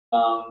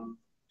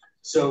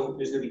So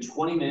there's going to be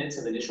 20 minutes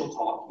of initial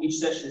talk. Each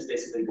session is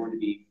basically going to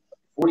be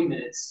 40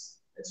 minutes.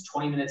 That's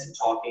 20 minutes of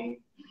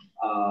talking.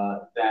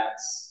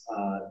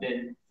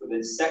 Then for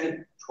the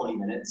second 20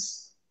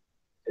 minutes,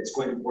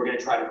 we're going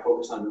to try to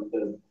focus on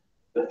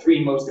the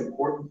three most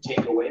important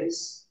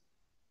takeaways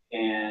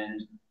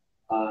and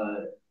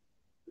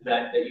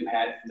that you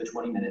had from the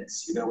 20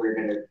 minutes. We're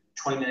going to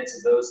 20 minutes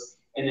of those,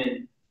 and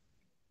then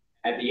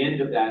at the end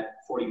of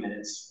that 40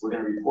 minutes, we're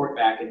going to report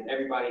back, and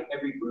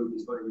every group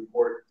is going to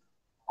report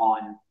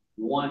on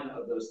one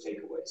of those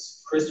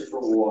takeaways. Christopher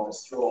will walk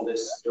us through all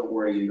this. Don't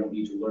worry, you don't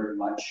need to learn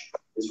much.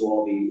 This will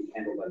all be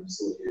handled by the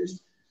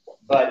facilitators.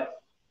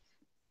 But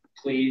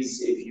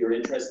please, if you're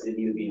interested in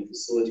either being a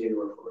facilitator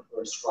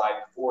or a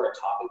scribe for a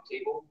topic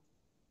table,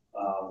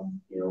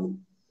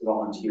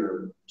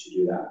 volunteer to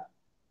do that.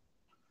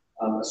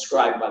 A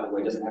scribe, by the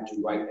way, doesn't have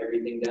to write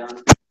everything down.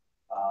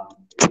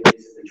 It's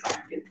basically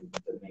trying to get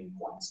the main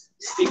points.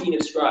 Speaking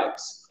of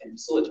scribes and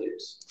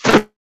facilitators,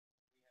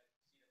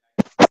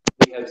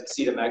 we have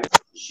Sita Mag.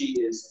 She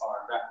is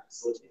our graphic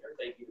facilitator.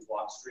 Thank you to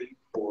Blockstream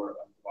for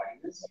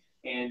providing this.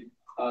 And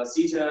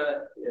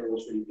Sita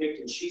was really picked,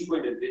 and she's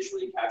going to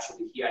visually capture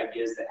the key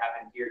ideas that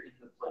happen here in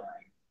the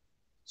plenary.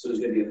 So there's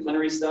going to be the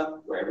plenary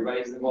stuff where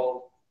everybody's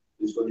involved.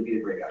 There's going to be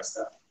the breakout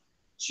stuff.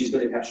 She's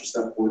going to capture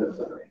stuff for the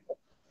plenary.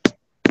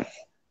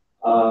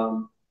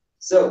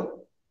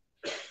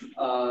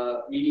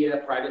 Media,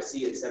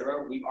 privacy,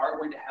 etc. We are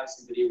going to have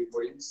some video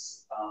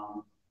recordings.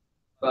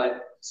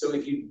 So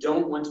if you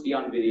don't want to be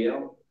on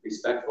video,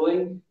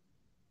 respectfully,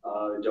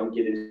 don't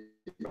get in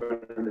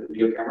front of the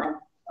video camera.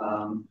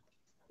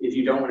 If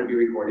you don't want to be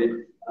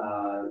recorded,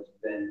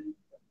 then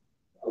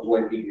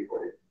avoid being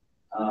recorded.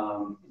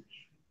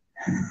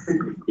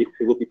 It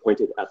will be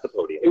pointed at the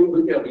podium.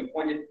 It'll be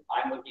pointed.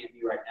 I'm looking at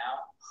you right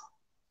now.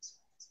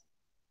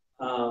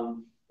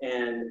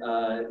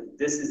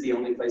 This is the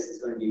only place that's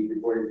going to be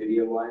recorded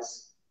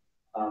video-wise.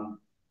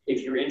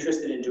 If you're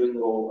interested in doing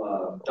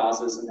little,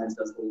 Daza sometimes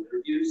does little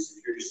interviews.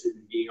 If you're interested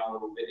in being on a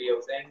little video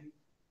thing,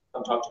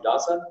 come talk to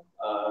Daza.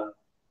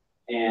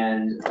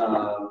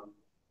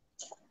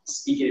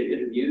 Speaking of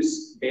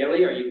interviews,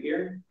 Bailey, are you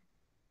here?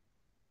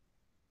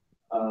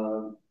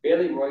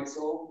 Bailey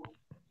Reutzel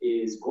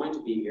is going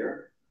to be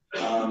here.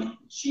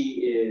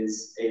 She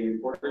is a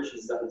reporter.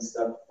 She's done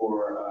stuff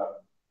for,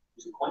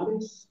 is it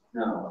Coinbase?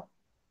 No.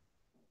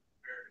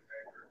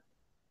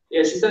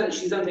 Yeah, she's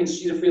done things.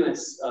 She's a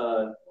freelance.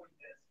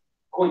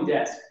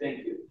 CoinDesk,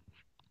 thank you.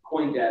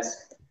 CoinDesk.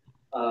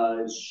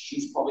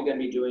 She's probably going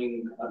to be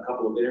doing a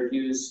couple of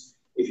interviews.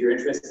 If you're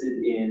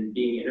interested in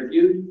being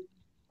interviewed,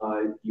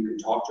 you can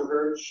talk to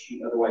her.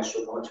 Otherwise,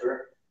 she'll talk to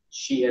her.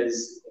 She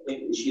has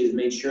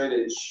made sure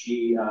that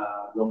she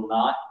will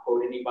not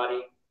quote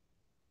anybody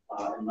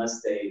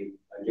unless they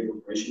give her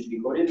permission to be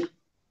quoted.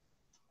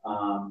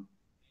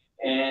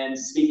 And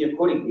speaking of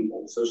quoting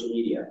people, social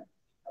media,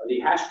 the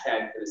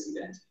hashtag for this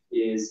event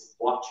is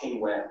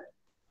blockchain web.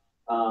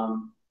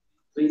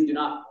 Please do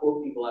not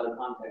quote people out of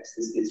context.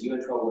 This gets you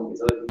in trouble, it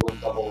gets other people in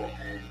trouble,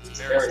 and it's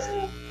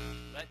embarrassing.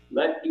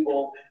 Let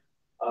people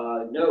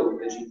know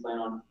that you plan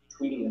on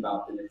tweeting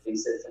about them if they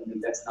said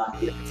something that's not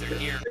here. If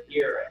they're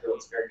here, I feel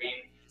it's fair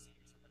game.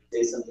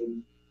 Say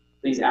something,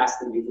 please ask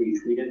them before you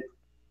tweet it.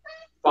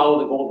 Follow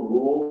the golden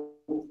rule.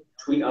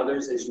 Tweet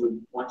others as you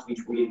would want to be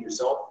tweeted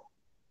yourself.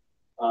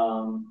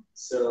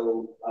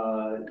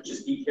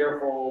 Just be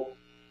careful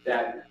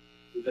that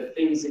the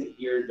things in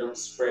here don't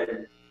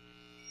spread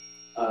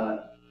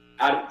out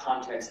of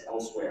context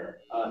elsewhere.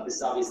 This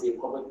is obviously a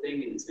public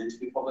thing and it's meant to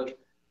be public,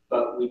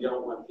 but we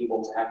don't want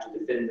people to have to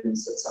defend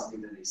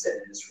something that they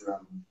said in this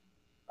room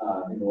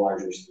in the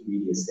larger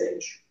media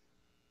stage.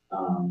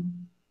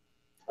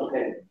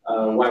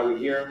 Why we're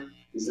here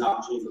is an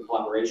opportunity for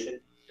collaboration.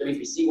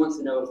 W3C wants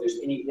to know if there's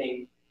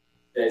anything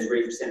that is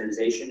ready for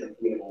standardization, if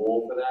we have a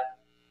role for that.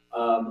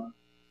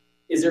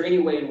 Is there any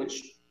way in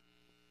which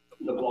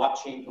the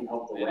blockchain can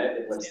help the web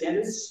and web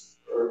standards,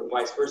 or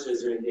vice versa?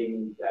 Is there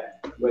anything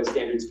that web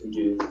standards can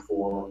do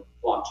for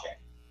blockchain?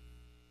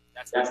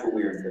 That's what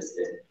we're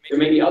interested in. There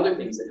may be other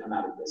things that come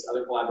out of this,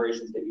 other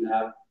collaborations that you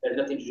have that have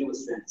nothing to do with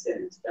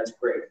standards. That's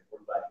great. We're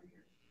glad you're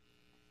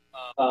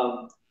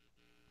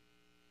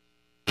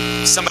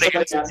here. Somebody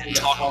asked me to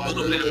talk a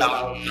little bit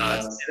about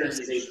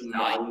standardization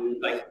value.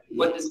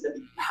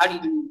 How do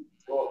you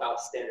go about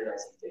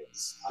standardizing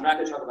things? I'm not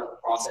going to talk about the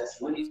process.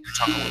 Wendy's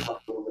going to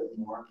talk a little bit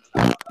more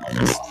about and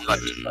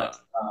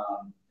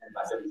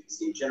about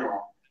W3C in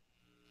general.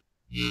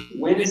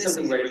 When is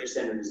something ready for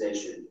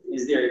standardization?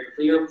 Is there a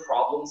clear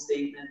problem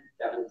statement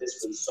that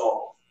this would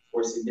solve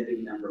for a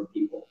significant number of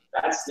people?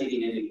 That's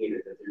maybe an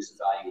indicator that there's a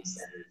value in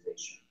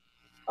standardization.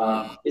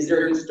 Is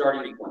there a good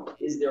starting point?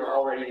 Is there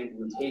already an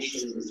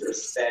implementation? Is there a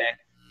spec?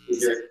 Is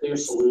there a clear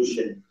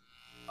solution?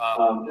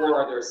 Or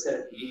are there a set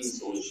of competing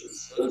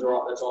solutions?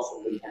 That's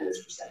also good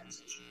candidates for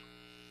standardization.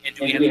 And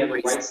do we have the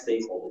right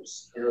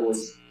stakeholders? In other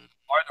words,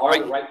 are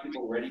the right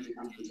people ready to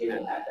come to the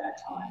table at that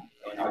time?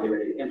 And are they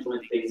ready to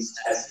implement things,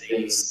 test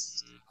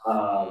things,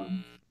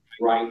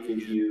 write,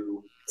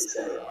 review,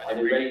 etc.? Are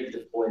they ready to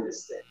deploy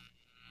this thing?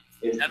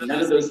 If none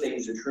of those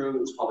things are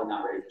true, it's probably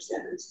not ready for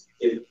standards.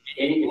 If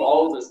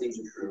all of those things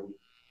are true,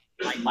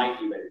 it might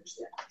be ready for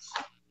standards.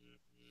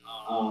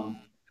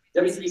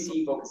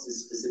 W3C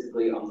focuses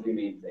specifically on three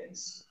main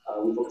things.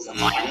 We focus on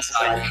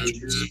client-side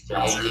features,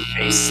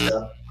 browser-based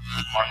stuff,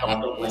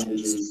 markup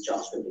languages,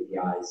 JavaScript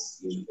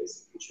APIs,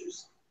 user-facing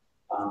features.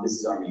 This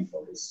is our main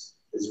focus.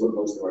 This is what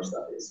most of our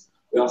stuff is.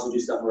 We also do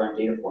stuff around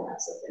data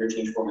formats, like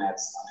interchange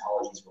formats,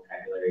 ontologies,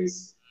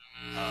 vocabularies,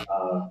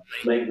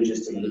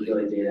 languages to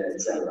manipulate data,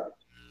 etc.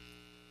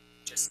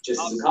 Just as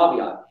a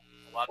caveat,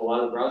 a lot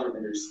of the browser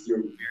vendors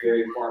steer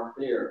very far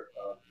clear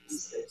of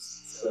these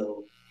things.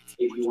 So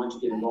if you want to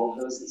get involved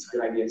in those, it's a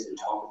good idea to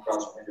talk with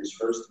browser vendors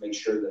first to make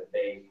sure that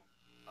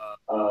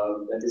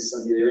that this is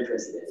something they're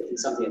interested in. If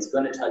it's something that's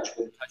going to touch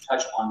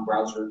on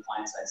browser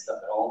client-side stuff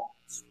at all,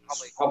 it's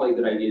probably a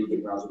good idea to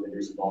get browser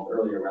vendors involved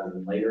earlier rather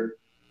than later.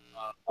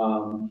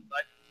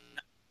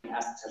 It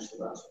has to touch the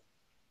browser.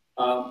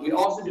 We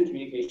also do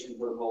communication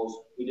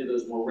protocols. We do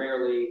those more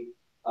rarely,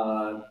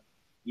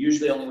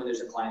 usually only when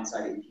there's a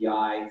client-side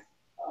API.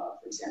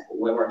 For example,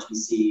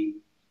 WebRTC,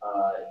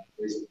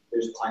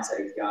 there's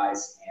client-side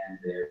APIs and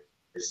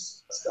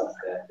there's stuff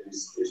that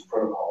there's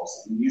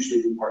protocols, and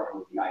usually we partner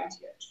with the IETF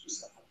to do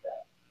stuff like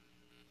that.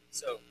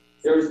 So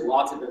there's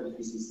lots of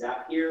W3C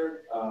staff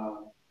here.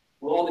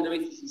 Will all the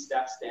W3C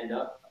staff stand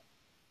up?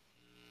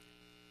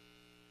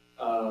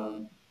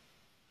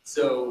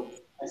 So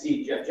I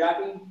see Jeff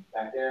Jaffe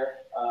back there.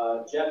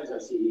 Jeff is our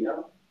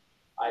CEO.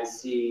 I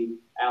see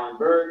Alan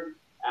Berg.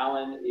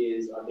 Alan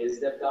is our biz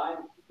dev guy.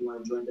 If you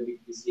want to join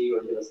W3C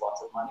or give us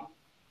lots of money,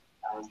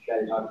 Alan's the guy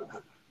to talk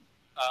to.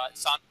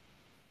 Son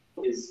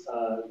is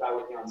the guy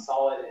working on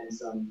Solid and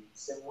some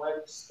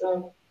SimWeb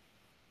stuff.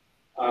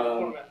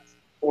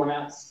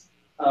 Formats.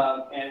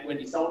 And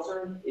Wendy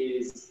Seltzer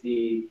is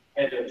the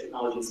head of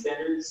technology and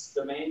standards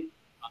domain.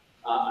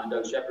 I'm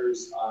Doug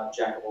Shepherd's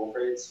jack of all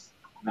trades,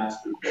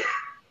 master of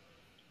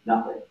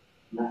nothing.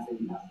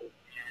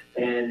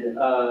 And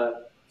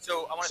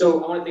so I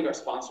want to thank our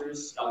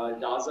sponsors,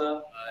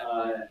 Daza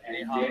and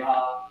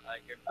Neha,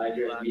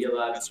 here at Media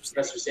Labs,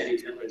 Professor Sandy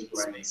Temple is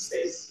providing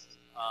space.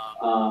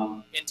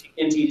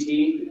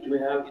 NTT, do we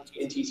have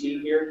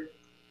NTT here?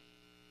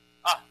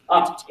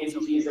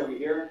 NTT is over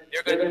here.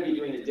 They're going to be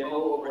doing a demo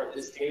over at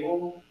this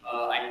table.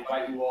 I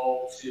invite you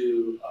all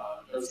to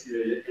go to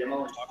the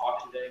demo and talk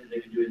to them. They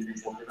can do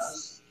individual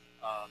demos.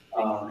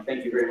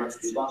 Thank you very much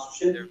for your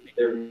sponsorship.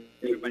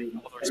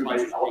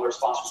 All of our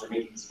sponsors are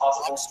making this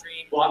possible.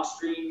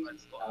 Blockstream,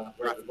 a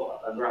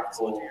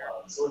graphical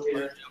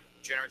facilitator.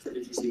 Generous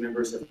WTC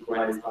members have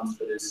provided funds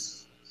for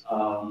this.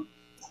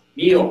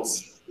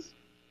 Meals.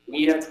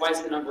 We have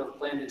twice the number of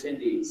planned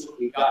attendees.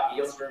 We've got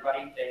meals for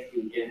everybody. Thank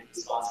you again to the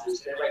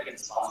sponsors. Everybody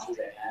gets the sponsors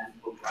at hand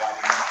for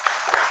providing.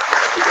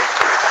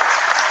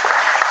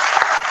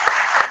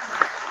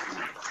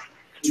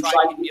 We try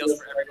to get meals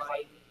for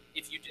everybody.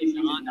 If you did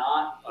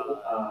not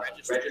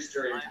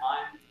register in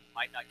time, you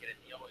might not get a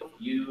meal. If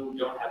you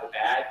don't have a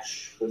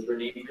badge with your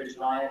name printed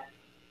on it,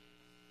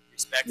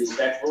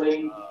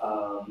 respectfully,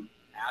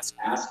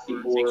 ask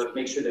before,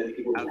 make sure that the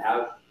people who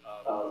have,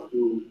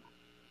 who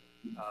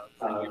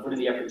put in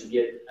the effort to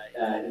get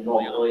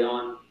involved early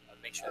on,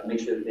 make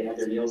sure that they have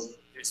their meals.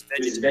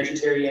 There's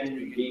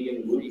vegetarian,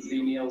 vegan,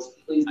 gluten-free meals.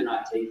 Please do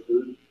not take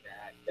food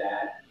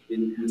that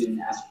you didn't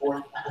ask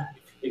for.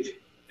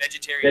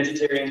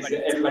 Vegetarians,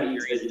 everybody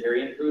eats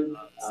vegetarian food,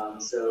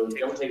 so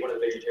don't take one of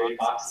the vegetarian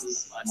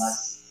boxes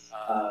unless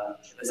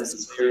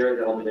it's clear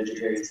that all the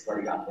vegetarians have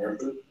already gotten their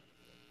food.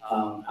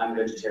 I'm a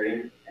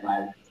vegetarian,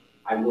 and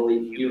I will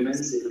eat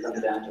humans if it comes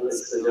down to it,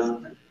 so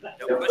don't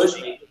push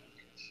me.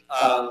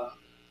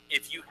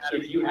 If you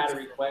had a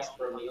request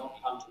for a meal,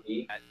 come to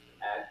me at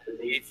the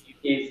thing.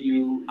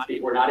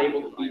 If we're not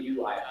able to feed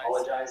you, I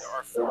apologize.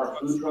 There are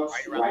food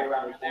trucks right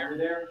around the corner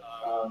there.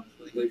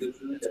 Really good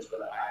food. That's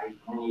what I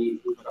only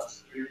eat food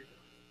trucks here.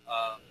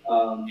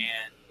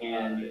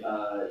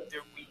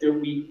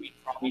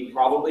 We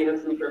probably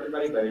have food for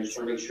everybody, but I just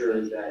want to make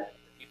sure that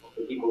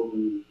the people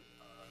who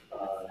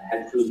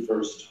had food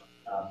first.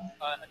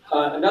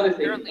 Another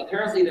thing,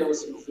 apparently there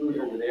was some food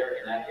over there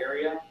in that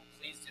area.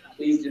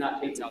 Please do not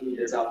take the food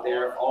that's out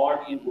there. All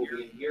our food will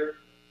be in here.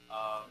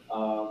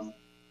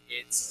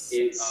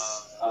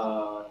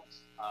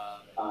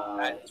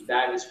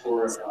 That is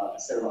for a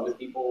set of other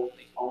people.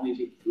 Only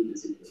take the food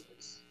that's in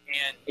this.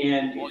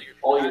 And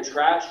all your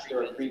trash,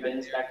 there are 3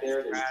 bins back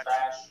there. There's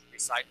trash,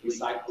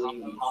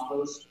 recycling, and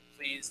compost.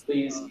 Please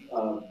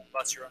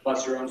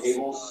bust your own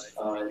tables.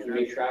 If you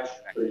make trash,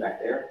 put it back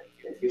there.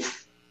 Thank you.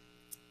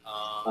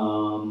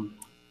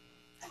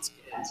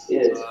 That's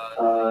it.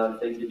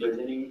 Thank you for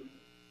attending.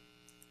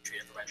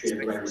 Treat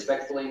everybody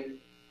respectfully.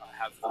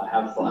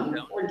 Have fun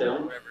or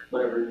don't,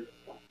 whatever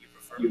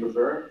you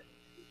prefer.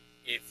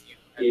 If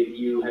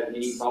you have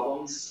any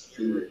problems,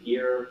 either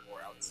here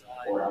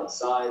or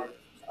outside,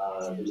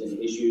 if there's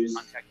any issues,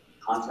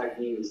 contact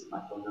me. This is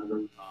my phone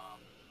number.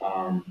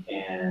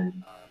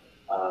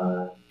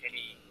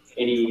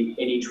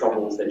 Any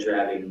troubles that you're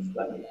having,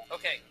 let me know.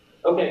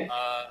 Okay.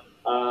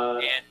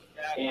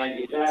 And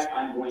with that,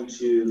 I'm going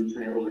to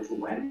turn it over to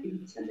Wendy.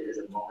 It's going to take us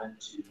a moment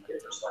to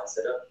get her slide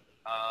set up.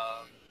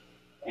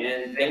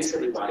 And thanks,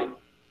 everybody.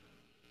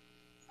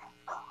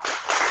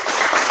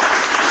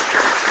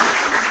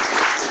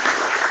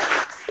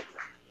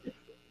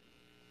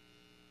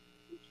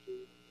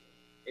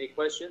 Any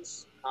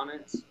questions,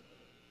 comments?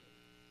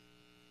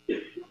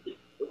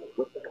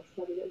 What's the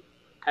hashtag again?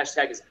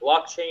 Hashtag is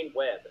blockchain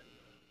web.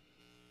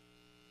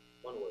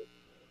 One word.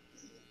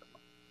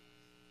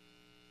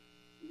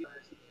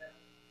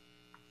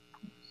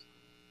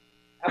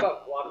 How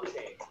about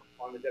blockchain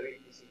on the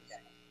W3C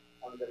channel?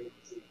 On the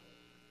W3C.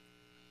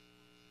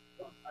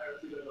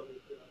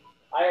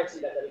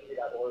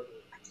 IRC.w3.org.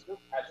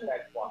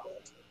 Hashtag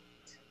blockchain.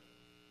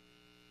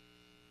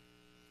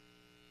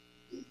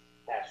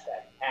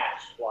 Hashtag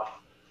hash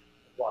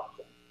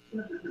blockchain.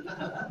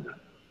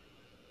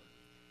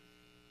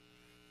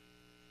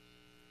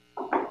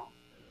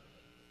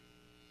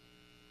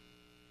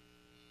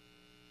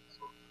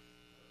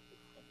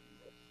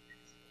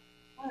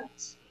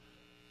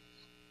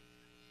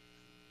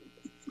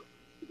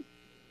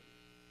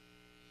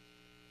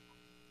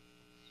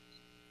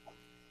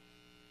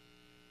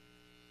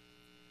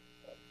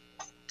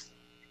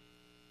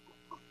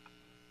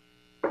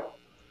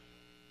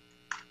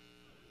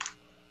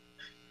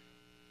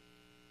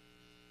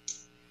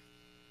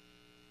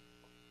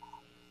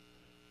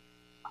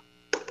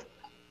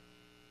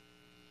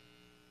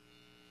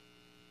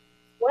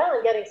 Well,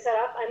 in getting set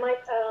up, I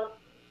might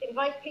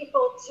invite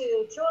people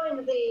to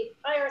join the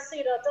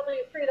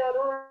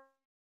irc.w3.org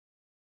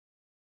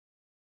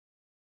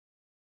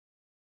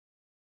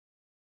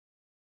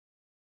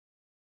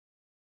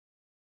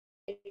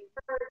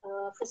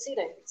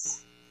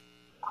proceedings.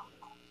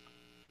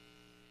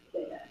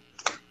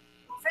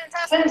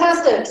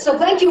 Fantastic. So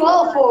thank you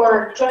all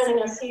for joining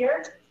us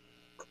here.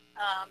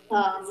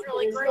 It's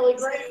really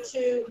great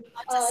to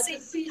see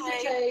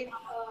such a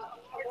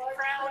large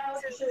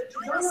crowd to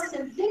join us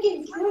in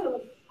thinking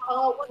through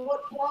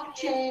what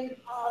blockchain,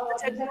 the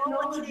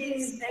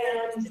technologies,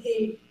 and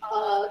the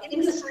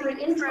industry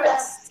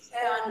interest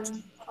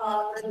and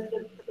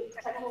the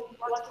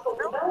technological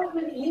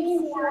development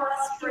mean for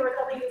us here at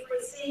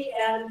W3C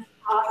and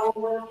our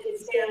work in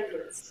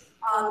standards.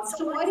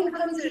 So why do you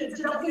come to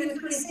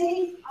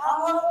W3C?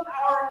 Well,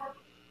 our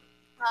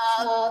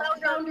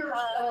founder,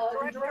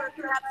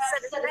 director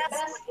said it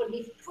best when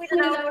he tweeted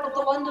out at the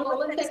London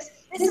Olympics,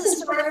 this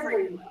is for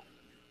everyone.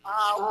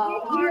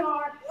 We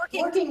are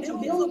working to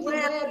build the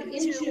web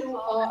into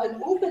an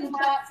open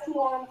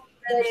platform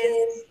that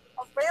is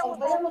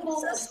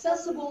available,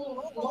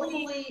 accessible,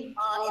 globally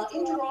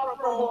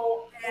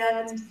interoperable,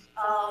 and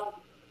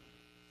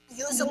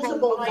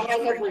usable by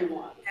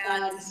everyone.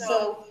 And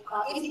so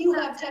if you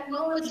have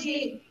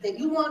technology that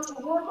you want to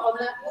work on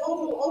that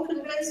global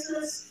open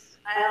basis,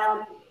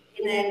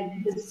 in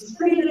a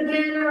distributed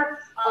manner,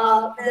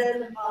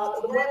 then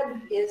the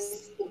web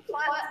is the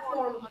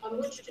platform on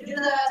which to do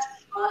that.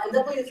 And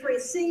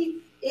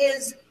W3C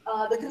is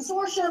the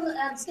consortium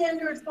and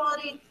standards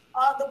body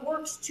that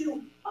works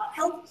to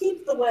help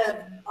keep the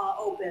web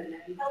open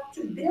and help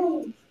to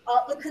build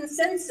the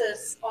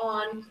consensus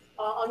on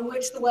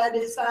which the web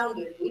is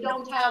founded. We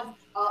don't have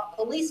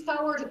police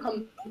power to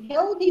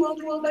compel people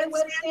to obey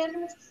web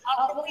standards.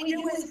 What we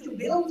do is to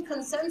build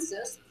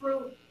consensus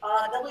through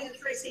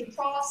W3C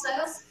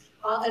process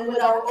and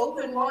with our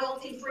open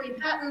royalty-free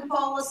patent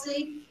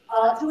policy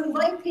to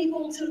invite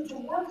people to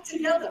work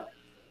together.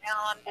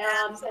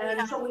 And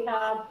so we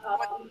have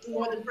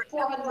more than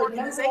 400 member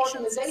organizations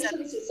who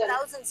send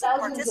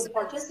thousands of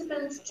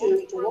participants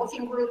to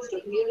working groups, to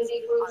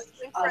community groups,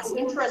 to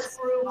interest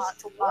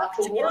groups, to work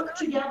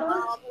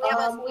together. We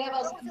have a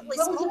relatively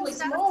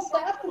small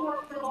staff to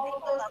work with all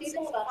of those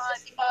people, about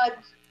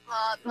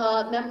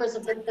 65 members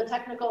of the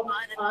technical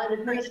and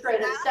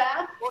administrative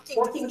staff,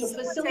 working to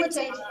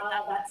facilitate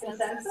that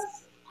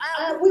consensus.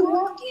 We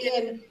work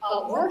in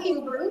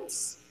working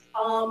groups.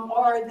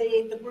 Are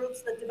the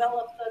groups that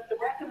develop the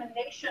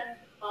recommendation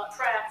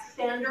track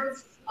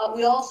standards.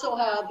 We also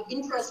have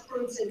interest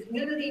groups and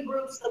community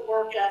groups that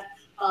work at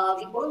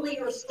the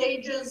earlier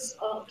stages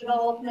of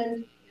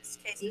development,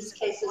 use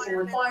cases and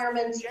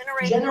requirements,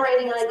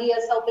 generating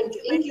ideas, helping to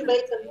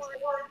incubate them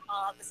toward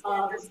the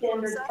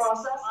standards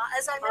process.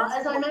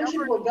 As I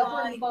mentioned, we're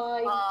governed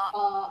by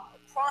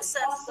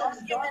process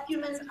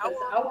document.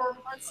 Our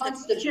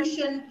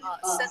Constitution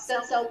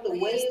sets out the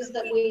ways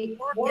that we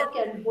work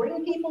and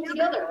bring people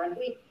together, and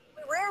we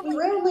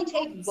rarely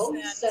take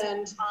votes,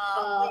 and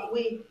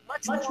we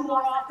much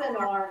more often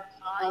are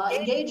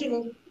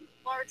engaging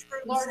large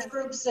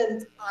groups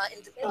in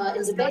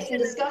debate and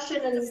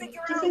discussion, and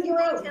to figure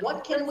out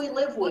what can we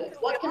live with,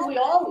 what can we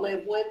all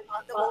live with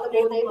that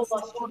will enable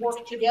us to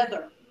work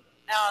together.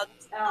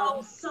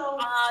 So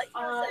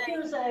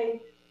here's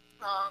a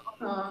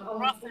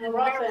rough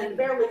and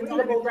barely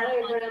readable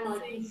diagram I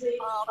can see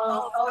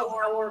of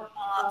our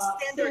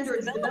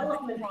standards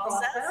development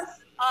process.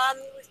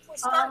 If we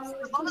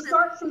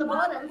start from the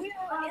bottom, we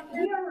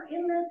are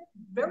in the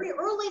very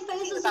early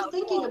phases of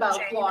thinking about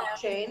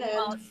blockchain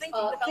and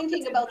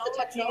thinking about the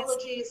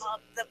technologies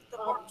that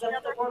work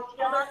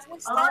together.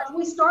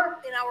 We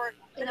start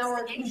in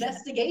our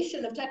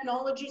investigation of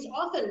technologies,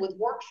 often with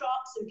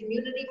workshops and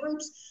community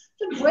groups,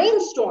 to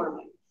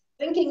brainstorming,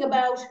 thinking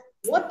about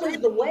what does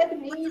the web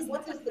need,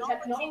 what does the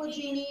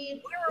technology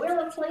need, where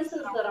are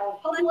places that our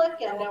public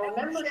and our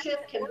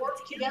membership can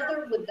work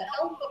together with the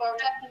help of our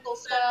technical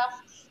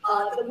staff,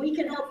 that we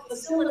can help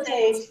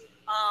facilitate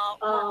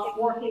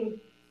working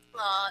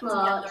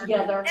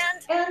together.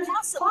 And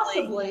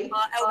possibly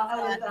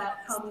out of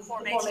that comes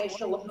the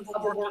formation of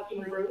a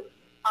working group.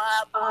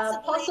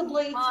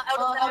 Possibly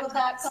out of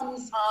that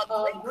comes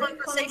great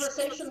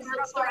conversations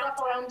that start up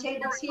around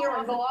tables here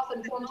and go off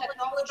and form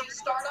technology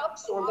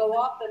startups, or go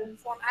off and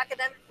form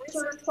academic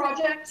research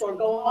projects, or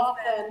go off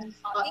and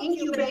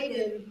incubate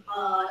in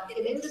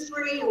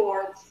industry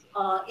or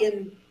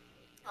in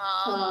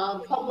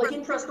public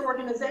interest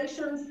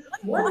organizations.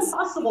 One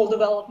possible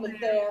development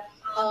there,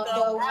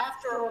 though,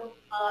 after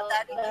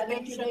that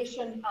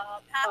incubation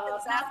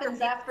happens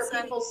after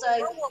people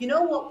say, you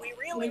know what we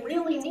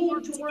really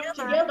need to work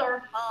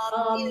together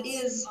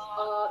is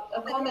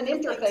a common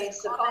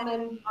interface, a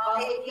common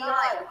API,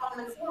 a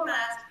common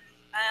format.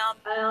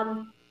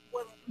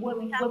 When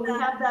we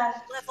have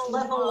that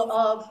level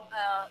of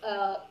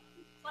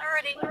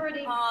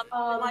clarity,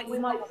 we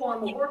might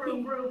form a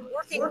working group.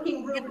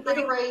 Working group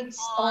iterates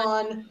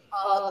on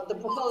the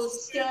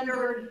proposed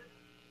standard,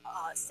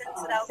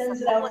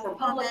 sends it out for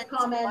public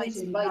comment,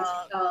 invites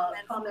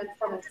comment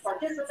from its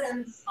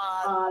participants,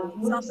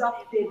 moves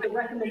up the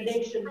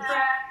recommendation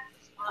track,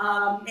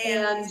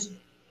 and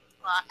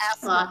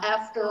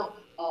after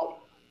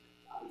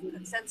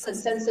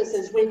consensus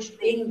is reached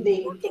in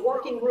the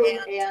working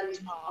group and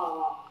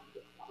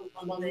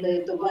among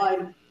the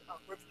wide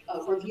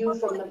review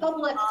from the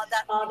public,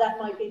 that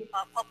might be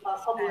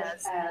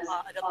published as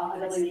a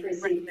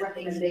W3C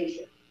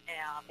recommendation.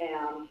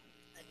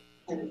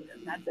 And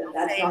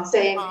that's not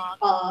saying,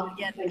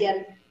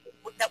 again,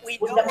 that we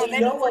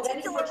know of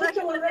any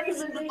particular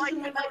recommendation that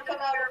might come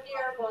out of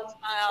here, but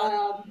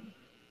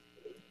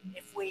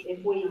if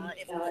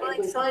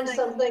we find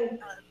something,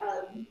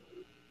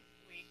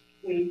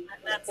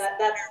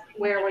 that's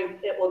where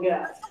it will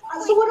go.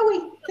 So what are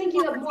we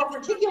thinking of more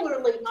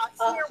particularly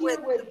here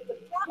with the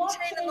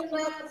blockchain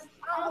lab?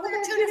 Well, there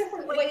are two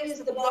different ways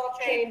the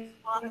blockchain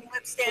and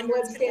web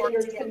standards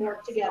can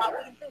work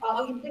together.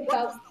 We can think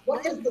about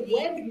what does the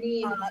web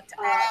need to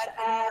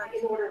add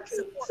in order to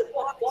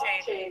support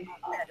blockchain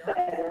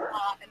better,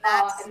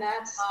 and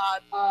that's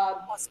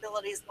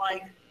possibilities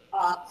like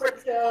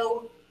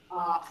crypto,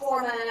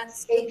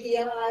 formats,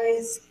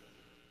 APIs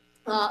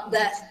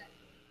that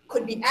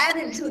could be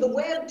added to the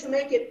web to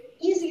make it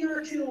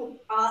easier to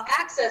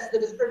access the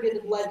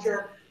distributed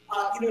ledger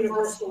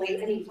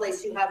universally, any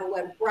place you have a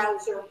web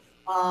browser,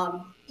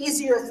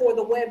 easier for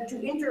the web to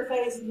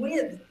interface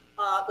with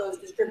those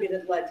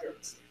distributed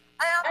ledgers.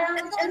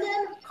 And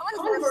then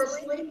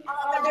conversely,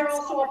 there are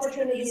also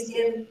opportunities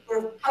in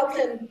how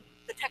can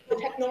the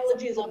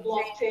technologies of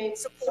blockchain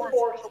support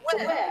the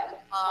web.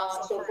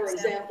 So, for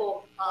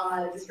example,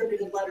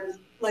 distributed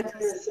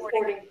ledgers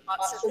supporting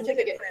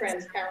certificate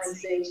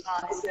transparency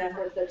is an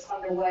effort that's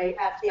underway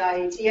at the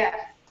IETF,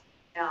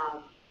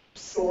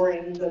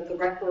 storing the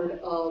record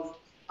of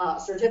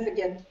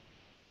certificate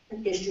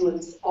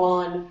issuance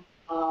on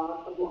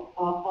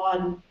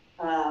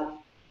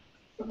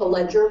the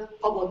ledger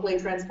publicly,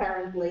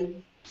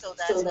 transparently, so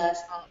that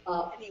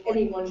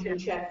anyone can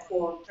check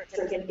for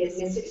certificate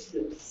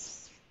misissues.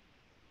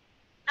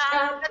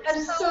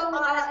 And so,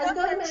 as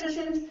Guy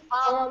mentioned,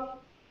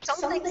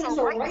 some things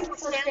are right for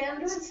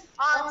standards,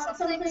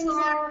 some things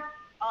are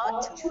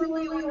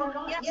truly or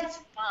not yet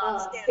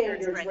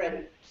standards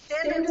ready.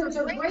 Standards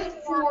are great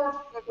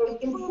for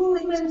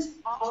improvement,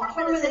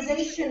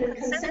 harmonization, and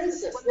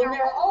consensus. When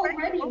there are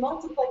already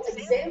multiple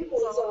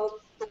examples of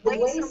the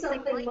way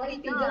something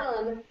might be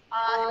done,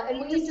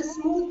 and we need to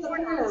smooth the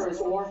corners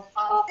or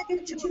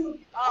fit two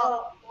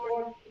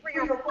or three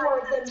or four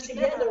of them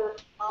together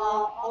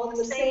on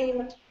the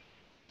same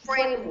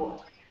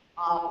framework.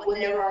 When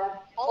there are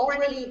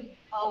already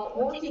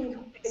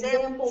working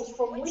examples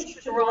from which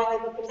to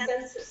derive a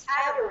consensus,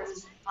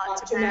 patterns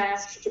to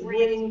match, to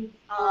bring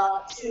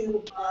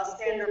to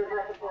standard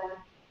repertoire.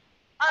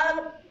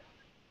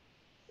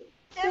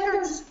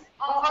 Standards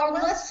are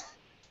less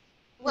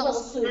well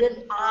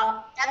suited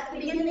at the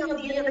beginning of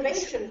the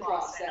innovation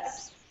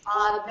process.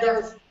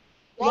 There's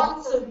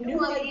lots of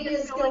new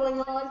ideas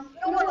going on.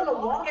 We don't want to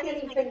lock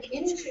anything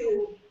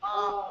into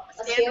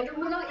a standard.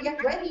 We're not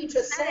yet ready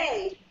to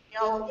say,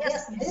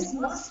 yes, this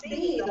must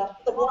be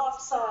the block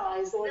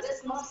size, or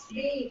this must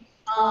be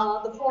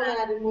the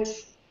format in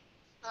which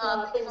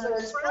things are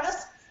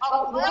expressed.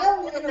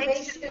 While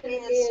innovation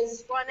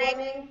is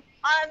running,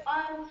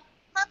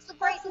 Perhaps the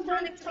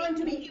right time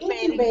to be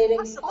incubating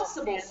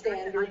possible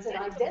standards and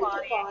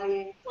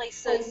identifying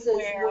places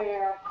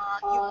where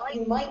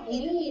you might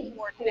need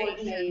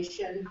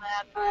coordination.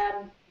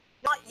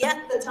 Not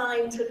yet the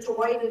time to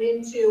write it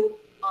into,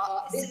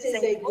 this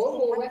is a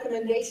global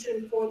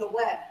recommendation for the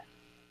web.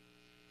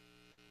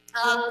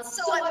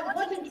 So I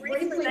wanted to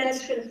briefly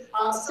mention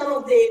some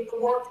of the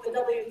work the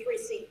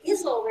W3C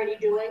is already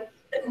doing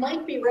that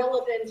might be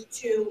relevant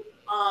to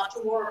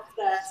work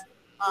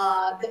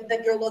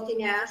that you're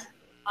looking at.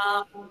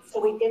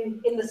 So we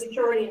in the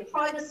security and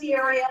privacy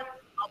area,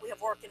 we have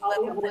work in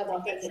web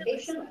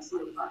authentication. I see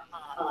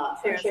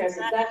co-chairs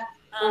of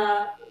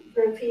that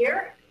group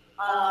here.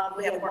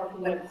 We have work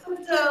in web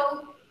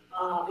crypto.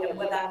 We have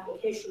web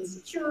application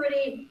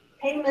security,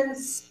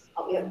 payments.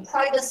 We have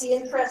privacy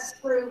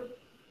interest group.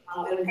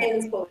 We have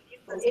payments both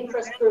an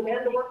interest group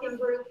and a working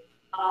group.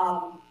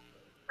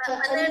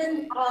 And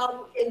then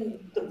in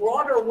the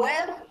broader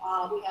web,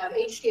 we have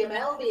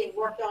HTML being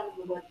worked on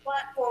in the web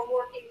platform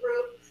working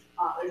group.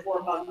 There's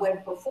work on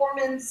web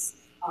performance,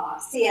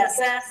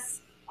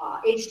 CSS,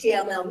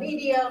 HTML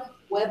media,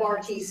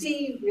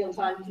 WebRTC,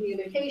 real-time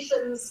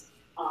communications.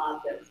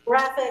 There's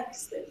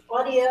graphics, there's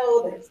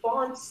audio, there's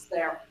fonts,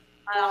 there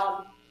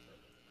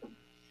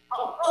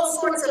all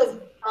sorts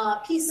of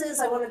pieces.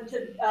 I wanted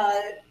to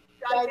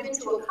dive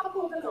into a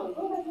couple of them in a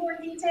little bit more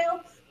detail.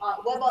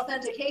 Web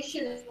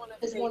authentication is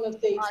one of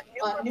the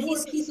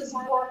newer pieces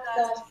of work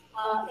that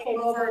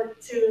came over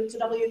to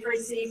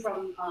W3C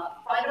from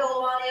FIDO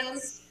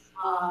Alliance.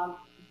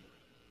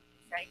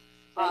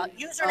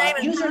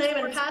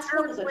 Username and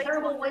password is a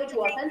terrible way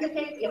to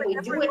authenticate. If we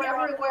do it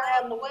everywhere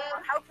on the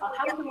web, how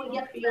can we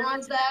get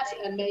beyond that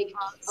and make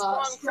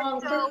strong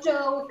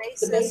crypto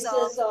the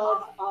basis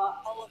of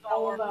all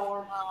of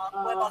our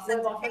web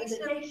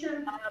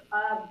authentication?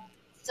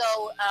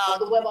 So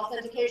the web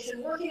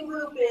authentication working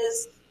group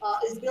is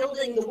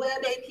building the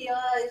web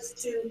APIs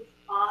to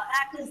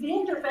act as the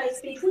interface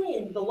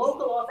between the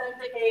local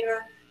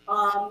authenticator,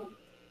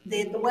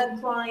 the web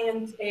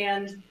client,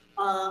 and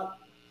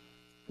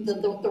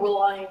the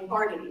relying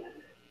party,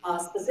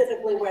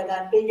 specifically where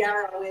that big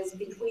arrow is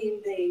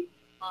between the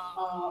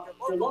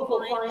local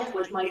client,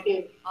 which might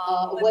be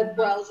a web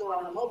browser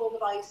on a mobile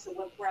device, a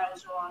web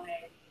browser on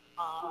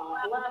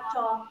a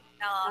laptop,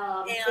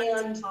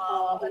 and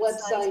a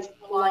website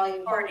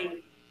relying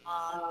party.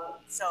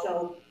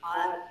 So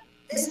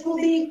this will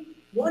be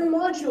one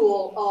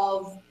module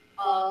of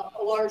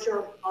a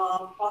larger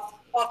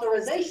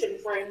authorization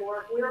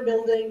framework. We're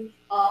building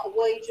a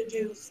way to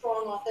do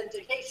strong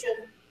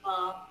authentication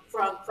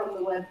from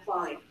the web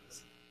client.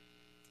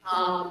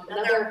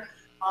 Another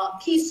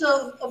piece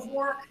of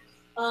work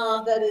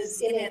that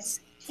is in its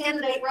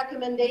candidate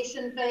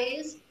recommendation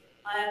phase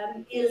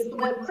is the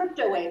Web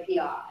Crypto API.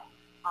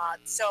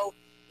 So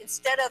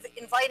instead of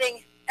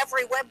inviting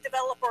every web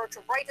developer to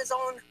write his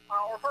own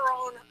or her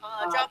own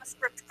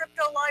JavaScript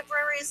crypto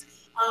libraries,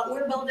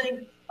 we're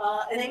building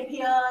an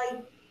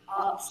API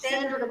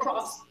standard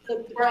across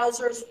the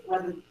browsers.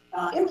 When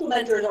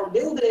implementers are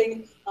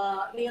building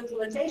the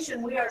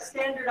implementation, we are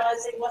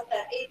standardizing what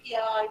that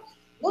API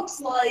looks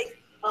like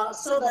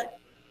so that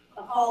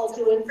a call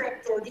to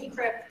encrypt or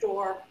decrypt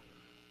or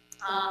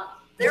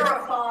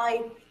verify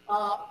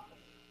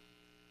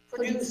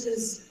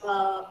produces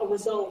a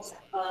result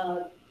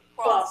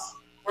cross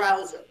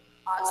browser.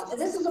 So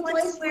this is a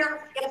place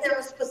where if there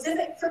are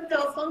specific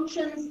crypto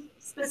functions,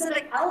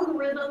 specific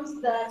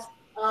algorithms that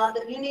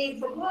you need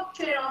for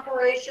blockchain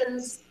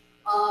operations,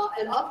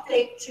 an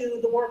update to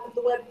the work of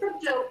the Web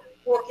Crypto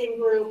Working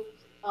Group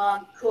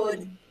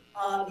could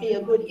be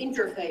a good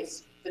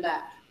interface for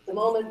that. The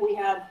moment we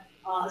have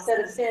a set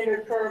of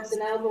standard curves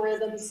and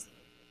algorithms,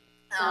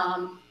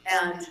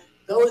 and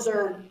those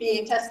are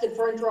being tested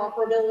for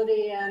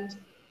interoperability and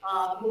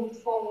moved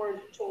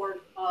forward toward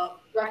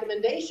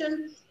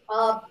recommendation,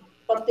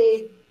 but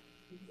the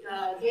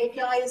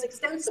API is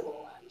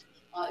extensible,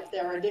 and if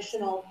there are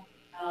additional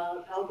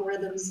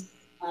algorithms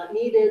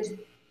needed,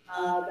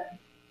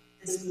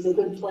 this is a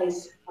good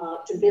place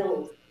to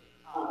build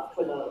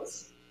for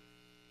those.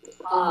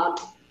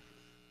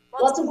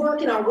 Lots of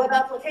work in our web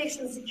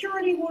application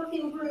security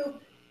working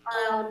group.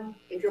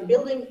 If you're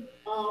building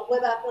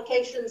web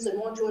applications and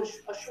want to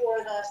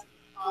assure that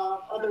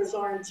others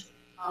aren't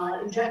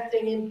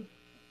injecting in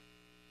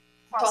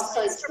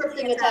cross-site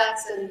scripting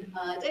attacks and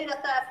data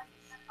theft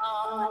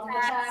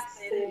attacks,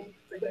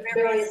 the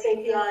various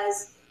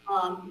APIs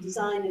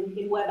designed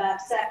in web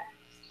AppSec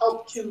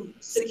help to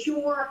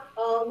secure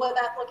web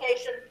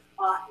application,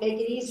 make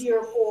it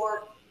easier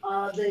for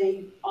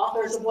the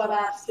authors of web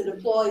apps to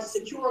deploy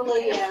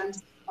securely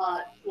and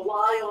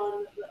rely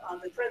on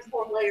the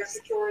transport layer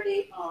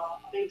security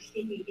of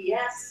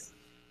HTTPS.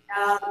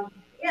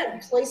 Again,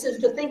 places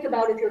to think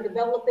about if you're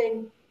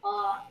developing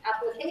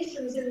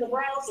applications in the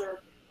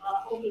browser,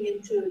 hooking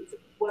into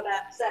web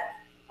AppSec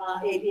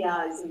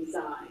APIs and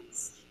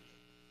designs.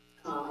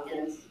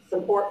 And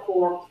support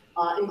for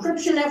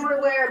encryption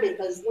everywhere,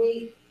 because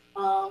we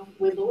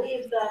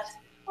believe that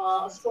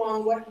a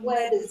strong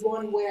web is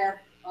one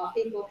where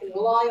people can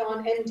rely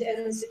on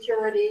end-to-end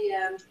security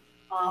and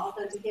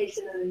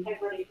authentication and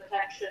integrity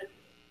protection.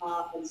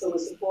 And so we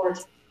support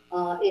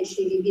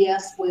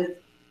HTTPS with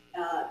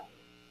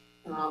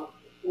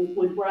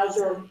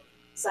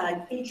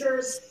browser-side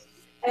features.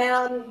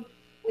 And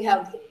we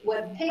have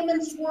web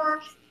payments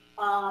work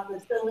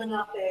that's building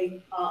up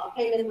a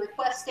payment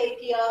request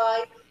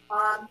API,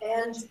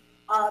 and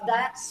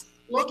that's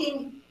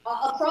looking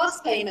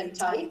across payment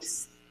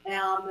types.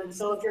 And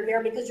so if you're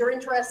here because you're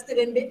interested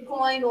in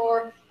Bitcoin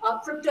or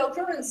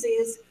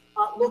cryptocurrencies,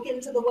 look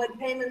into the web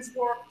payments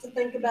work to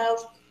think about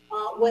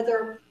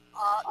whether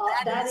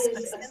that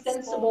is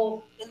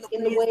extensible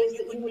in the ways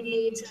that you would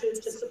need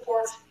to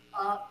support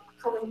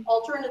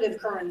alternative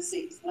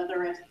currencies,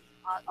 whether it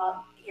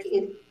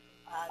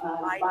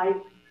by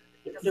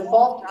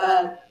default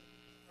the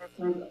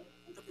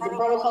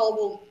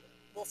protocol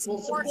will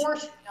support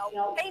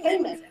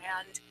payment,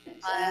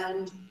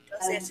 and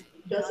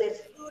does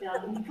it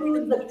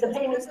include the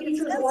payment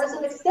features, or is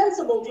it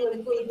extensible to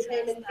include the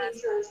payment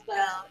features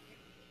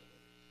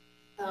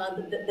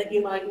that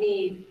you might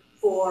need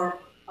for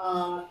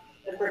the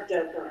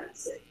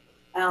cryptocurrency?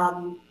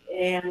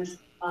 And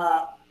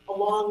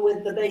along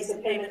with the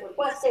basic payment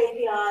request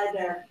API,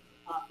 there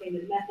are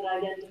payment method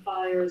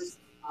identifiers,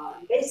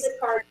 basic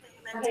card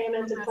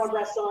payment, and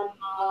progress on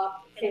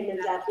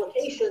payment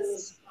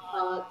applications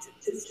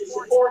to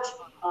support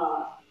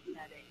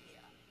that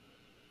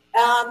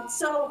API.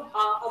 So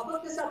I'll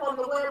put this up on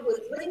the web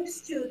with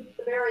links to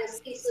the various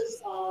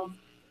pieces of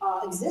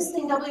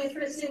existing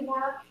W3C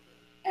work,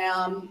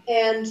 and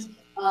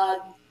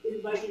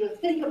invite you to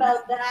think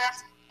about that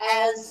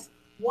as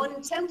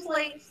one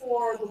template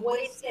for the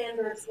way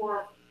standards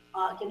work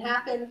can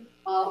happen,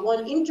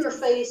 one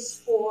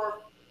interface for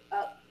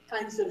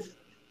kinds of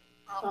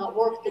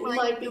work that you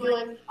might be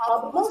doing.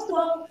 But most of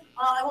all,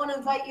 I want to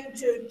invite you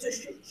to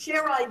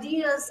share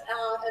ideas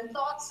and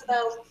thoughts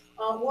about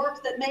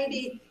work that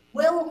maybe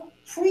will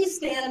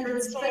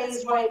pre-standards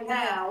phase right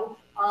now.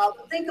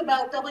 Think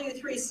about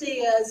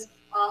W3C as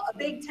a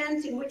big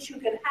tent in which you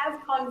can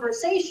have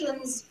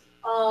conversations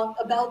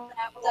about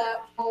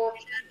that work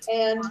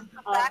and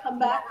come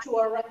back to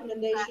our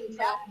recommendation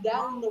track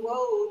down the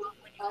road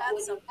when you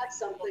have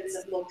something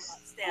that looks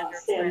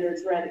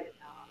standards ready.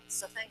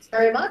 So thanks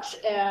very much,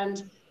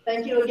 and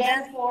thank you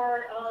again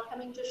for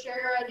coming to share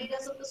your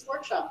ideas at this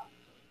workshop.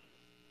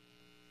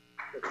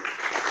 Good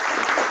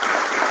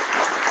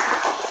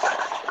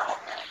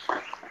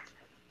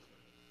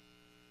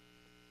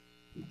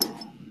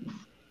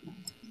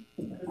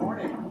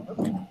morning.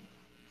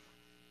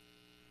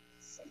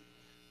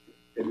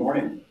 Good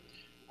morning.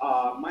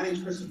 My name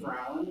is Christopher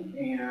Allen,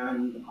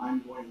 and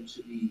I'm going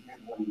to be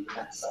handling the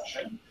next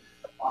session,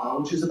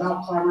 which is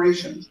about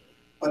collaboration.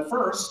 But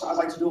first, I'd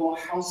like to do a little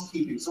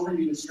housekeeping. So we're going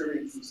to be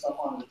distributing some stuff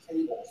onto the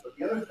tables, but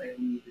the other thing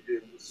we need to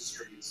do is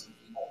distribute some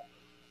people.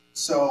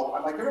 So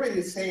I'd like everybody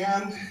to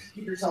stand,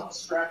 give yourself a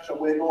stretch, a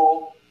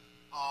wiggle,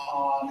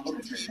 look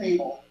at your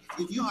table.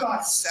 If you've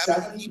got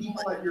 7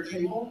 people at your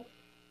table,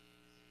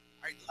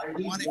 I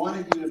need one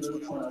of you to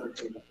move to another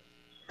table.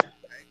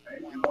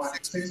 Okay? You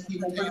want 6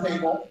 people per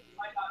table.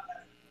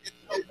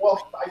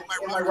 Well,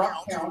 in my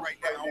rough count right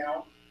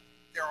now,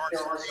 there are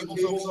some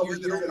tables over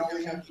here that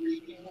only have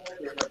 3 people.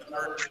 There's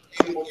another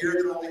table here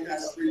that only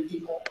has 3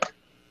 people.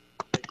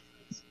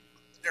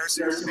 There's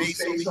some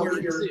space over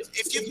here.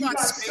 If you've got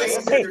space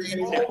at your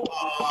table,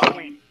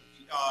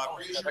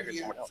 raise your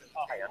hand.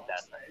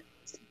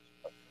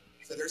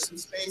 So there's some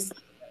space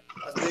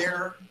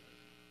there.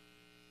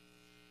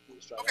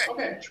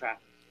 Okay. So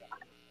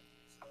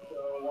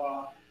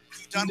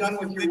you've done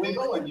with your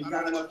wiggle, and you've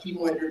got enough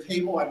people at your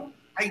table. And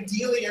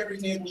ideally, every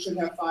table should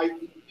have 5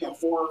 people,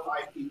 4 or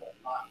 5 people,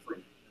 not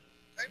 3.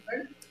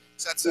 Okay.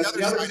 So that's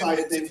the other side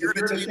of things. If you're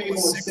at a table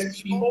of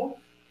 6 people,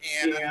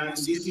 and you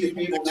see a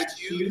table next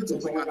to you that's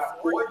only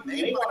got 4, you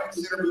may want to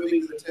consider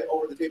moving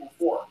over the table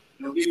 4.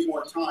 It'll give you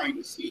more time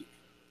to speak.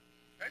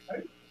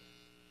 Okay.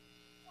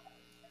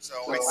 So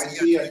I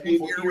see a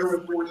table here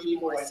with 4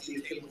 people. I see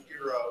a table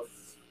here of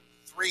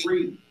 3.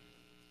 You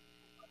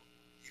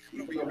can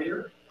move over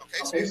here.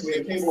 Okay, so we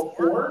have a table of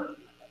 4.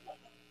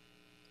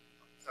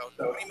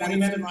 So 20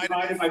 minutes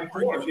divided by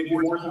 4 gives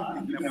you more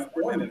time. You can have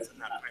 4 minutes in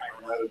that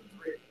time rather than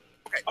 3.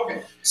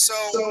 Okay. So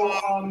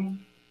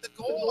the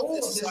goal of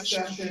this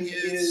session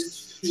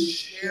is to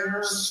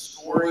share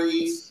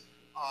stories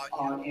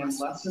and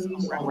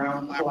lessons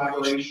around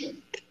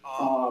collaboration.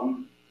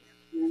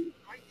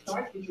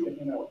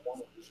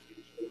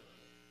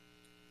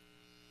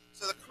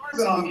 So the cards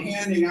that I'm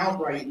handing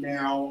out right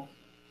now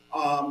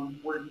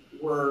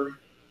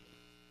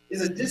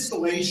is a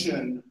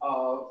distillation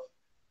of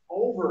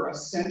over a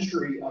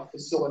century of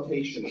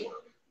facilitation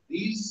work.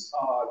 These,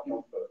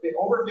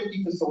 over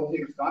 50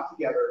 facilitators got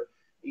together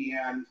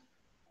and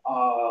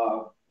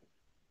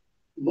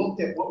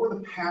looked at what were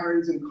the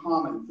patterns in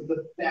common for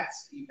the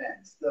best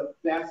events, the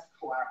best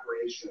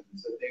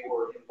collaborations that they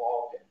were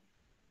involved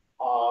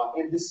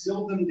in, and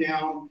distilled them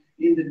down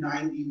into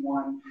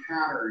 91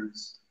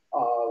 patterns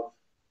of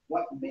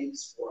what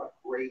makes for a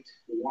great,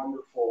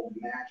 wonderful,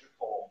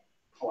 magical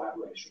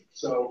collaboration.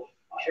 So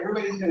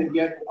everybody's going to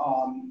get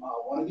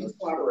one of these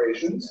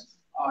collaborations.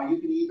 You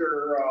can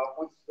either,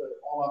 once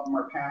all of them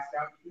are passed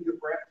out, you can either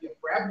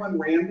grab one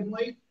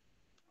randomly,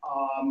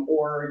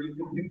 or you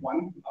can pick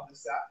one of the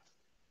set.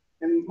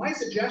 And my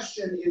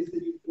suggestion is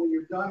that when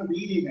you're done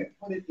reading it,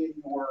 put it in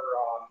your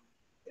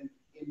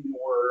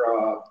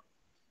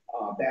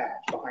badge,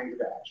 behind your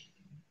badge.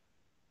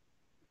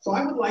 So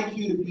I would like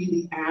you to be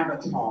the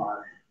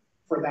avatar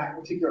for that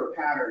particular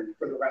pattern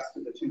for the rest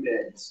of the 2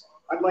 days.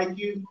 I'd like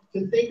you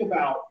to think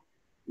about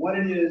what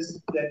it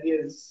is that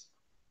is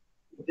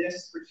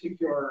this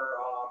particular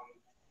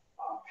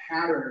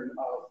pattern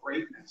of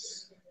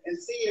greatness, and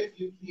see if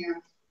you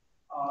can't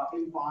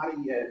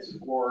embody it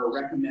or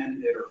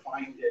recommend it or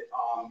find it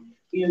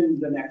in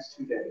the next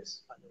 2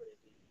 days.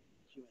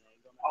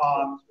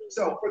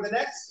 So for the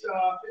next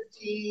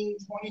 15,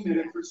 20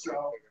 minutes or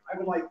so, I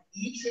would like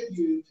each of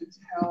you to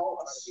tell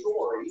a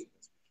story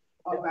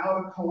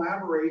about a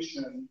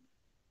collaboration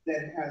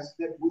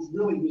that was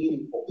really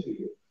meaningful to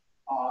you.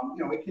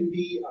 You know, it can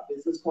be a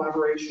business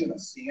collaboration, a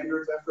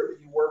standards effort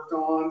that you worked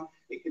on.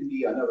 It can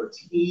be another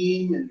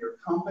team in your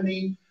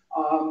company,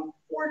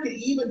 or it could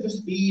even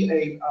just be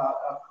a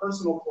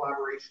personal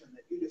collaboration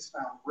that you just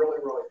found really,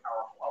 really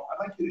powerful. I'd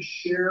like you to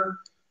share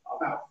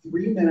about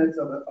 3 minutes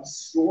of a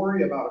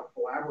story about a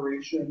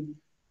collaboration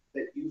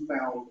that you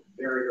found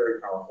very,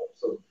 very powerful.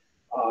 So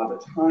the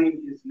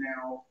time is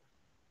now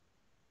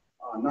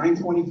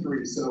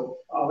 9:23. So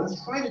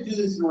let's try to do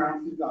this in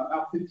around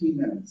about 15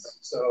 minutes.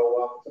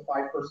 So it's a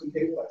 5-person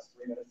table. That's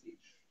 3 minutes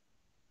each.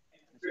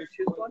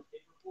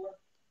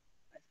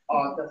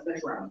 That's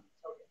next round.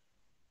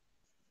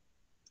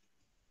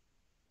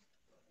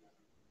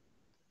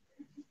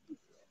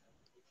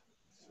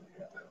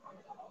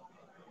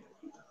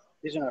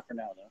 These are not for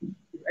now, though.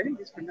 I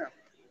think it's for now.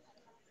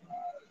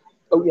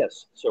 Oh,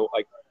 yes. So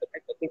I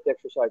think the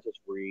exercise is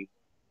we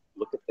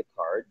look at the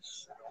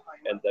cards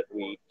and that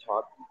we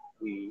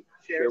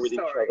share with each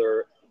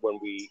other when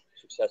we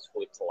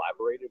successfully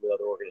collaborated with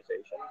other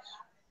organizations.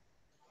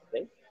 I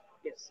think?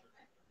 Yes.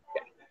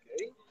 Okay.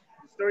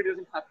 The story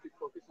doesn't have to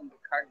focus on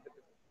the card, but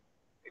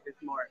it is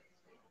more.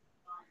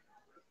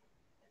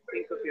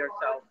 Think of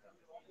yourself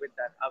with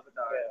that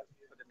avatar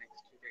for the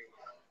next 2 days.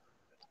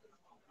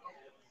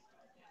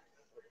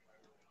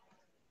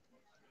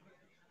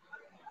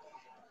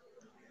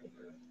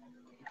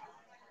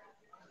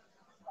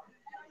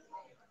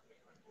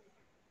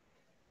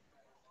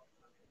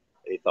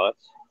 Any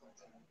thoughts?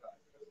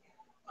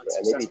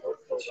 Unsuccessful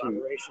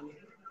collaboration.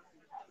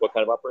 What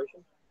kind of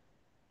operation?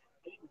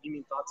 You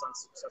mean thoughts on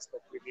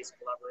successful previous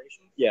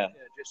collaboration? Yeah.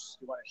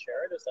 Just you want to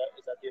share it? Is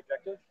that the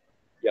objective?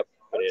 Yep.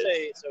 I would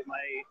say so.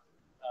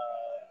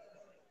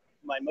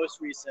 My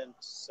most recent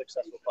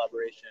successful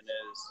collaboration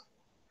is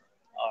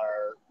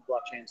our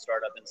blockchain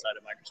startup inside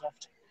of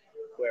Microsoft,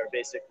 where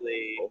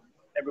basically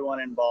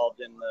everyone involved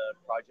in the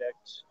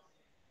project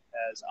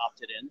has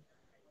opted in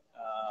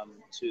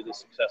to the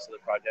success of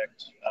the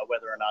project,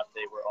 whether or not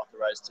they were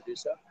authorized to do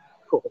so.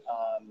 Cool.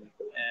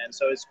 And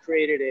so it's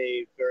created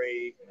a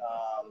very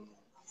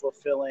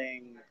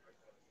fulfilling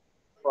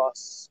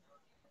across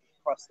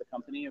the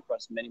company,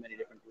 across many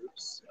different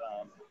groups,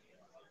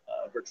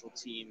 a virtual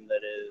team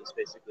that is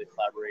basically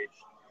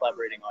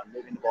collaborating on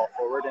moving the ball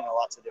forward in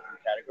lots of different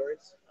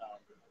categories.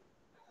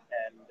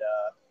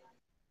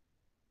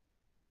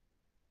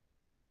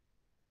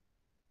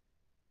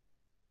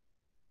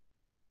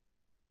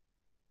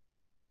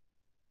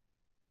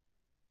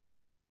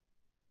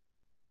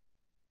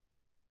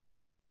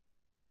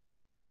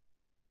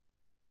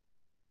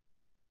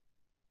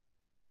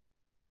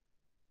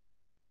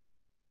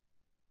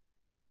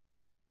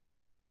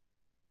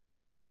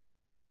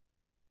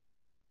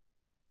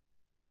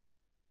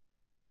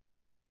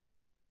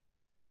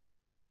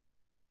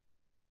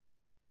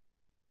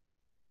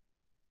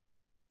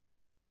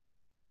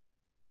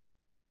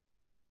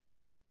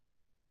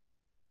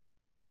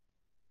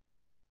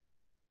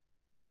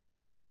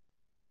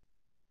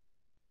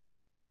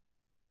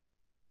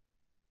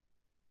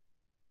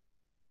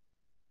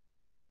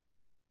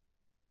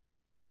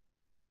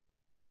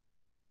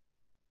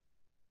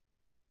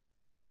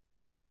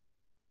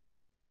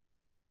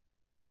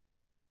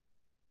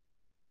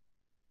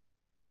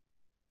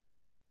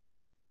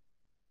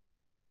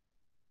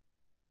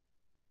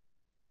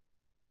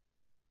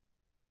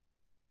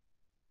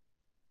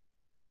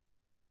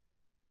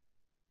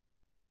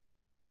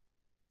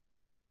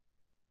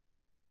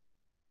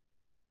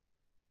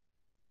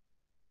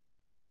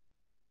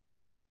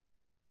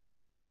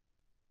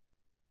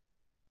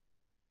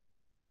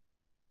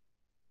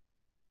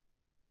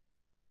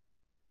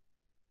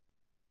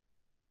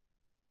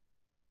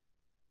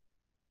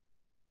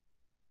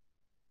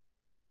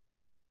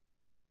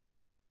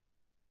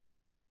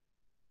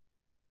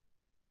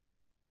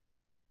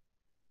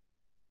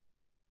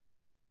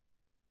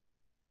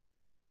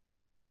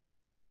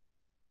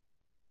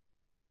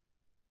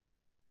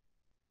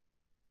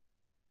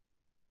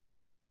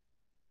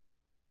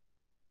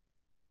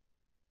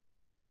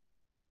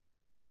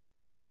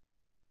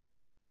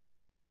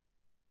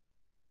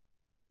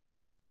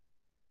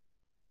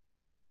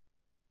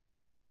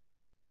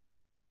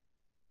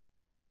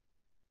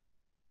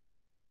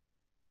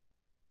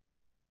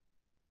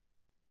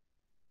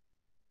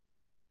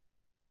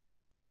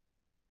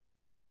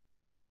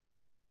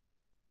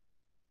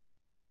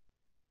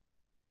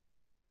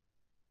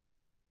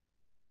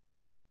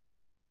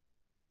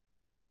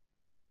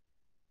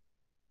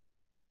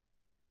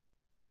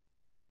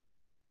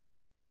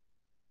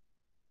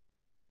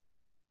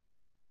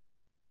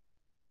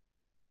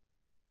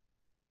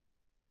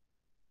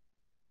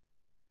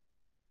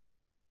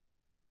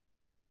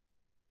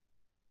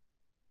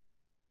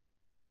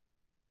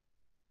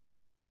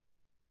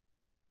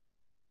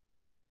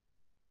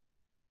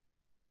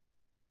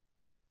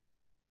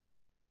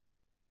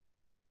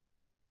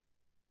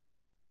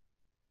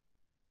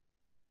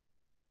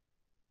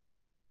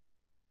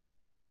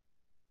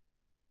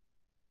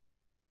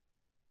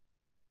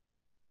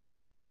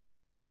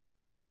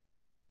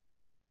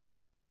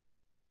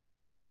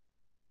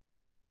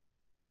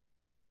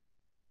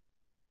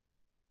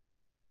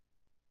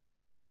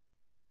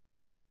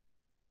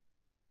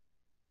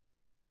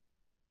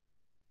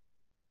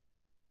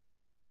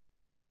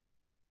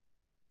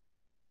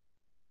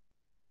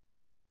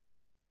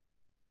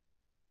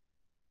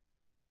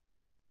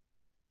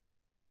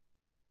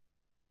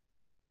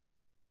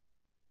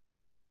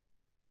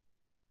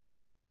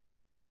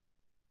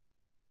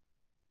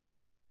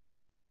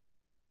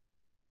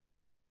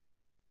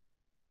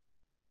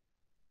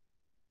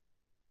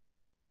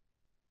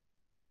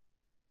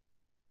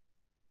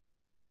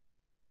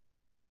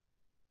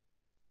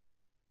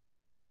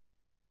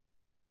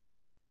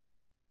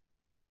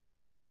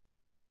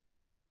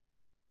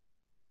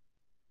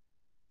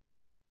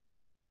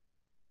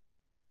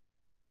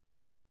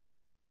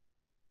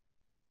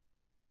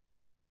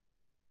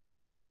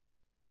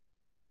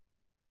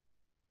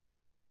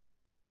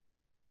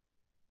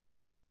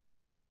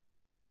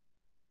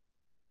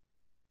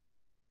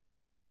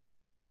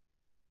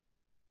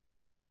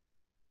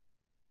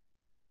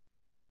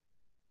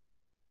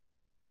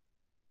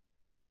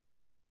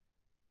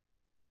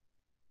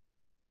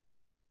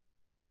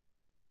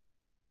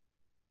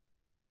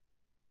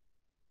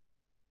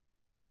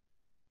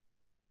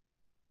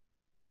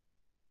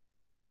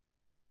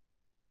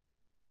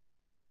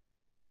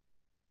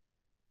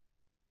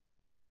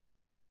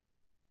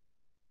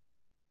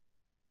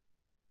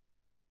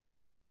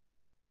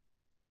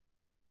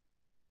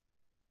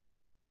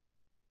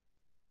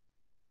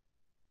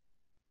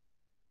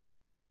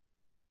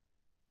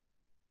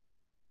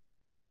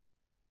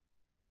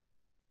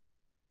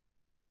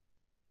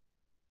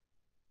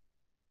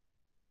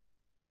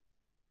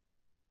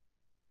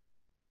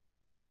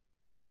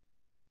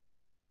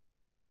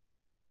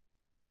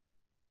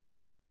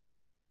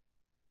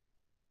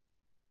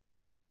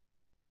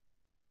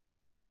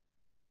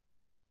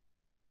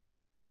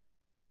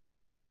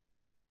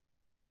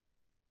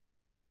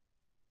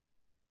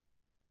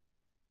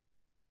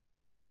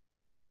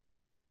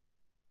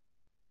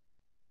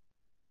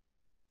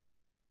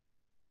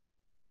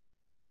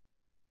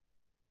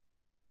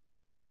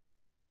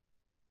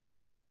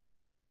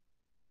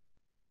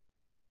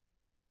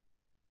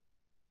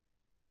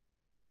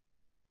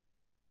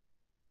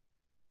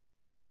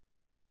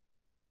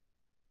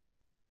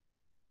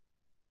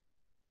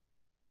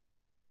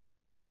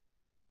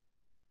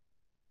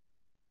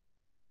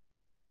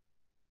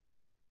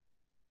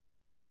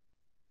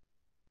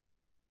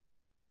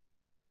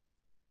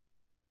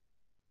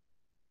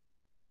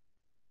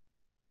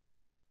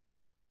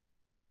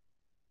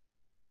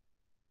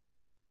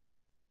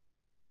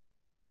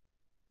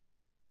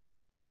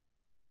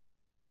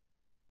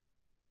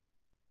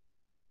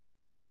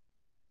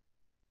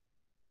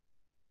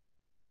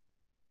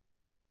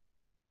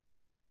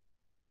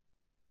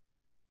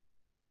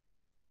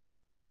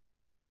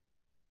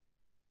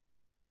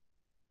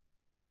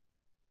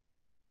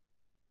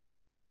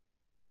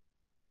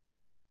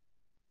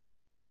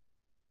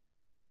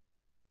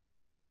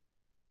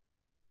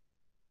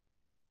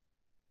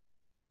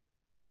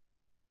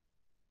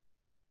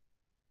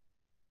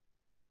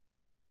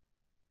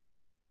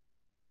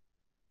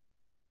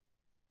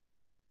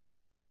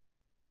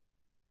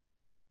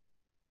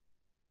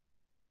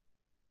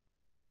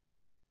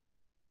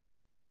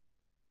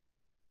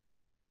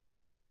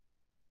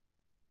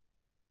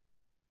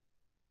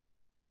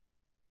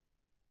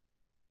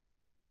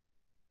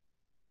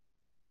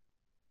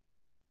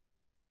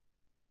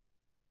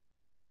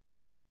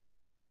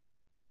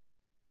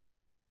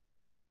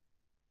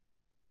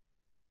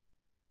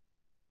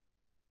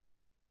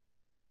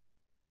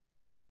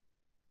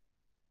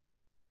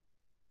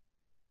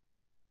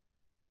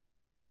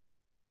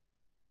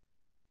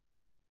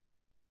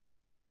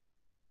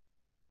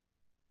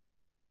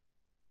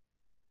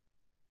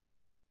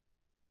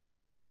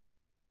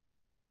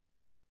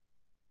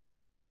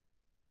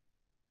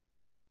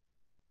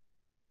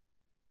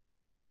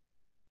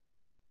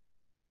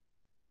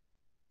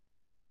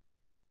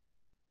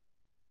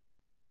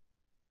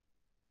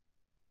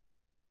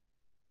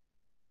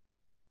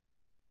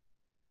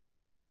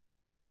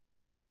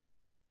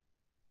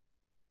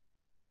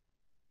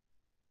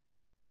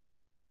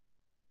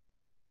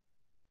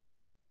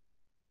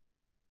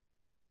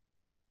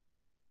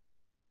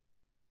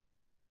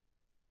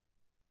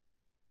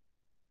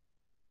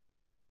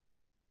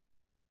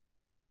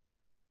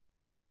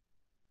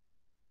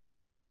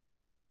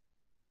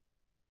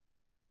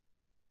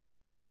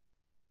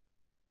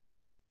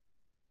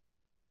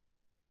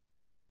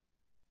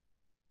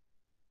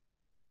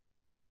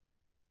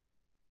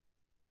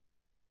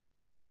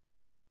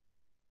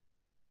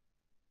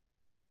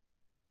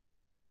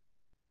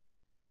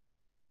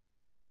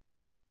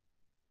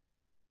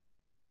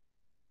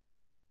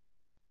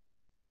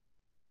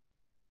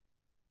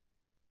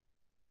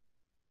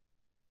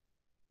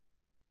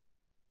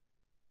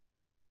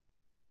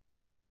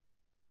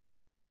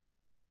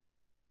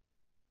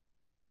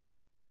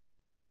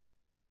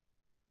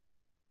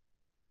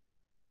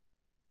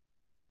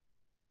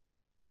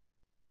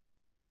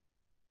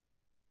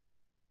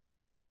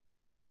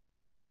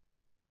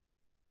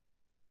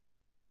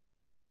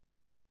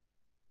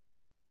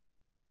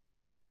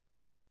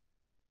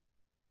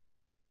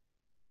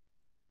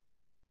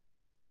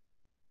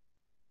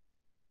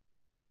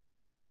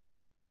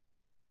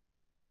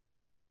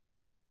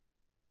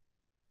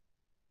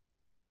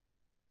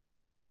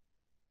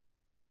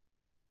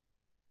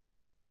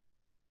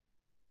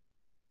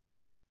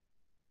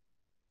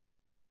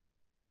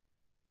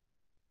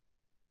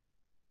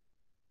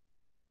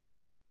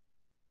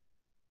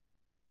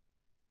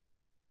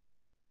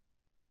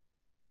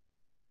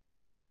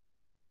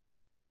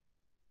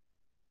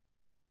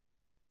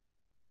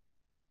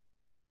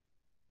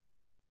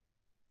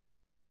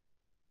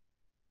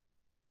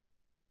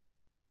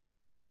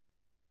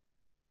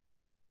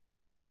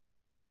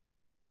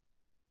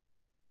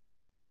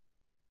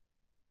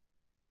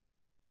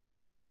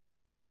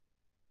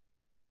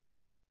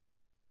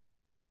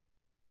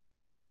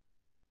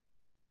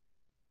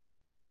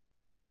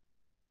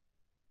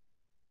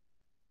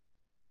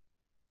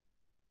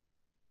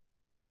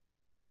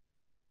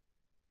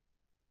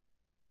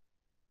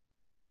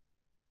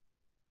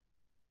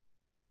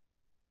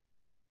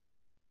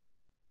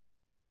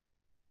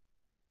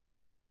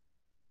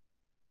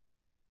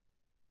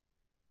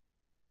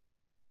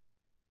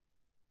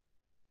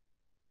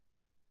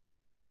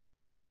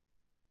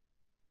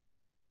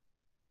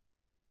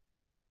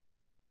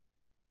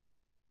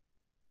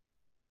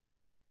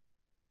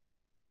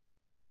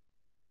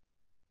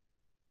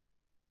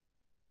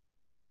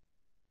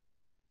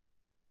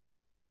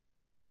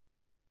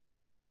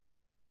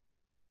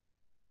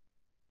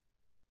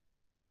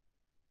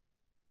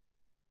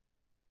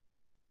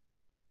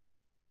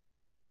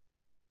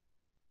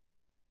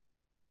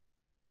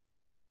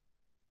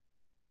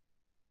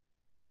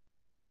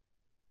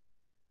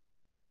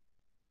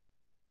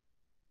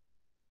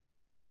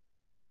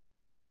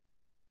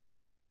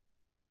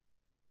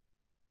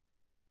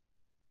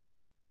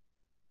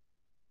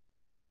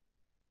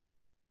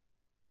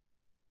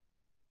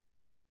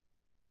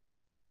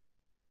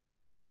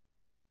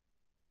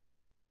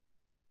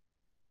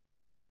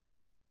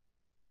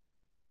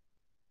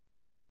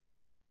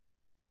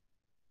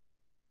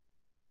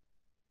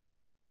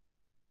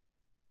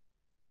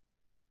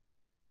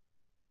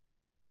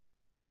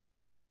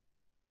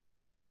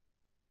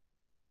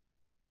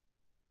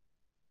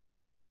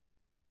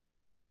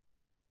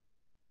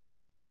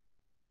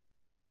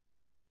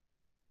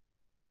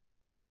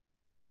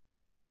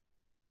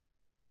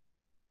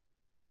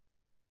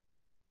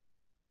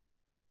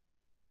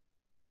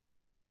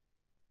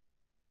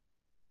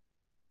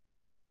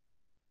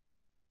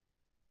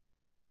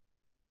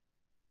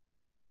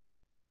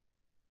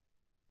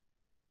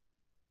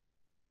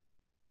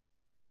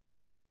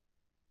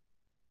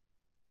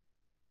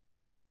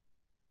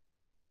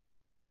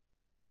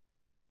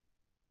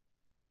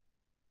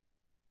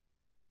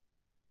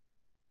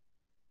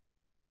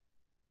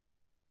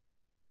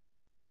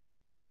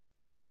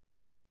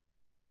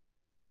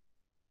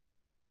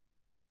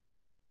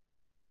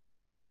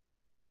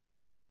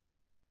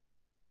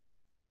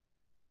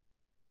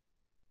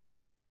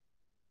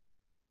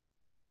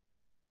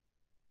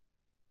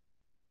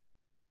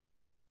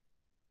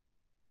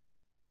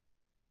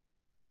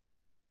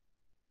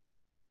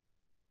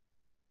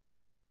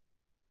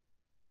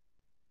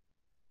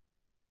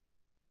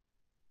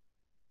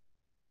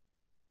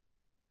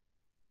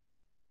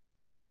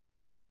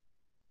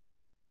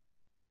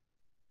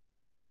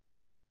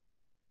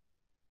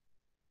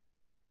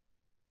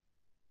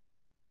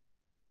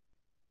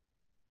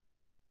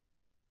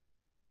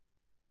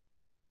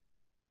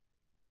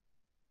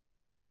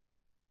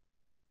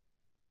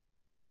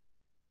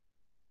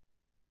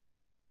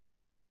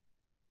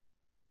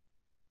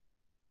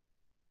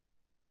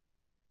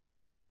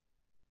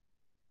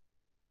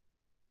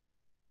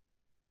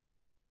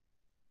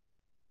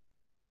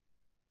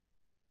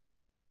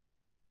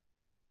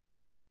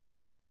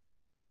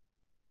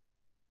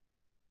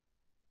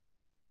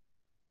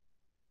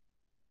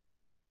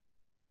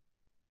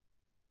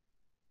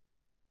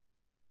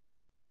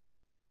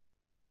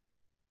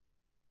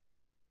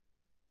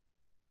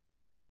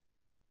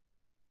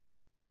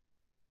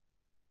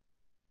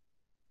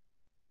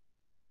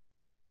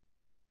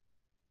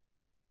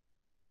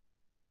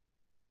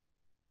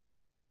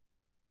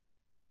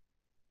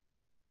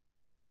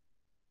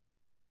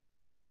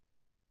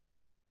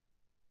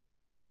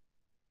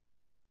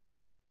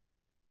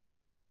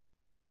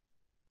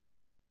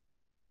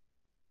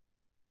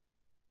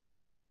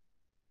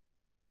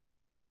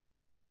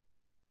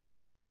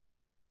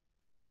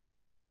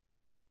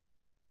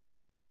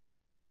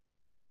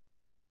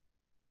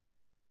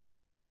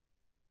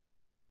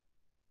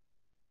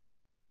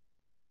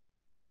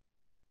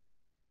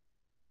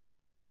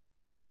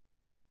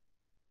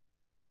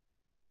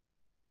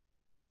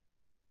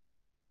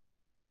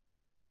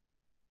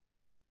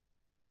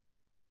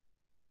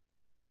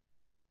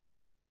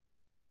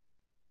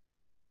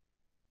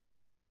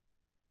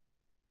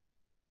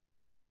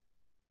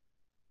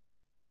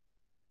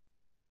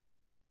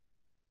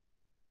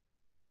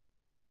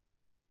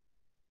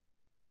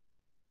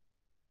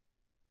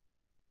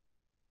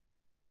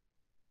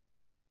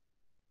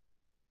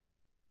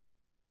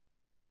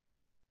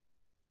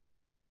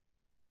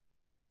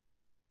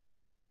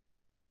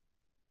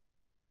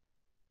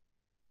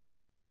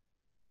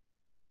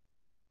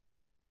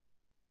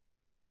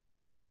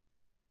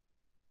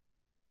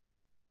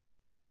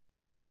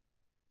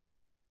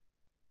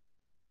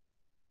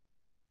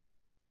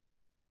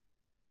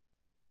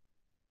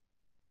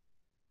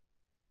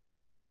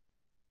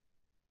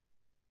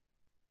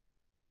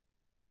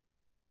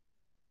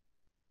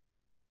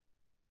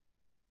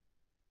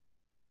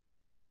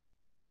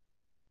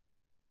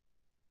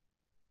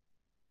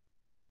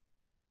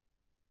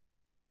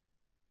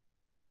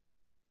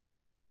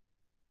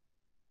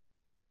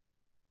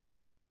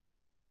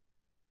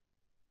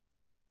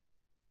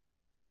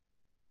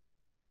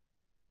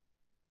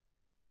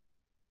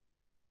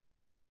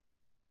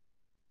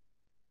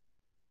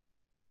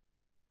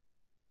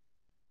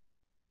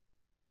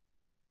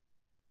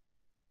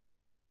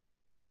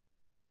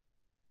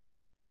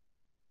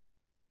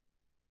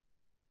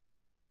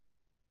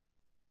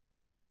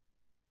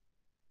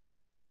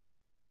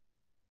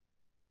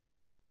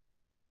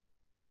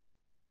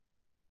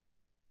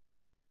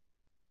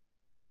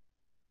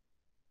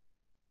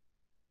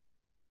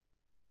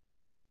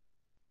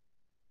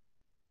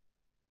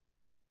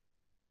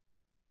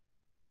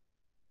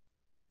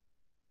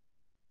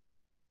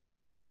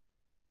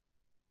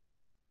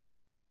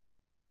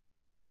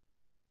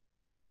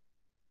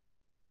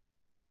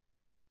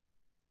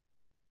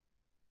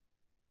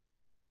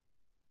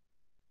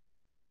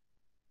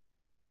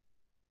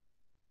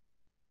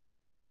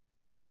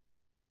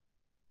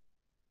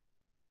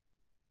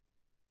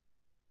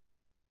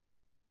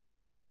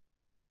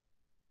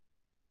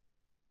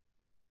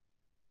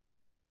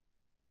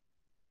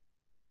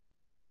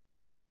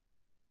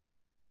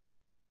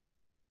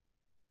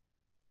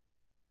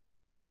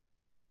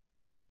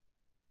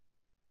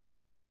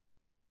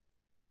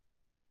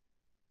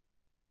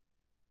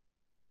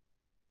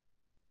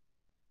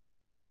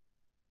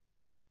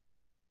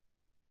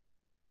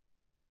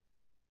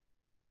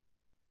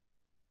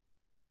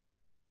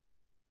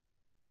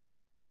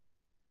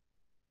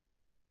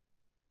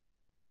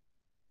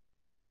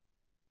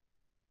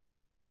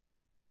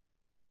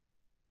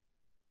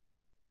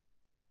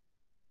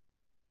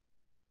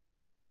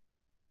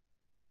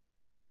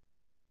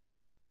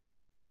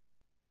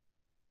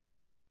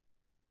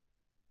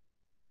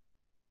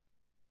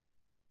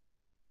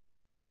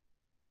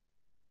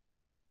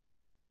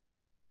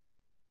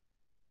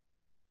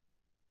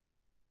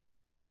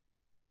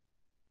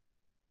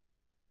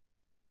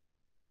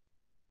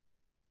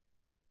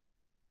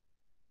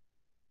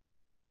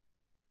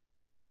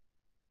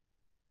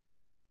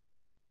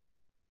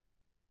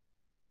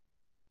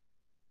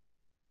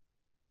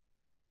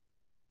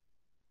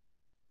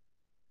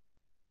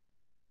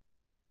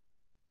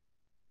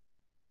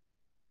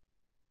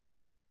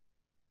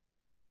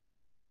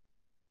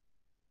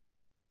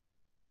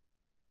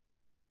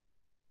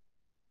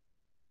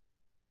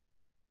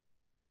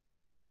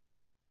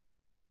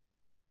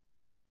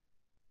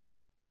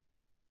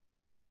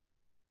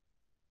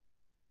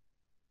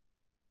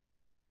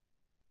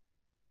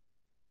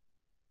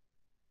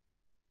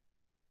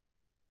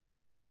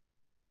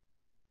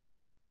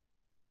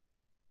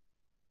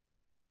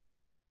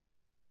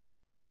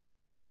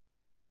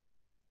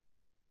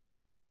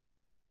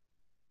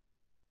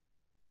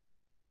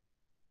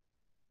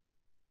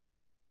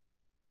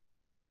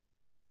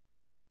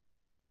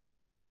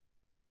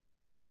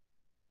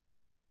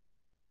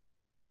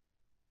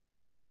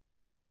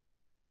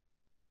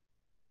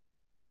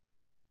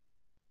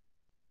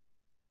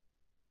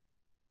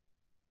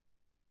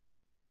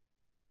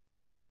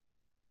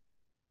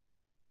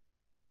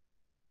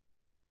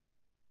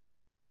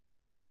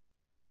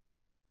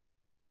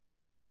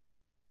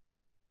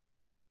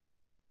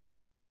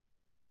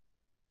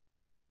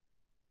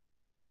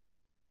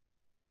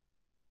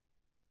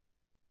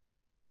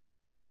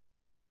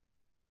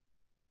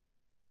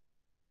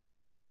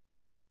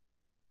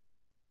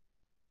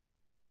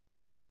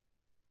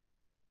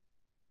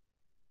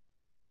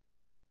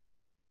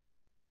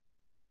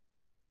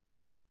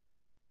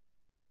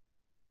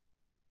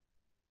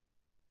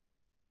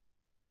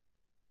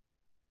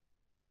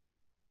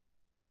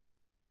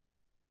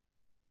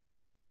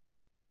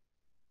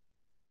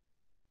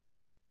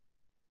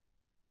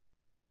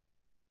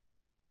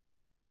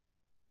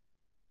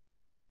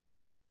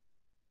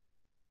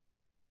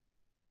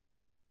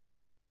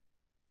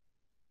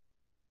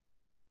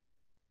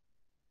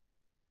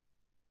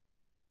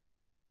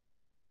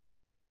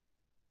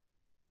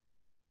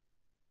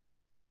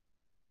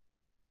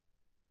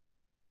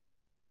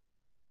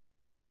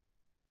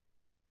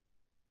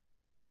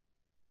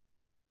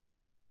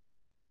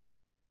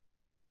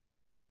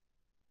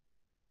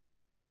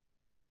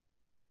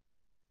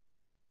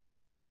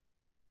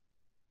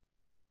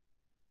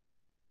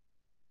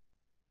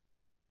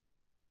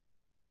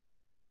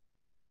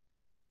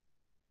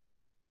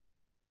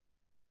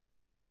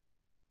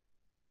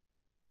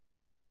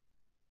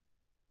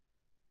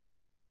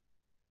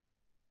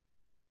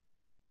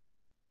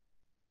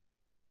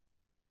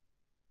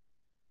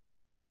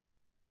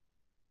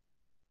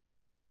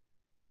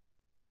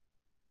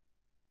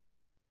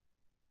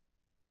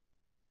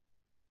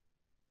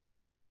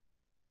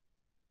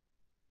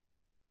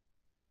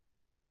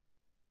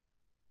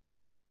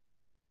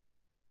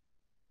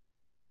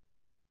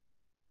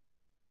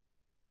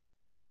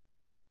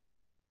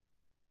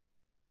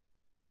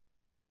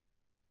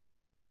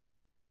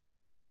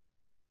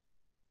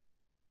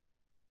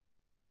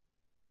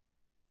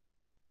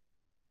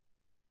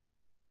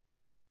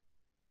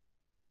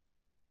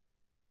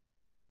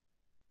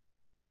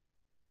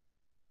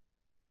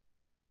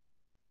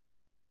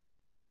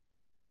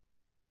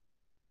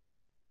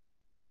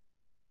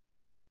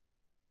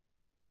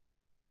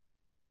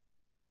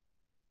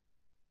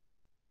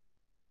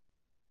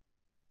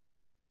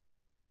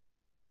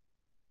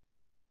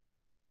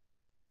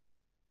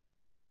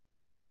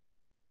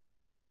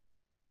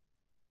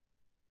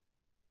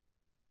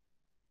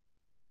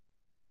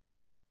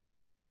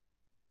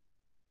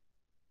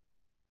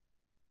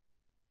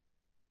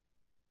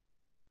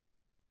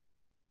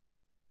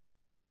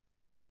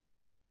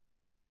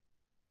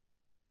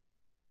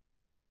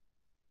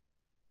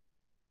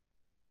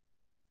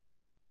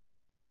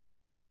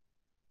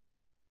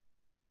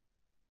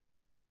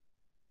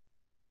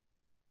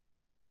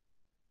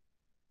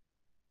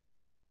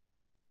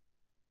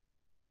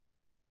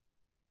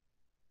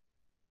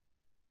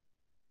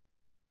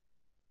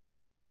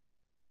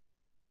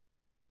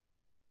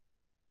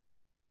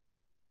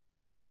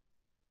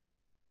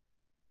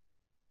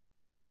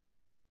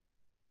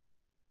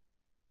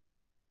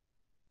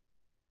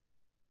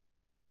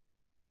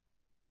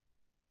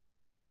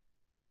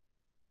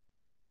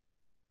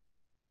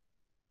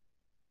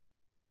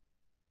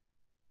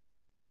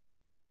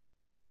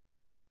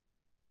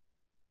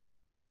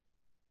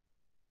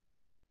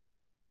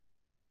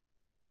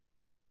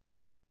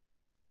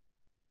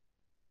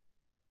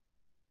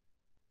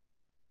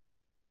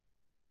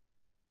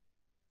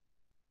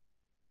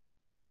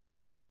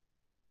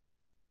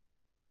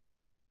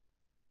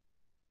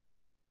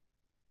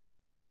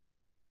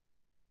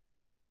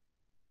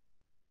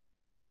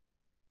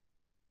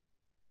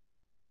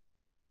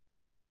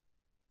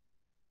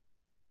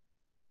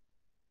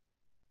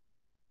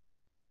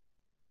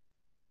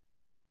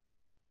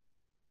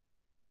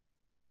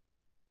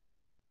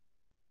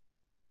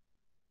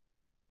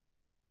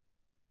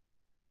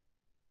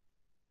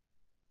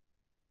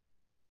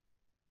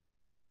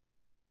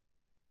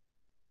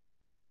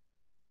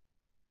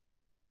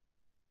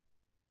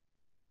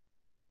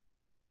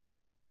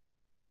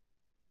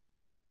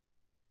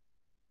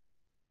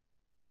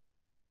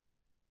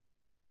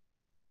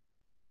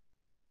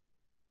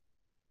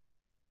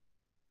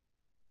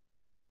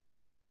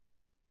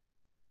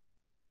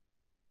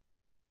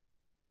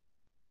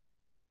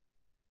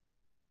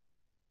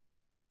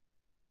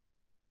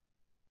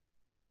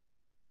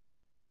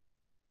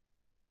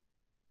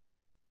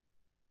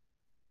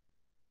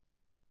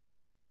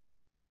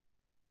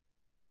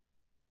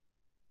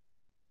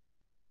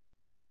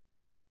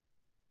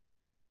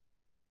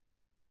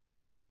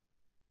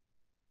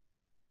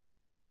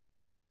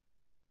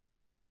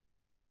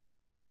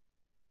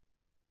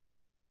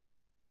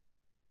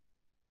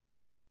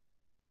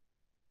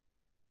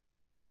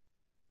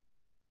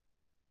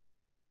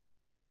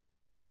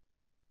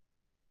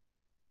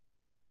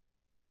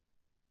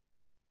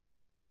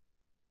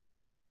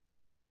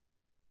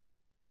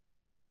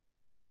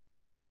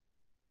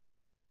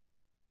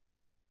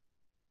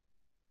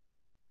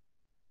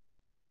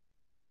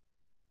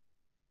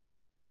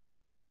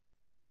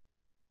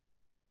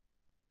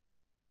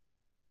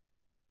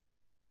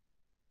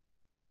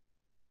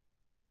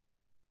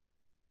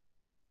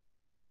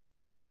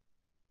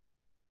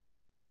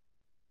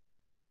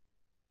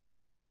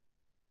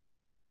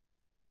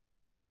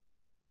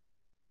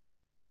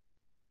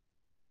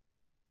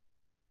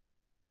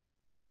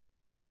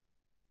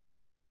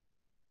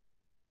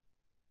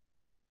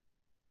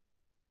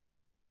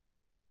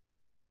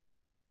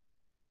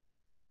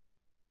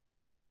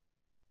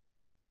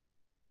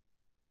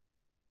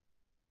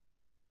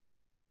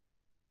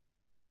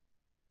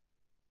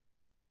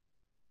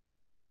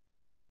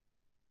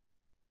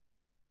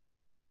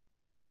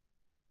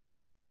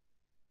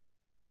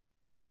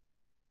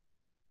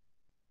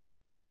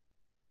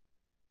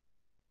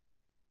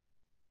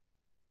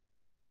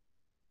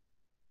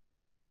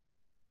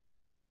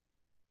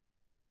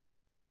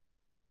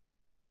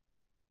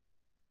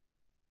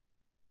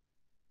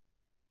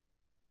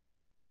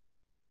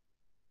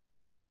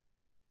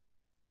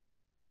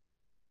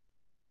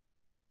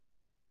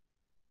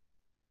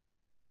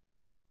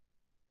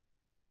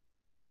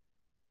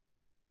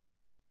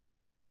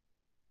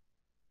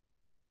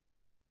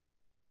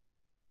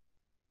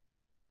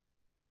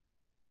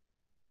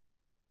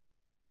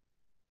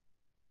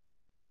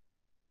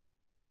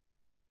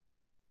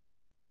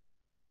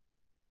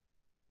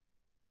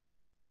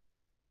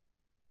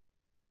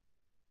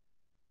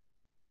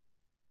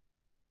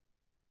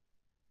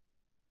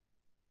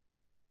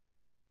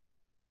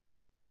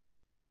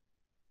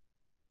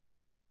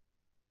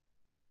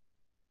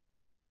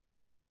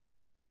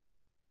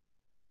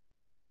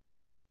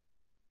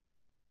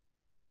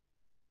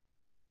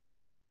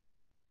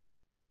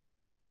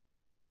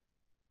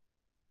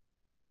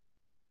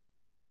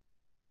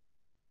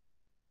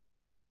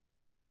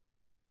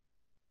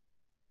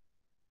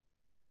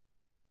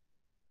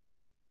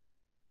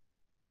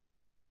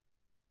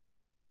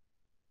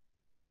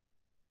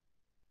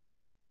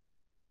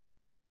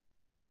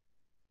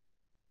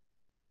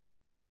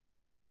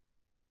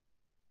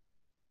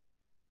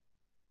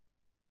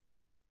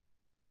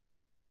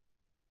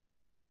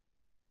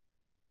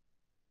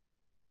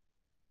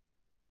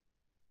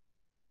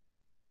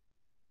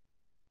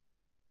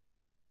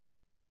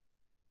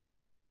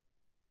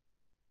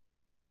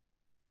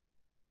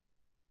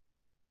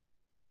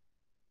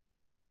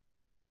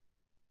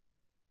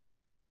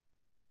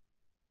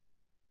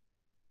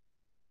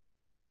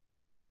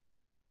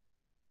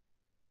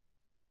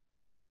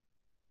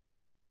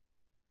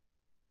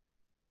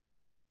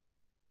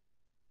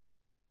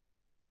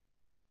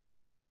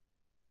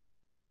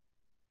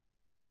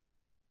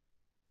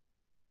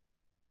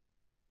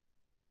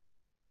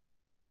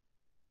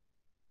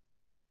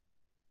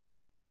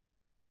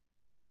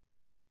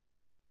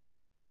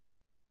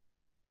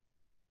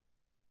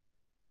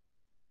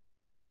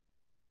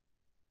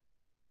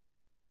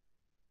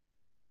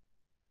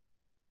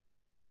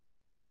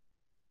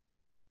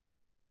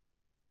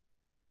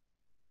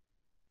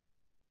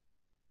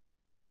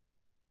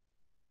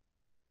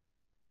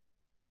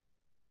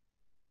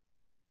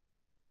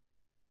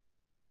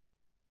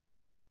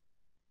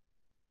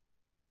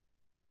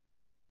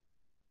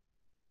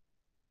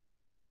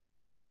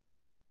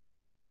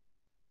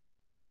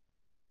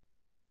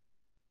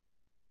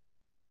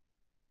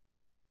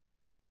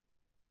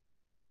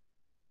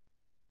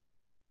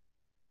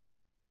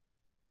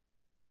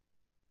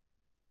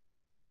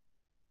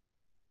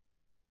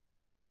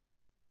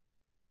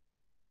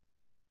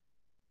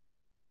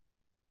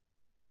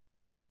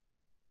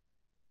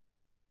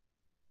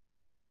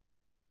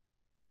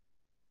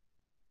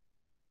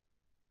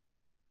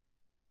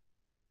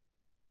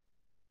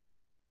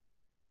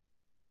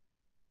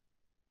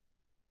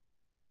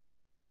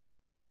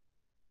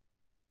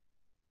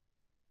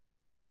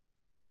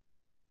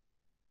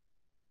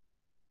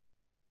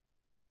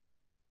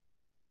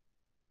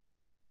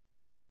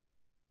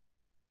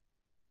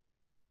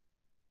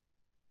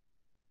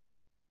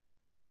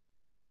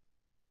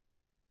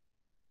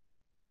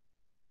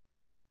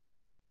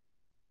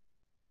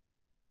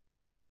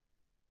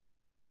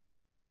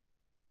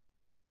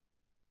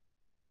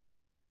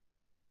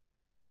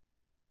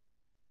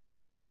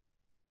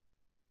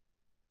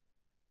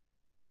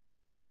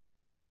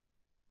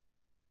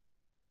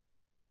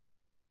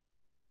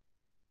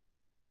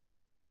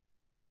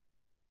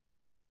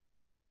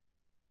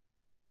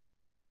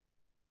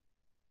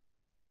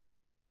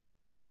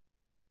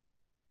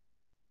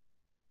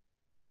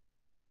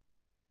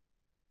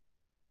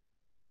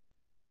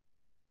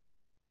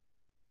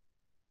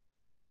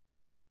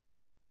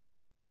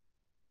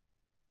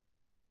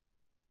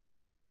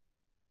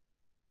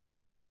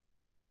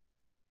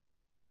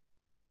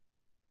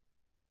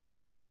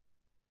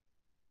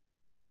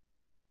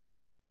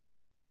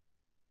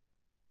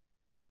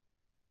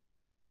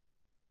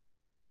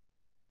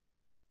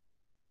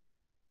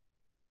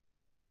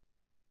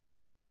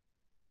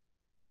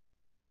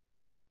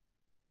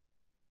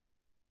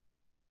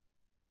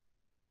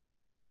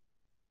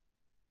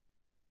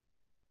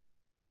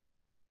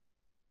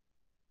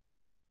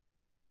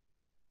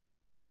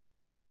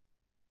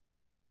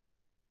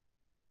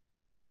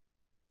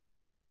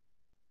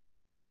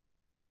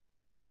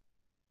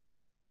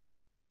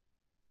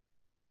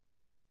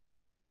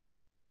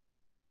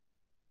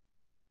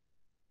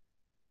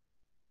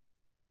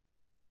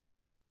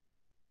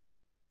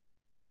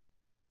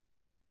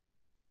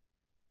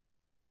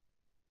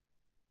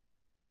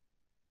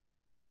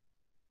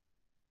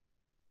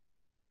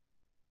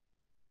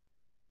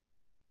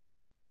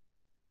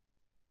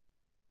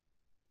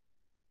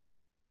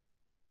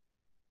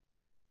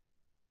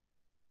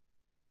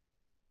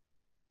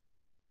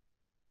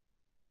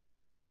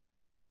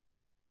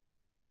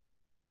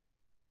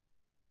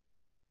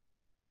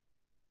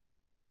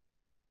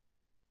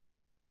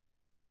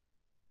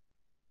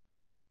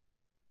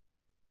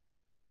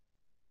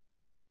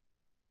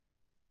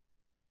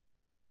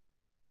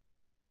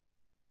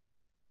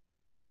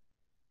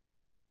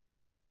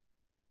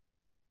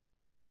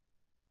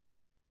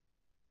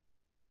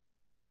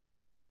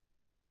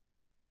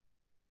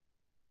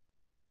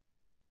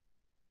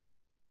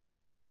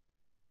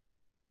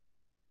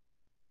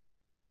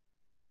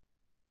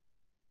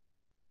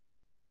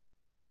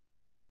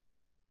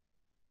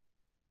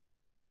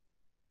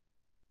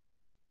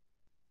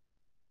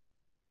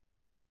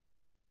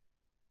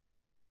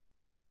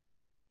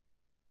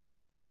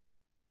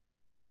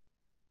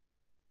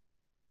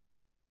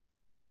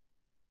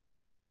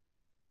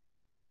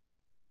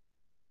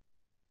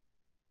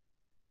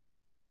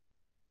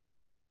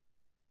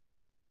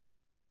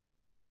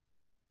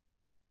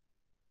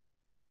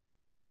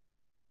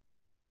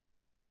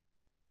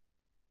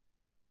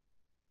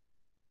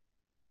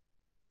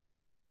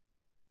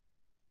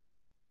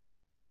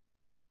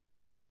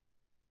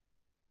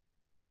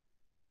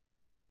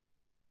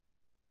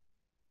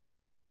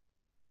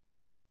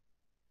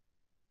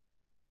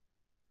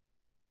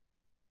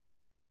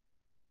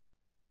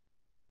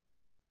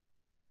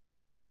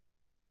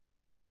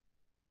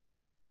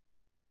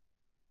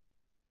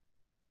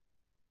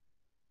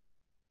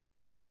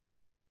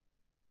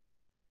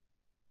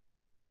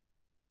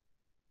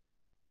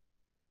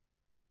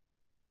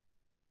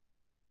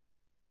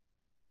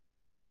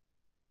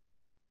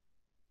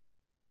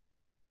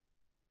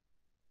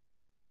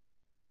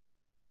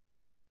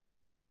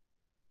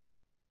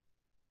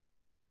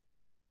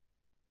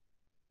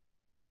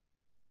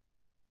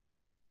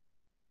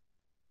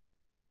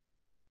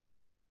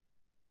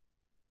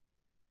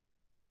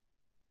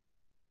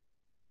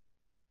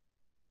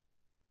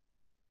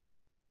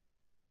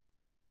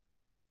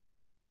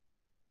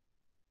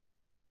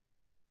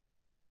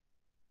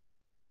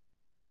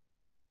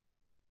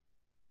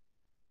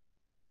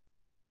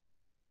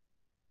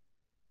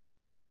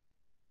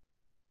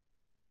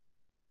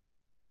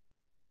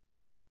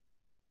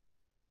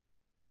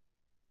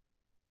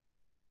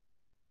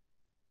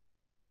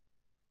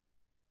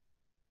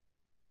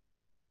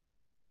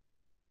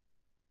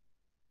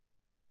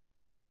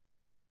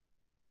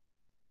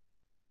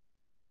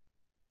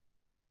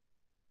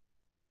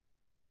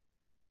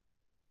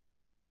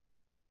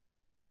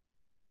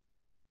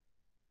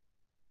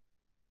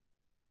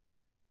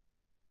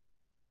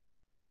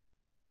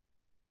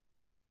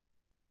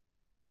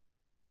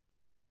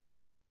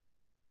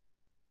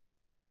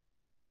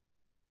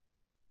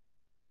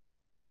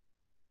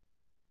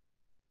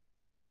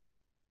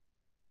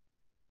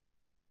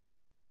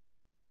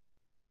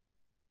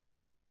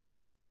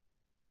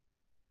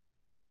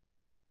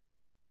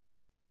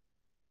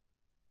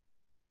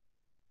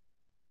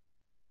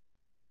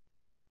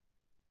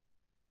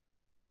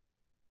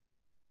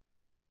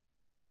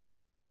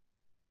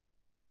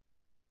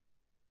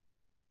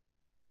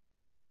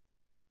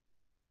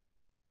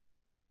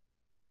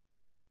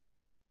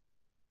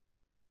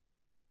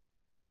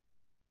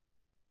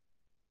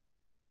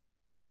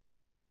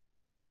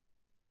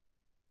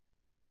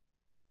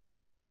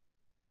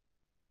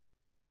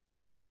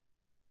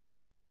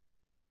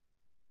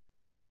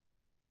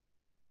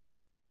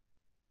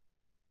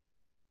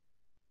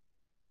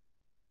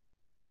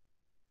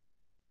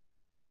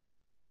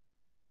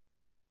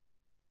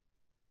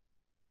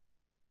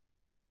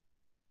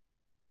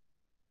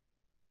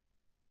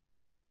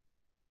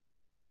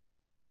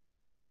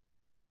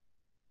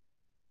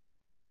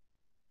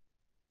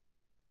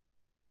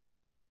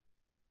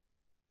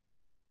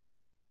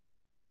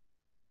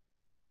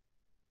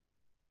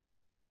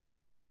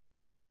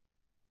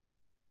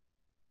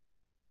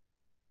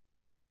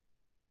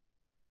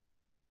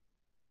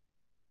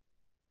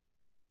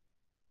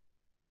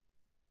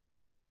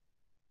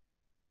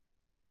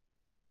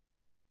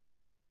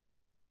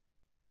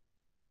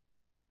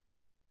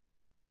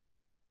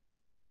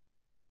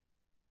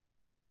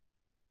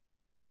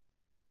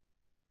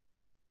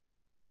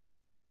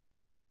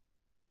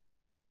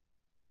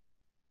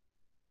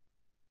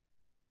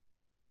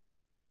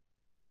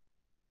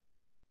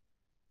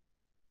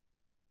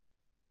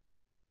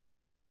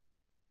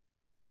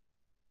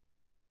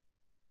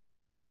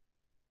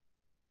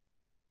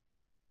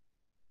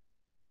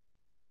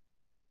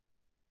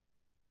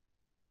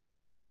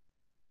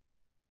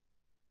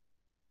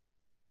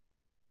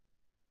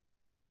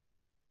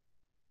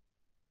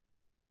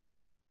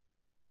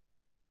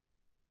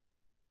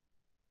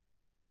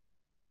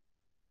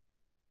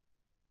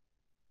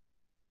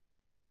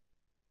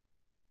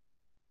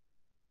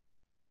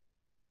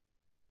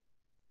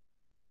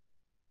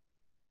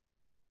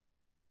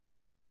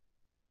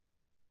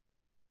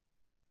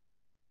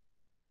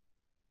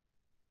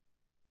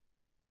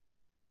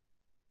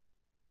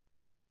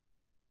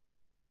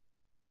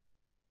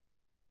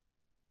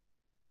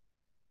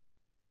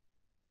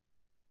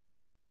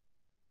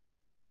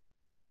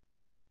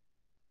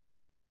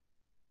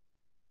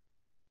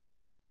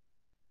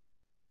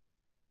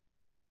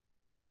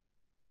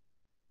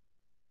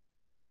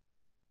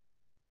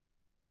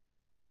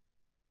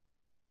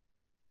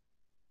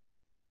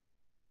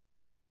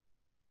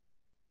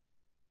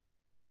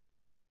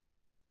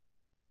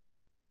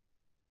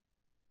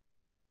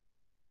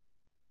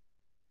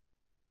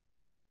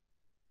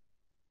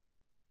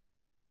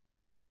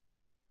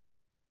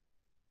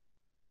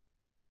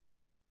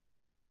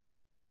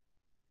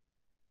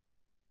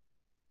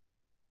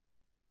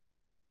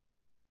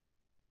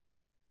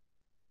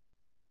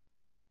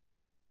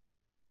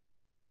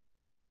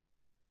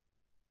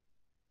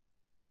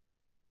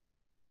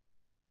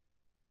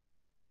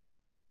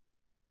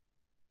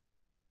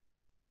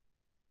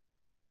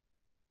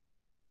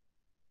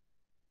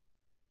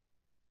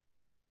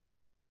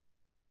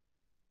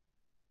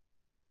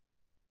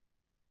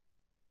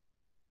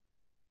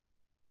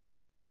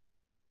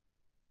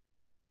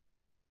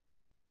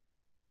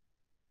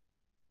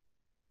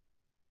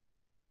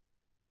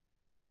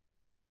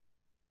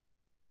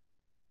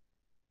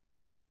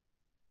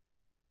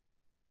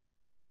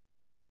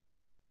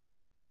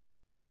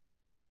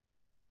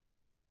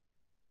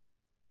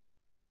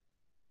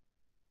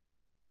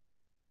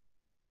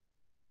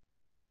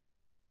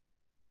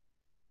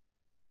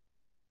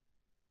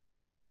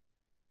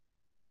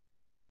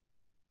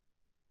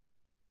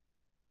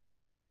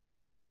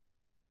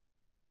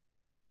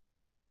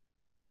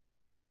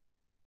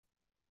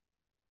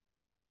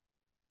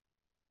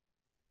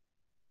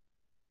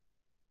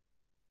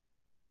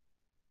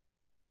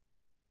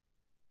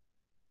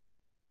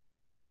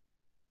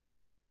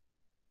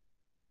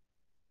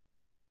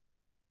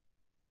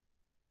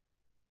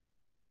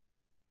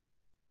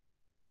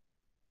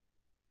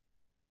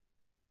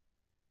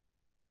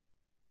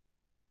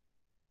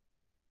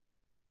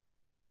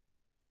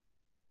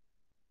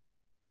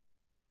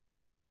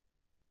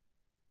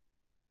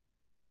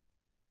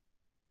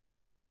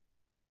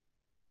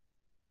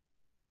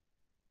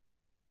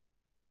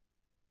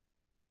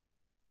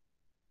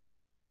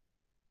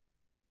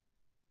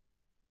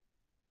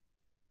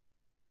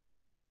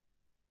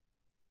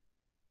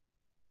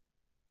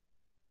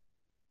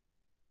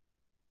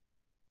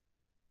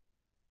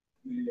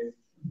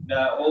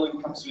 they're all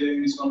encapsulated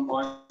in this one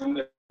point.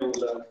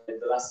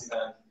 The last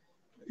event,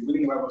 the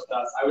beginning where was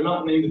that. I will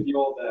not name the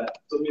people that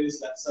told me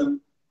this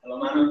lesson. Hello,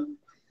 Manu.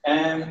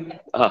 And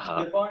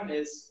the point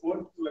is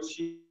work to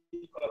achieve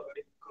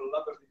collaborative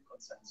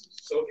consensus.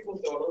 So people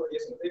throw a lot of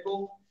ideas on the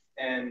table,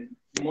 and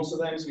most of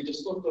the times we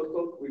just talk,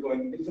 we go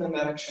in different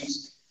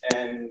directions,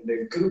 and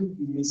the group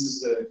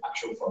misses the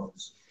actual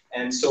focus.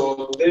 And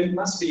so there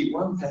must be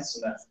one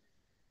person that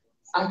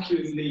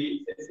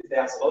accurately,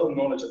 there's a lot of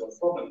knowledge about the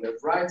problem, that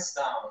writes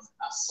down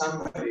a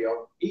summary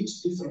of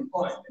each different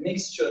point and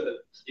makes sure that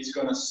it's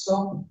going to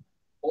stop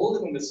all the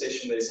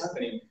conversation that is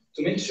happening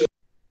to make sure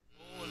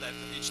all that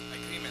reached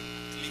agreement,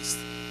 at least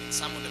in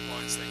some of the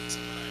points that he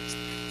summarized.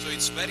 So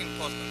it's very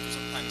important to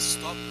sometimes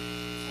stop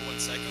for 1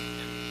 second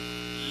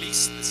and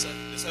list the set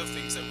of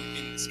things that we've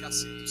been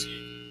discussing to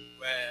see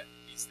where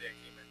is the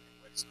agreement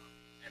and where it's not,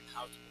 and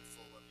how to move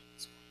forward in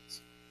these points.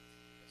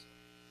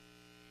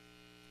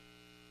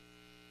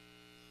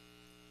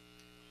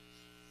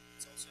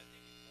 It's also, I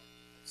think, important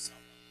to have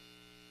someone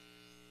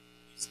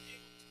who is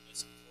able to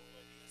listen to all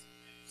ideas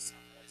and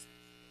summarize them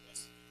for the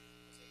rest of it,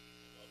 because I think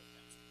a lot of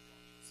times we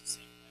don't use the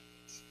same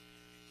language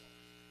and we don't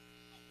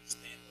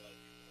understand what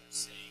other people are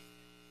saying,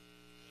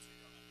 and because we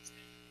don't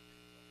understand it,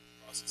 we don't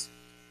process it.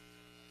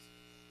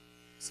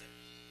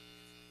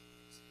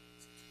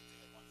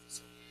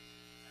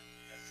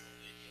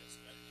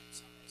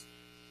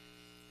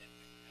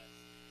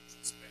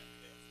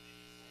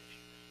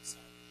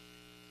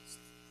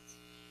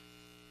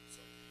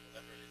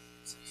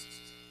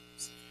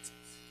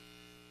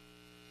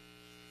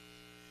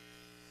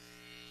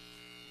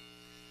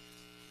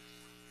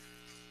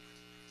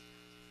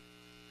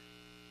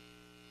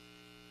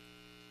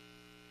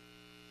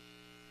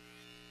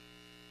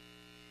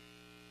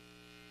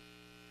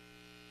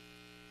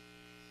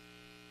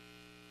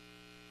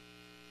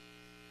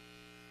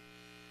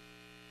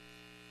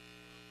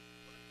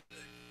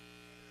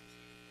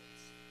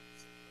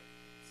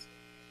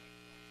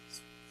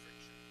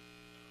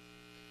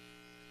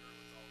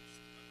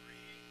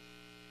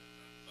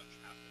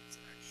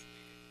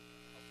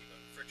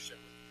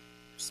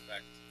 With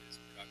respect is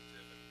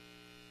productive, and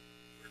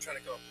we were trying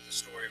to come up with a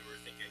story. We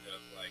were thinking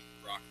of like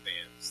rock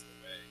bands, the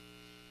way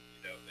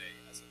they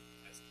as a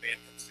band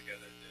comes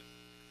together, the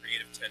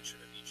creative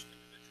tension of each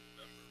individual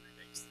member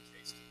remains the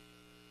case to the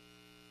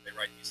other. They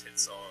write these hit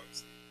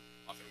songs.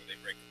 Often when they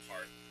break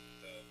apart,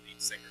 the lead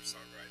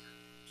singer-songwriter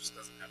just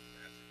doesn't have the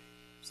magic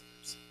anymore. So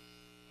there's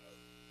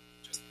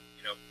just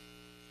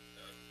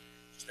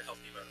a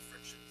healthy amount of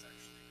friction is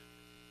actually good.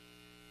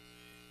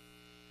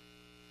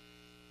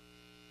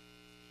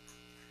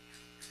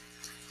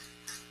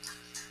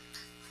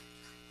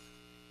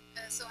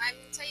 So I'm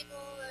in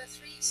table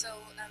 3. So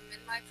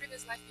in my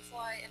previous life,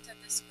 before I entered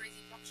this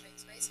crazy blockchain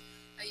space,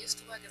 I used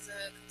to work as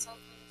a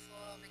consultant for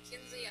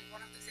McKinsey, and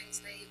one of the things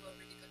they were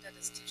really good at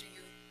is teaching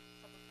you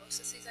proper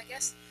processes, I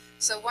guess.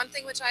 So one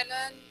thing which I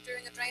learned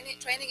during a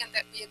training and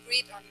that we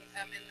agreed on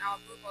in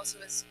our group also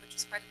is, which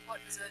is quite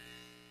important, is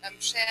a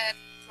shared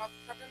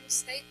problem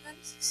statement.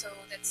 So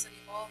that's an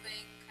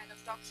evolving kind of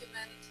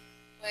document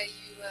where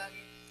you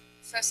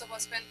first of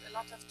all spend a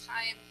lot of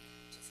time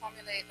to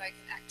formulate like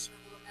an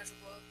actionable,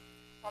 measurable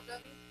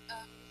problem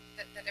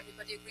that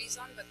everybody agrees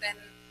on, but then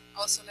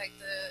also like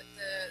the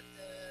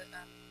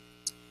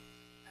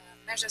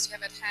measures you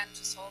have at hand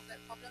to solve that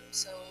problem.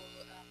 So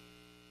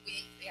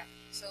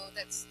so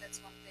that's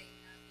one thing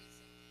we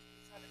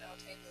thought at our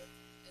table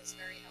is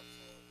very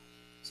helpful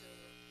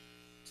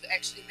to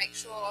actually make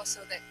sure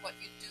also that what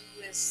you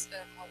do is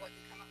or what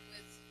you come up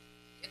with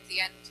in the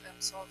end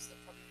solves the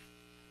problem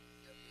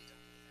you agreed on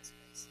in the first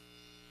place.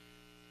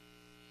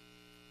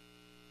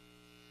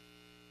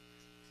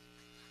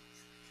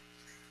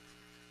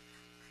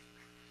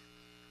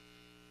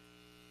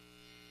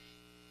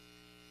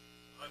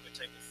 I'm at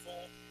table 4.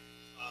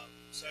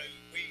 So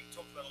we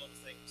talked about a lot of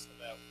things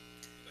about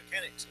the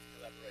mechanics of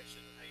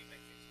collaboration and how you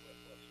make things work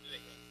while you're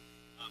doing them.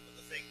 But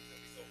the thing that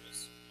we thought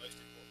was most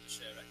important to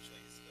share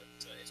actually is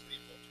that it's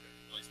really important to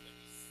recognize when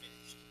you've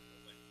finished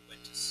or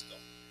when to stop.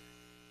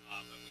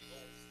 And we've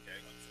all,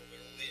 I'm sure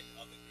we're all in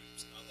other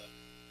groups and other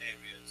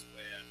areas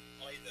where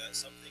either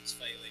something's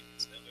failing,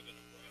 it's never going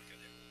to work, and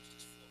everyone's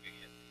just flogging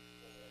it,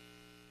 or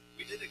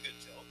we did a good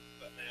job,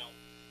 but now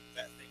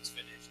that thing's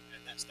finished,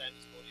 and that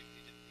standards body,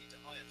 we didn't need to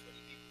hire 20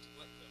 people to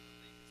work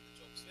permanently because the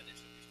job's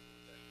finished, and we should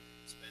all go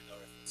spend our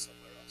efforts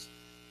somewhere else.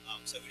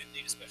 So we didn't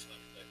need a special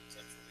anecdote,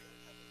 because I'm sure we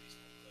all have at least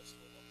one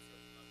personal one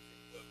from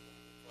work or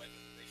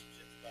private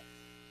relationships. But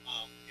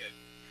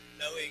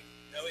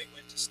knowing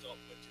when to stop,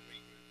 when to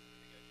regroup, and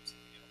when to go do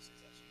something else is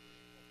actually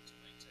really important to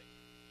maintain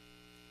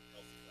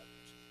healthy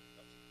collaboration.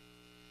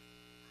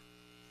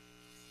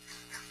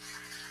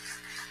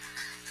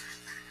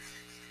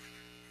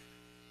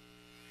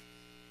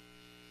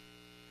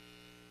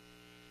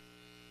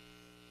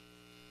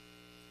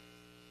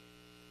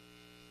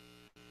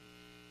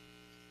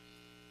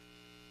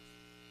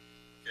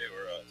 Okay,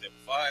 we're at table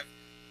 5.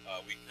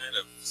 We kind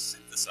of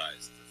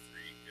synthesized the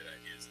 3 good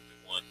ideas into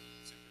one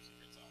super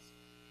secret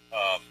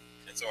sauce.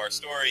 And so our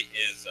story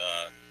is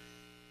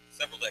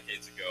several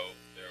decades ago,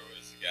 there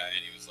was a guy,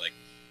 and he was like,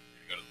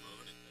 "You're gonna go to the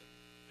moon," and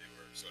they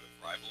were sort of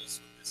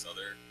rivals with this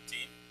other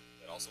team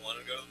that also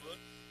wanted to go to the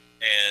moon.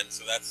 And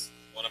so that's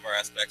one of our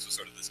aspects, was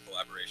sort of this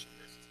collaboration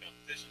versus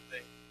competition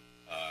thing.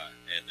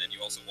 And then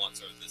you also want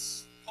sort of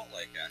this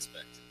cult-like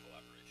aspect of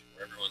collaboration,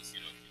 where everyone's,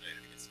 you know,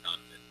 united against a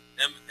common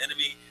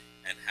enemy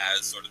and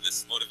has sort of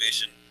this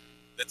motivation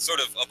that's sort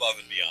of above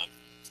and beyond.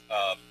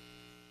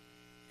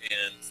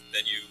 And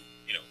then you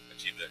know,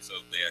 achieve that.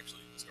 So they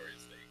actually, the story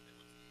is they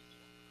went to the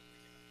moon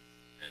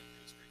and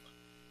it was pretty fun.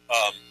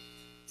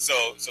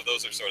 So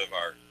those are sort of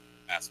our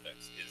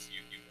aspects. Is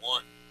you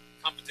want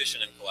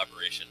competition and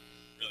collaboration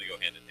really go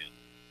hand in hand.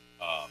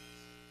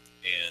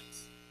 And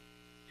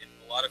in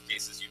a lot of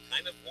cases, you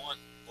kind of want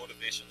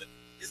motivation that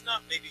is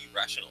not maybe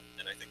rational.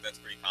 And I think that's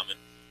pretty common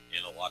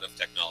in a lot of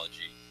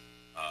technology,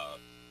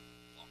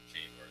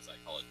 blockchain, or as I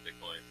call it,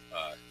 Bitcoin,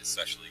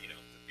 especially, you know,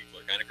 the people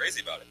are kind of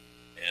crazy about it.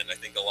 And I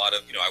think a lot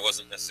of, you know, I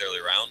wasn't necessarily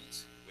around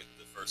with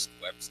the first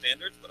web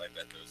standards, but I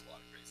bet there's a lot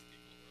of crazy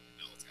people who are like,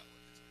 no, it's got to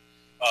work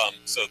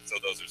this way. So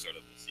those are sort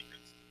of the secrets.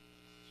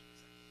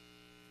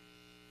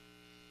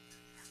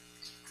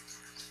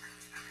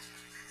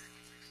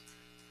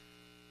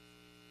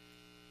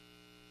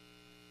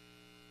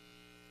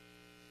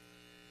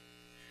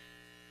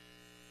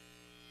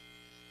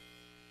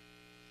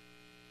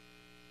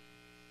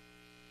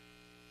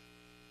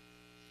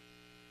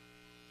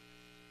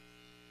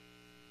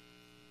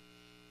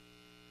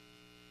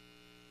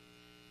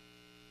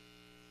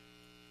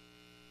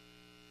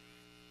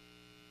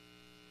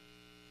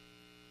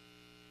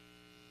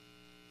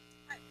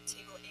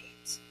 Table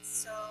 8.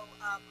 So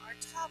our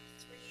top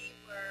 3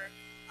 were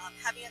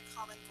having a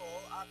common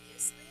goal,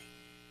 obviously.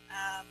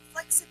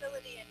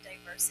 Flexibility and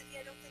diversity,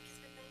 I don't think has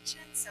been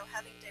mentioned. So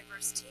having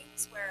diverse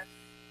teams where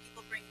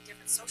people bring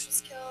different social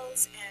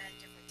skills and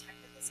different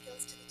technical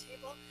skills to the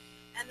table.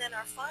 And then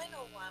our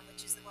final one,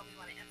 which is the one we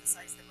want to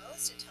emphasize the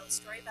most and tell a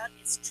story about,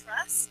 is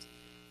trust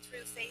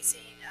through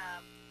facing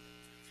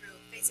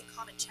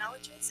common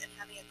challenges and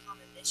having a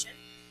common mission.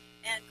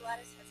 And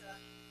Gladys has a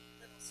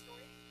little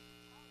story.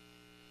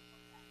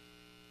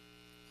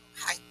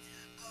 Hi.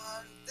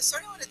 The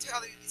story I want to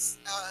tell you is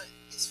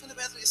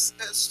fundamentally a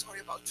story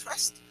about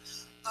trust.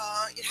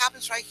 It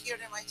happens right here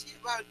at MIT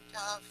about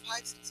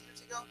 5-6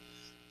 years ago.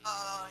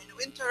 In the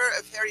winter,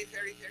 a very,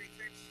 very, very,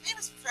 very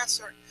famous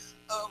professor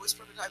was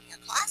prototyping a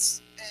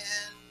class,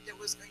 and there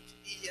was going to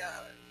be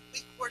a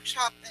week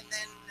workshop, and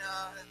then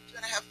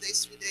 2.5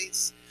 days, 3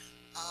 days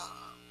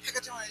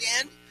hackathon at the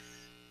end.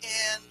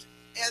 And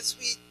as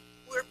we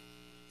were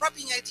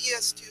propping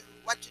ideas to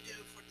what to do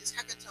for this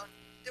hackathon,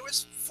 there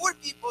was 4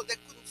 people that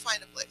couldn't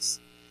find a place,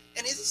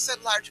 and it is a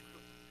large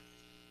group.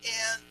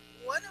 And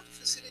one of the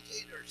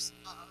facilitators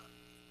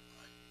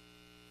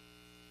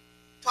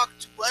talked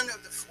to one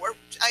of the 4,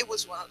 which I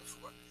was one of the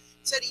 4,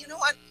 said, "You know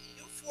what?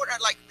 You 4 are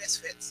like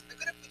misfits. I'm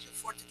gonna put you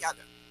 4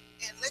 together,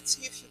 and let's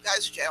see if you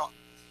guys gel."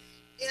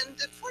 And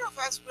the 4 of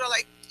us were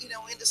like, you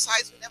know, in the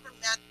size we never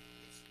met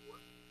before.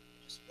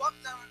 We just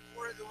walked down a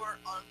corridor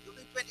on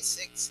building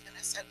 26, and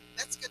I said,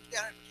 "Let's get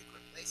together in a particular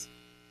place,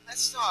 and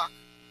let's talk."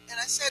 And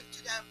I said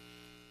to them,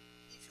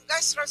 "If you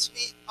guys trust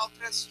me, I'll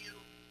trust you.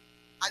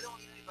 I don't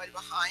leave anybody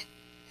behind."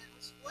 And there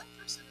was one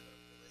person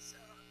who was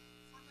a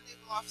former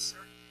naval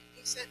officer.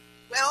 He said,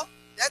 "Well,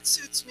 that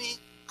suits me.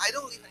 I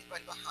don't leave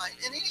anybody behind."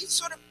 And it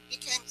sort of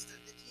became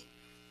the team.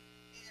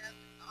 And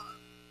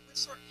we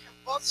sort of have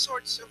all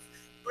sorts of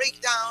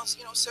breakdowns,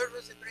 you know,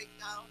 servers that break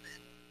down,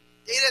 and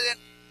data that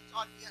we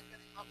thought we had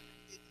going to help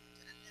and didn't,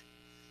 and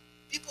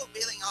people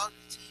bailing out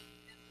the team.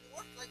 And we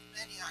worked like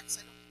maniacs.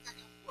 I don't think I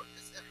have worked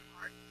as that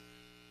hard.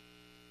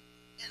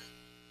 And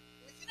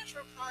we finished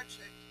our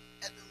project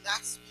at the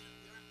last minute.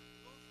 We were in the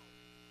blue room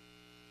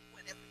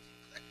when everything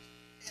clicked.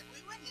 And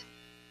we went in,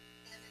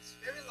 and it's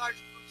very large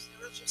groups. There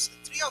were just the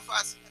 3 of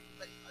us, and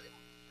everybody thought they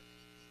don't have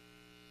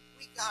anything.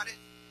 We got it.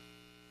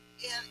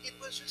 And it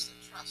was just a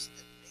trust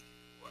that made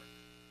it work.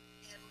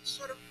 And we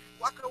sort of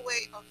walk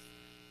away of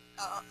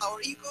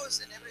our egos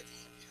and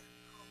everything, and we had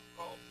a common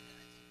goal. And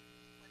I think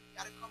when we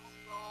got a common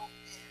goal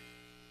and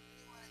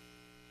we wanted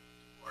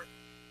to work,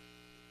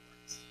 it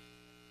works.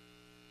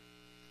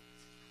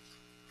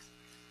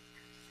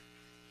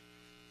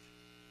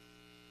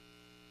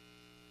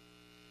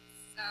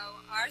 So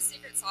our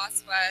secret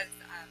sauce was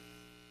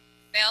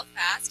fail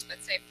fast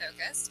but stay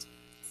focused.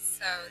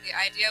 So the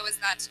idea was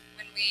that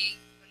when we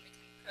can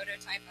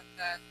prototype at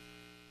the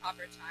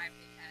proper time,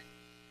 we can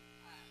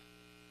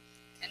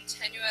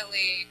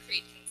continually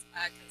create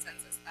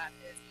consensus that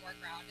is more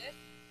grounded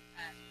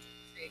and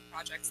create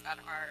projects that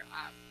are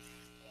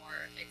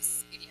more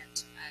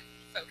expedient and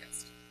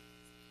focused.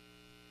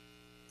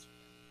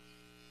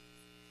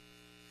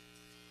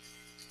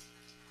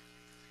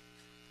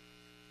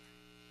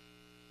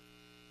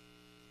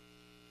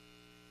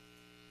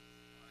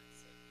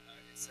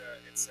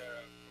 It's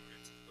a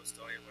political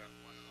story where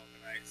one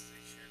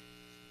organization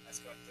has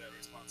got the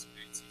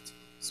responsibility to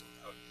sort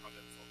out the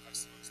problem for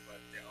customers, but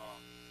there are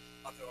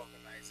other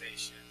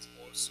organizations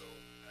also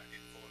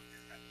involved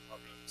in that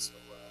problem. So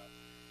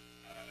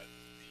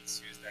the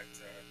issues that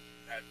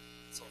that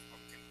sort of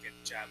can get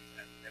jammed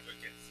and never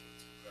get through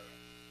to be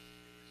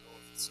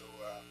resolved. So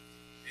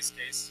in this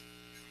case,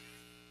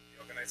 the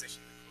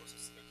organization that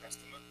closest to the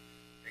customer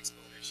takes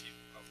ownership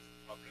of the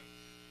problem,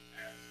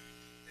 and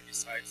they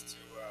decide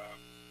to,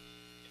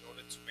 in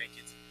order to make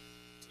it,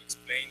 to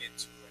explain it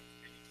to and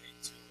communicate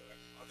to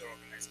other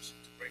organizations,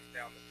 to break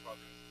down the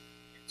problem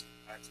into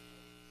compatible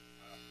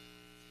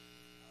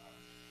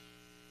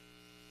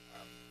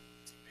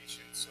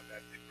nations, so that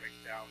they break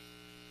down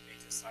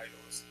data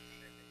silos,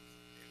 and then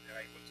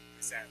they're able to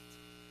present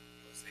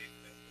those data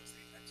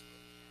to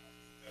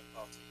third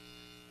party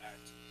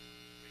to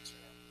which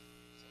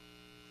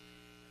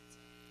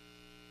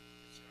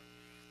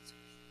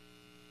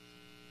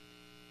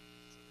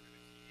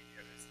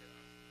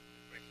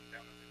breaking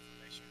down of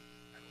information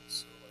and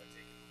also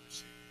taking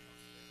ownership of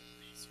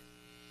the issue.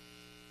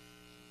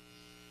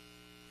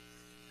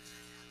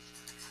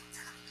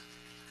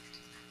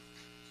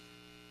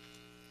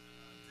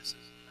 This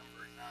is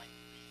number 9.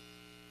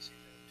 You see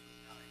there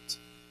are 2 9s.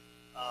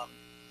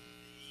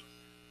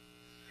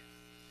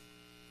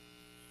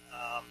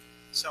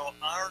 So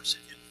ours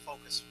is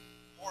focused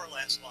more or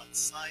less on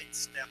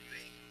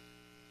sidestepping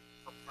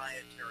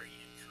proprietary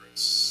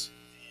interests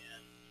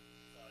and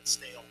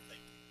stale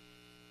thinking.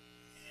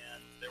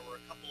 And there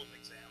were a couple of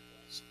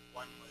examples.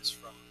 One was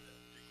from the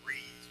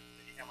degrees.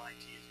 The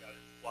MIT has got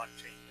a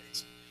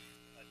blockchain-based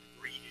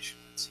degree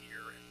issuance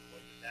here, and the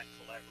way that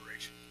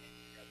collaboration came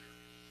together.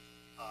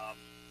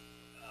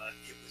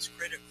 It was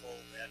critical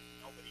that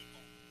nobody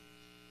owned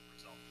the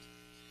result.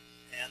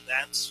 And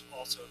that's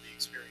also the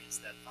experience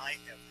that I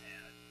have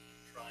had in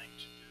trying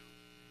to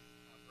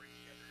bring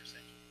together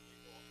essentially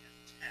legal and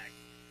tech.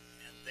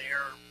 And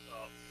their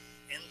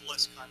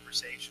endless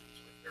conversations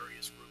with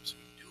various groups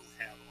who do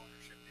have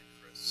ownership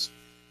interests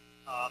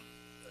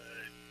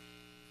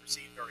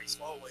proceed very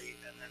slowly,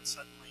 and then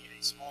suddenly a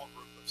small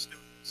group of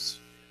students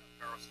in a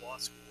Paris law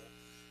school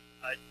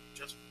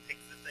just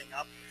picked the thing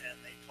up and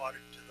they taught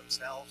it to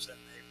themselves, and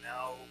they're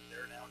now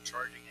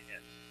charging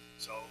ahead.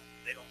 So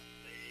they don't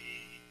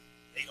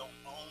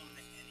own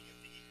any of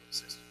the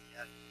ecosystem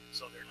yet,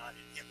 so they're not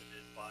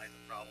inhibited by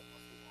the problem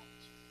of who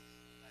owns.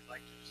 I'd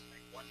like to just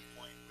make one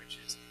point,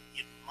 which is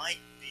it might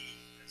be,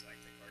 as I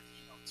think our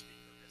keynote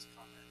speaker has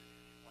commented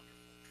in a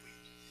wonderful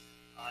tweet,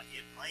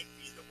 it might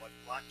be that what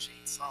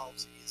blockchain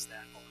solves is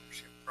that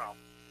ownership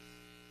problem.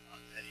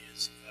 That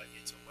is,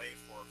 it's a way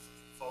for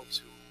folks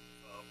who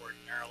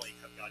ordinarily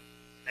have got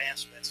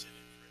vast vested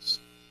interests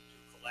to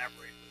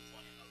collaborate with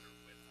one another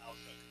without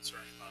a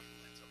concern about who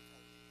ends up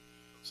owning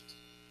the ecosystem.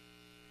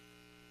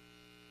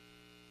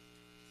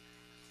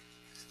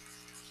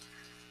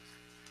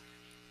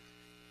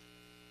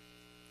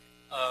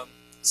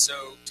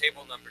 So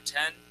table number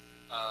 10,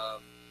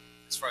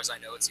 as far as I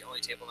know, it's the only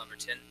table number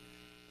 10.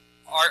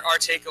 Our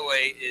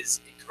takeaway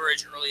is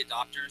encourage early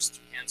adopters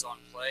through hands-on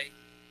play.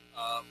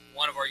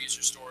 One of our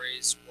user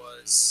stories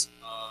was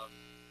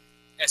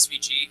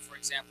SVG, for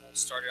example,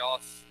 started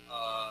off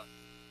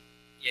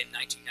in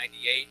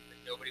 1998, but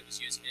nobody was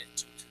using it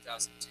until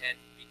 2010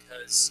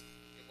 because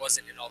it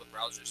wasn't in all the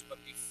browsers. But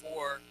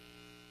before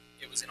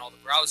it was in all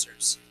the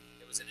browsers,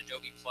 it was an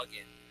Adobe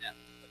plugin. And that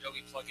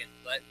Adobe plugin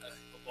let a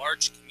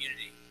large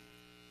community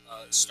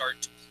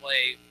start to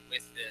play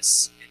with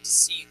this and to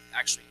see,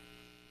 actually,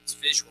 it's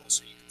visual,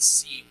 so you can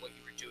see what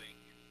you were doing.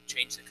 You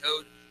change the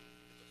code,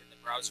 you look in the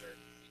browser,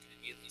 you can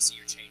immediately see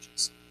your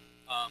changes.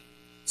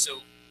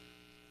 So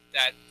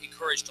that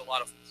encouraged a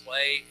lot of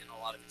play and a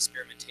lot of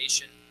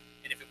experimentation.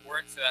 And if it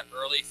weren't for that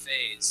early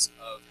phase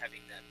of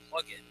having that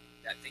plugin,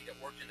 that thing that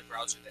worked in the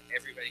browser that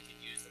everybody could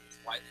use, that was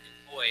widely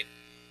deployed,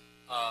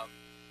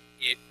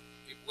 it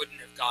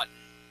wouldn't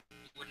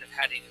have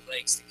had any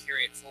legs to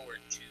carry it forward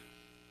to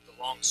the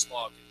long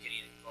slog of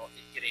getting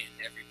it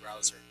in every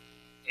browser.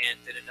 And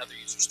then another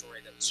user story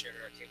that was shared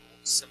at our table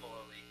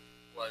similarly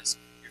was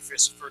your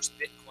first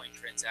Bitcoin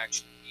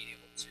transaction, being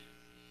able to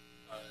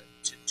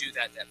do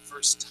that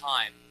first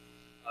time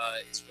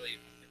is really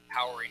an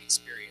empowering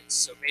experience.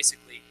 So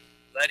basically,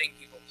 letting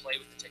people play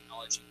with the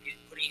technology,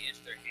 putting it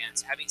into their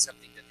hands, having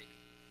something that they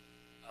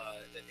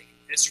can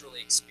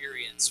viscerally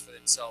experience for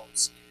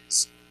themselves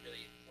is a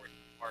really important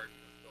part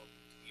of building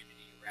a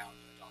community around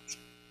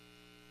adoption.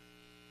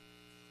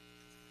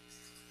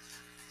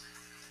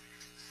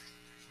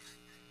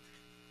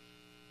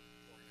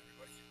 Morning,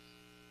 everybody.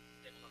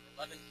 Table number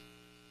 11.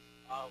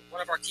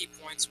 One of our key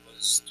points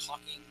was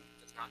talking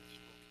does not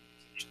equal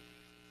communication.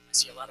 I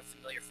see a lot of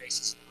familiar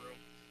faces in the room,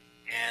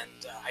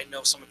 and I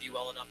know some of you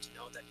well enough to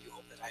know that you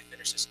hope that I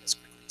finish this as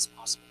quickly as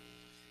possible.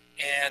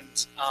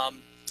 And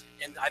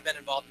I've been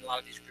involved in a lot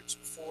of these groups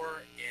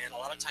before, and a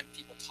lot of times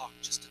people talk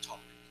just to talk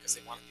because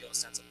they want to feel a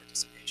sense of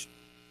participation.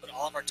 But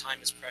all of our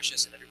time is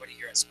precious, and everybody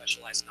here has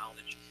specialized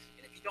knowledge.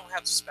 And if you don't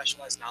have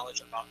specialized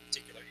knowledge about a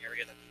particular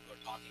area that people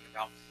are talking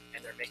about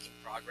and they're making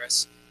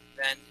progress,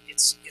 then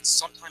it's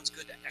sometimes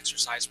good to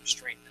exercise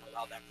restraint and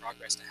allow that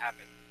progress to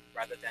happen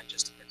rather than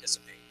just to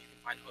participate. You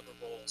can find other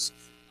roles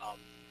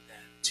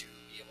than to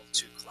be able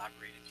to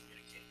collaborate and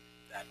communicate.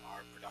 that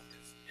are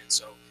productive. And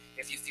so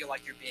if you feel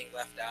like you're being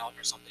left out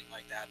or something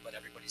like that, but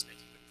everybody's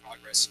making good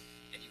progress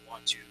and you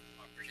want to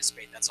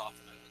participate, that's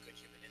often a good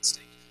human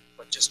instinct.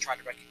 But just try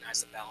to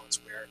recognize the balance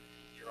where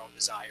your own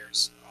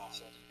desires are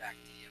holding back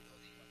the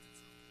ability of the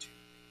group to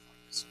make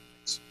progress on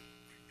things.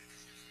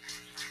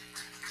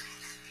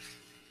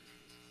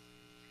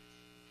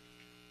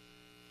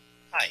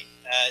 Hi,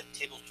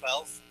 Table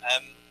 12.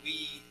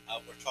 We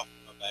were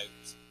talking about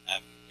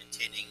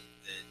maintaining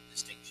the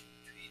distinction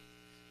between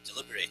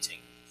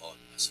deliberating on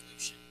a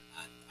solution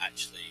and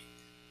actually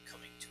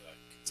coming to a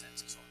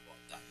consensus on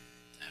what that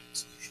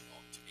solution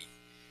ought to be.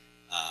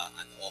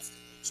 And often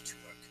those two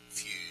are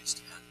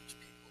confused, and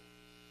people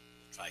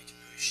will try to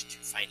push to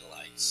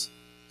finalise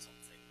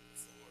something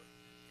before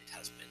it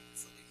has been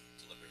fully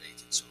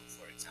deliberated. So,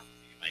 for example,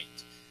 you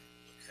might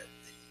look at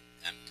the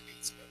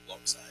debates about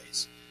block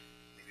size.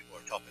 More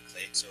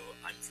topically, so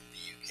I'm from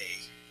the UK.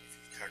 If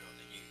you turn on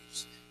the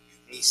news, you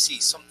may see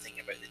something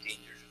about the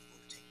dangers of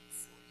voting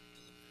before you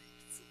deliberate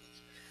fully.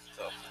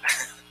 So,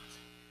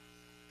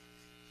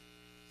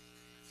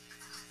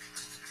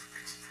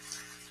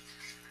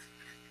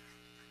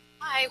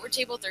 Hi, we're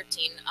table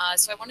 13.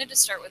 So I wanted to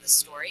start with a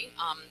story.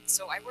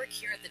 So I work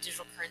here at the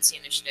Digital Currency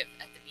Initiative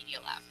at the Media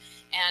Lab,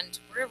 and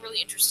we're a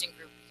really interesting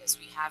group because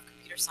we have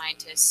computer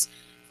scientists,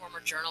 former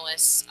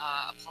journalists,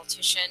 a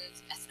politician,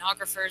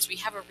 ethnographers. We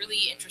have a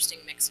really interesting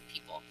mix of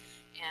people.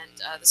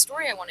 And the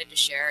story I wanted to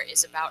share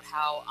is about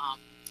how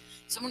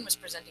someone was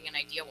presenting an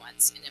idea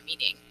once in a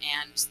meeting,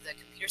 and the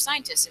computer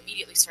scientists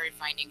immediately started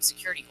finding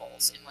security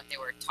holes in what they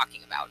were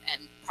talking about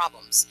and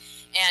problems.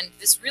 And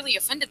this really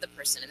offended the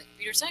person, and the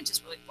computer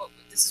scientists were like, "Well,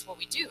 this is what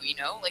we do, you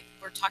know? Like,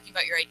 we're talking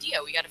about your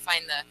idea. We got to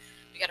find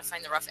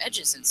the rough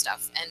edges and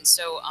stuff." And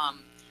so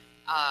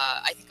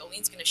I think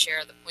Aline's going to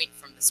share the point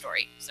from the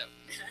story. So.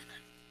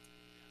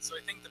 So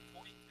I think the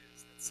point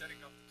is that setting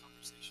up the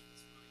conversation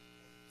is really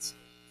important. So,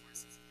 for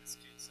instance, in this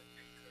case, I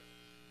think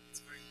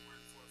it's very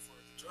important for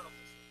the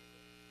journalist or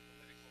the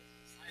political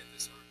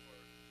scientist or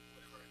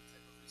whatever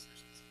type of research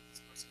this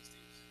person is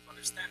doing to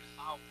understand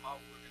how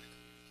we're going to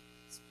communicate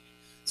in this meeting.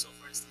 So,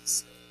 for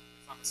instance,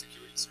 if I'm a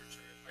security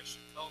researcher, I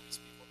should tell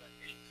these people that,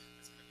 hey,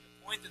 there's going to be a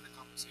point in the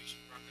conversation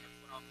where I'm going to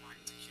put on my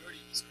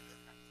security researcher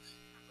hat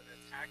and I'm going to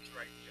attack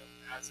your idea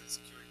as a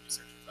security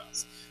researcher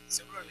does.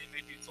 Similarly,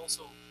 maybe it's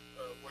also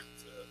worth,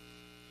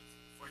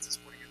 for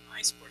instance, putting a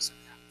nice person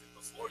hat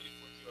before you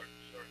put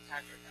your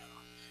attacker hat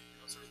on,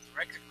 sort of to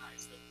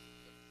recognize the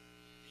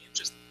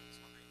interest in this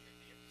one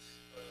idea.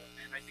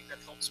 And I think that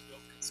helps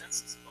build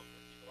consensus about what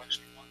people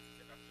actually want to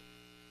get up to.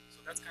 So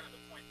that's kind of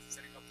the point.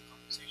 Setting up the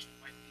conversation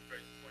might be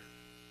very important.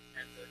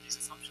 And these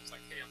assumptions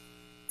like, hey,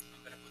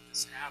 I'm going to put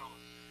this hat on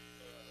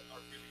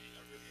are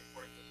really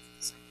important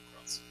to send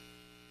across.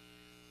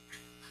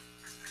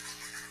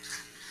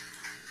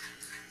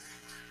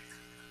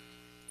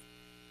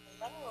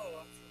 Hello,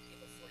 I'm from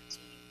table 14.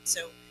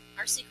 So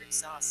our secret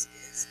sauce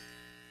is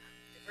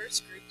diverse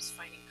groups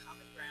finding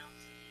common ground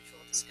through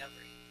mutual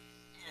discovery.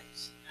 And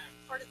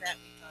part of that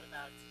we thought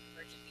about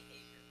emergent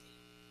behavior,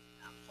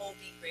 the whole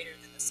being greater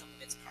than the sum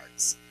of its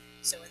parts.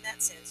 So in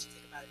that sense, you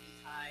think about a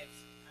beehive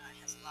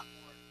has a lot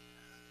more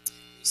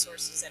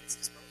resources at its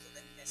disposal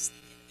than this, the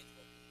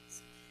individual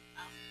bees.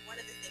 One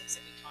of the things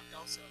that we talked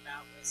also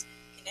about was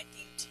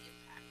connecting to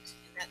impact,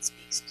 and that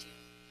speaks to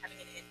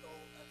having an end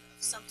goal of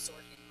some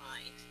sort in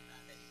mind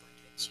that you want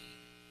to achieve.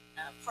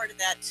 Part of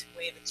that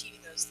way of achieving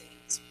those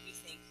things, we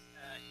think,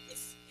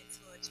 if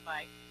influenced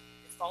by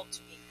default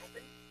to being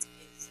open,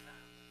 is a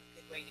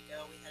good way to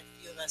go. We had a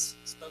few of us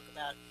spoke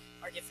about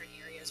our different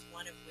areas,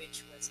 one of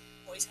which was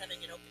always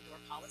having an open door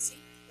policy,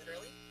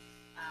 literally.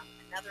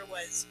 Another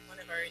was one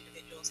of our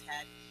individuals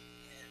had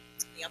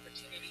the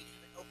opportunity to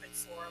have an open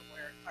forum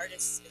where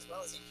artists as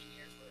well as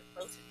engineers were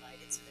both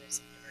invited, so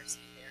there's some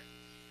diversity there.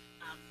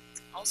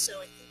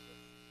 Also, I think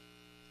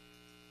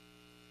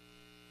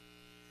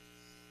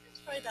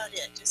probably about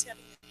it. Just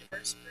having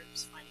diverse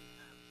groups finding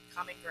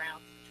common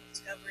ground, mutual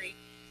discovery,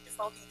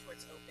 defaulting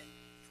towards open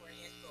for an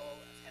end goal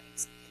of having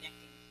some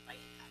connecting by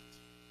impact.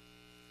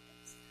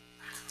 Thanks.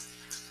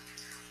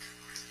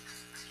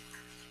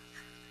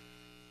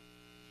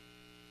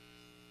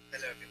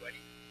 Hello, everybody.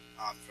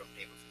 I'm from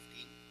table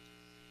 15.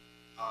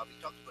 We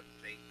talked about a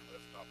great number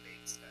of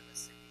topics,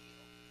 diversity,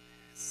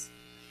 openness,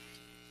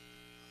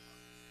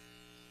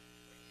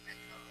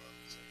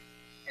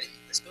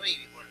 anyway, the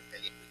story we want to tell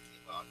you quickly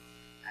about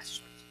as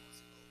short as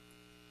possible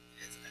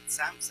is at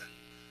Samsung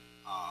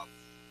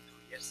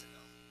 2 years ago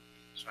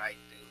we tried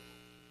to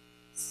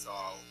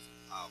solve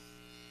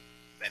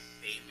web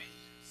payment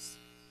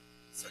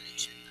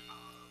solution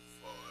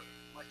for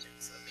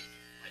merchants, so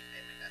making web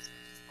payment as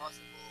much as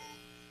possible,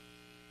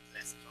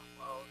 less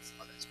dropouts,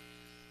 all that stuff.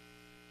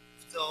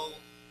 So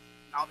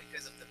now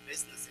because of the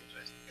business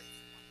interest, because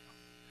it's one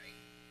company, right,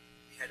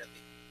 we had a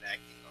big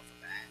backing of a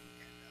bank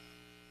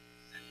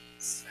and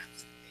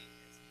Samsung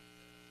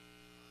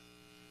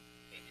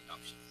payment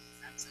option from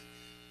Samsung.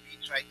 We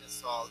tried to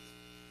solve the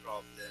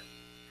problem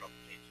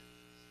proprietary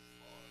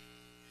for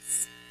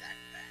that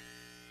bank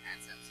and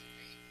Samsung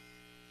Pay.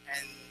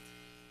 And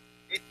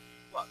it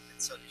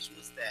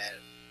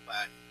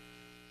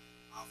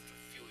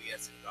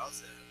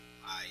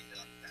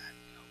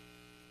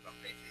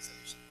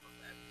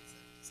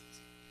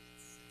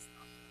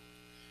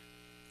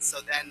So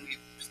then we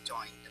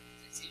joined the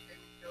W3C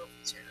payment group,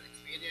 shared our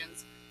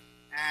experience,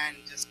 and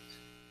just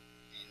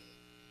in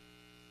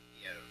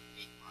year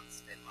 8 months,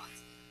 10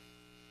 months,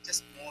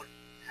 just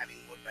having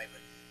more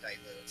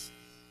diverse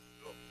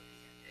group,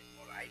 looking at it,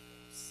 more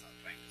eyeballs,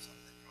 trying to solve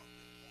the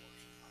problem,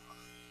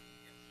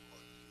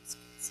 more use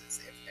cases,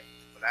 effective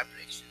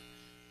collaboration.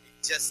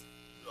 It just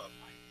blew up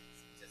my mind.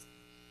 It's just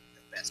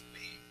the best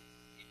way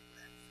it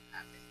could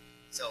have happened.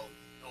 So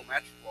no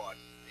matter what,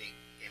 they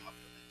came up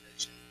with a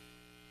vision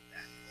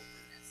that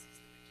openness is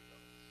the way to go.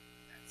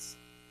 That's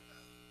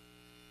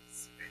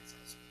great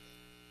source for them.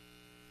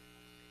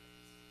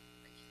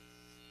 Thank you.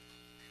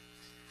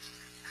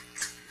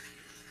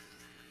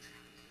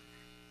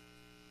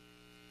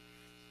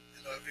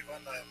 Hello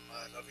everyone, I'm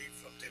Ravi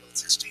from Table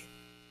 16.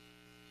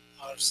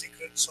 Our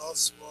secret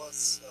sauce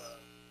was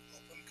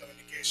open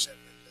communication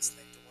and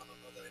listening to one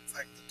another. In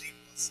fact, the team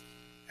was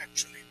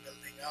actually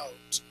building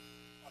out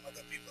on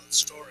other people's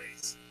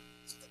stories,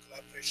 so the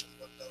collaboration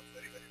worked out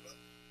very, very well.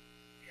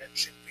 We had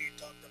Shilpi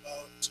talked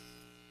about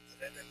the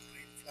red and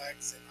green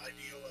flags in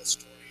IDEO, a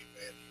story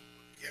where you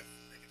would give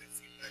negative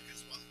feedback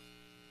as well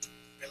to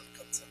build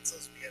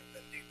consensus. We had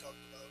Wendy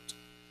talked about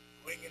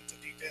going into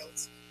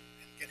details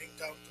and getting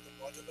down to the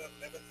modular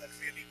level that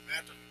really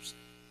matters.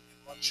 And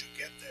once you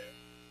get there,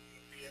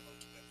 you'll be able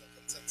to build the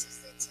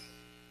consensus. That's how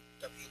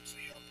W3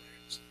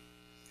 operates.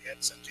 We had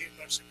Sanjeev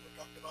Narsingh who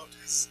talked about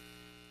his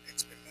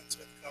experiments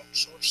with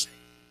crowdsourcing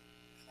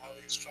and how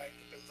he's trying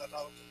to build that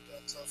out in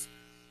terms of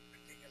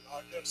building a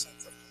larger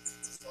sense of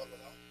consensus all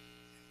around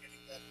and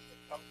getting that in the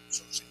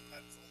crowdsourcing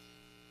platform.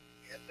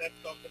 We had Deb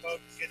talked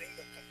about getting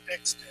the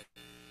context in,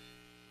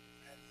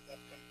 and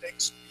that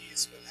context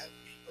piece will help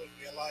people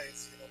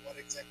realize, what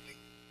exactly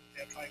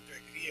they're trying to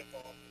agree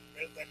upon, and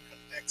build that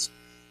context.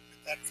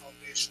 With that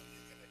foundation,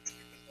 you can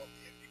actually build on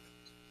the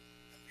agreement.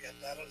 And we had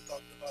Darrell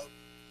talked about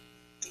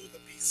do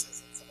the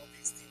pieces, and some of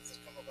these things that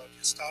come about.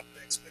 You start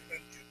the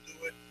experiment, you do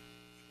it,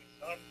 you will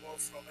learn more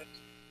from it,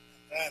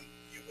 and then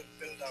you will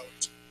build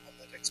out on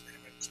that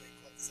experiment. So he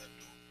calls that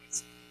do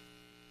principle.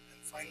 And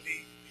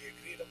finally, we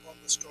agreed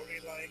upon the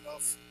storyline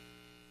of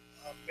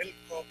a milk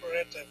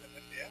cooperative in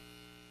India,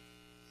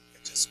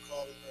 which is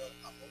called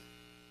Amul.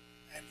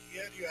 And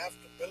here you have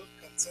to build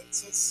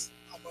consensus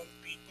among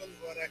people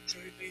who are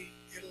actually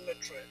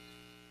illiterate,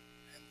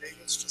 and they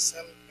used to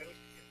sell milk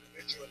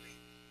individually.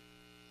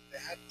 They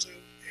had to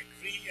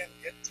agree and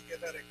get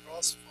together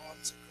across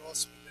farms,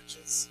 across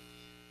villages,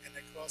 and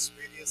across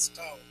various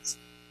towns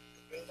to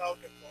build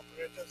out a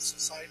cooperative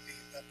society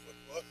that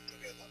would work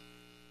together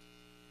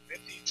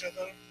with each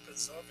other,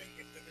 preserving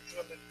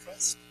individual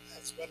interest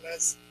as well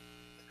as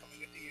the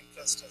community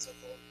interest as a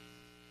whole.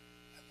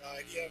 And the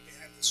idea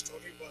behind the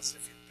story was,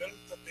 if you build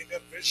the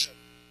bigger vision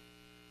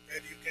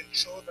where you can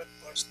show that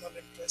personal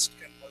interest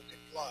can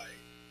multiply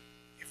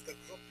if the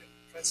group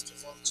interest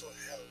is also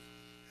held,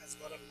 has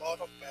got a lot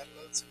of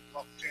parallels in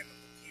blockchain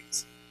and the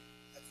themes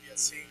that we are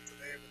seeing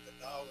today with the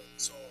DAO and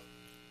so on.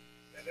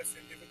 And if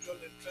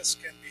individual interest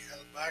can be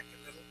held back a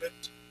little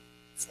bit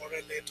for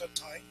a later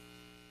time,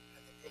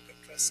 and the group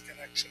interest can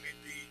actually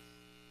be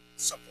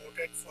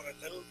supported for a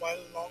little while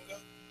longer,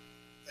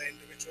 the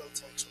individuals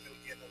also will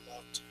gain a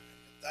lot.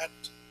 And with that,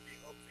 we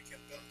hope we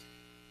can build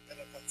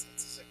better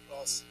consensus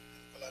across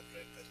and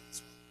collaborate better as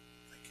well.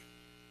 Thank you.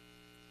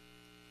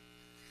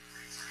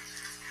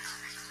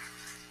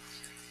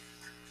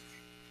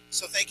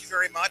 So thank you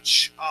very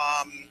much.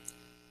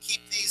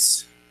 Keep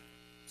these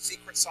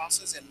secret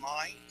sauces in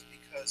mind,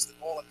 because the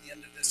goal at the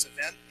end of this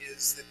event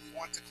is that we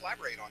want to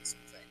collaborate on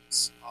some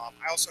things.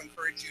 I also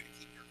encourage you to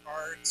keep your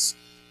cards.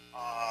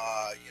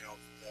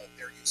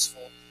 They're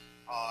useful.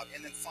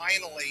 And then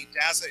finally,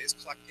 Daza is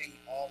collecting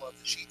all of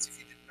the sheets. If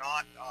you did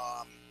not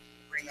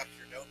bring up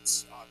your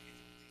notes,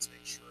 please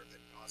make sure that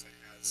Daza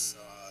has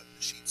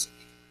the sheets so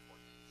he can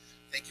record them.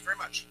 Thank you very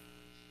much.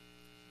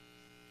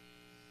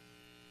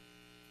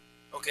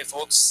 Okay,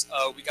 folks,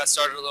 we got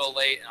started a little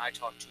late, and I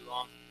talked too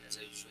long, as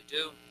I usually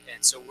do,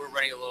 and so we're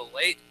running a little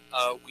late.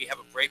 We have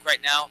a break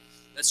right now.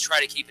 Let's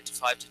try to keep it to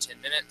 5 to 10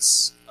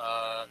 minutes.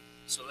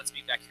 So let's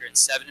be back here in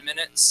 7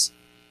 minutes.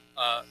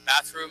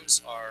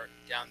 Bathrooms are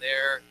down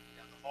there,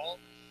 down the hall,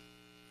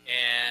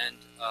 and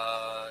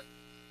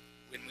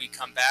when we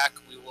come back,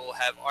 we will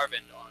have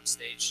Arvind on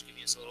stage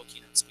giving us a little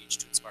keynote speech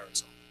to inspire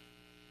us all.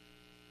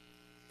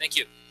 Thank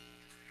you.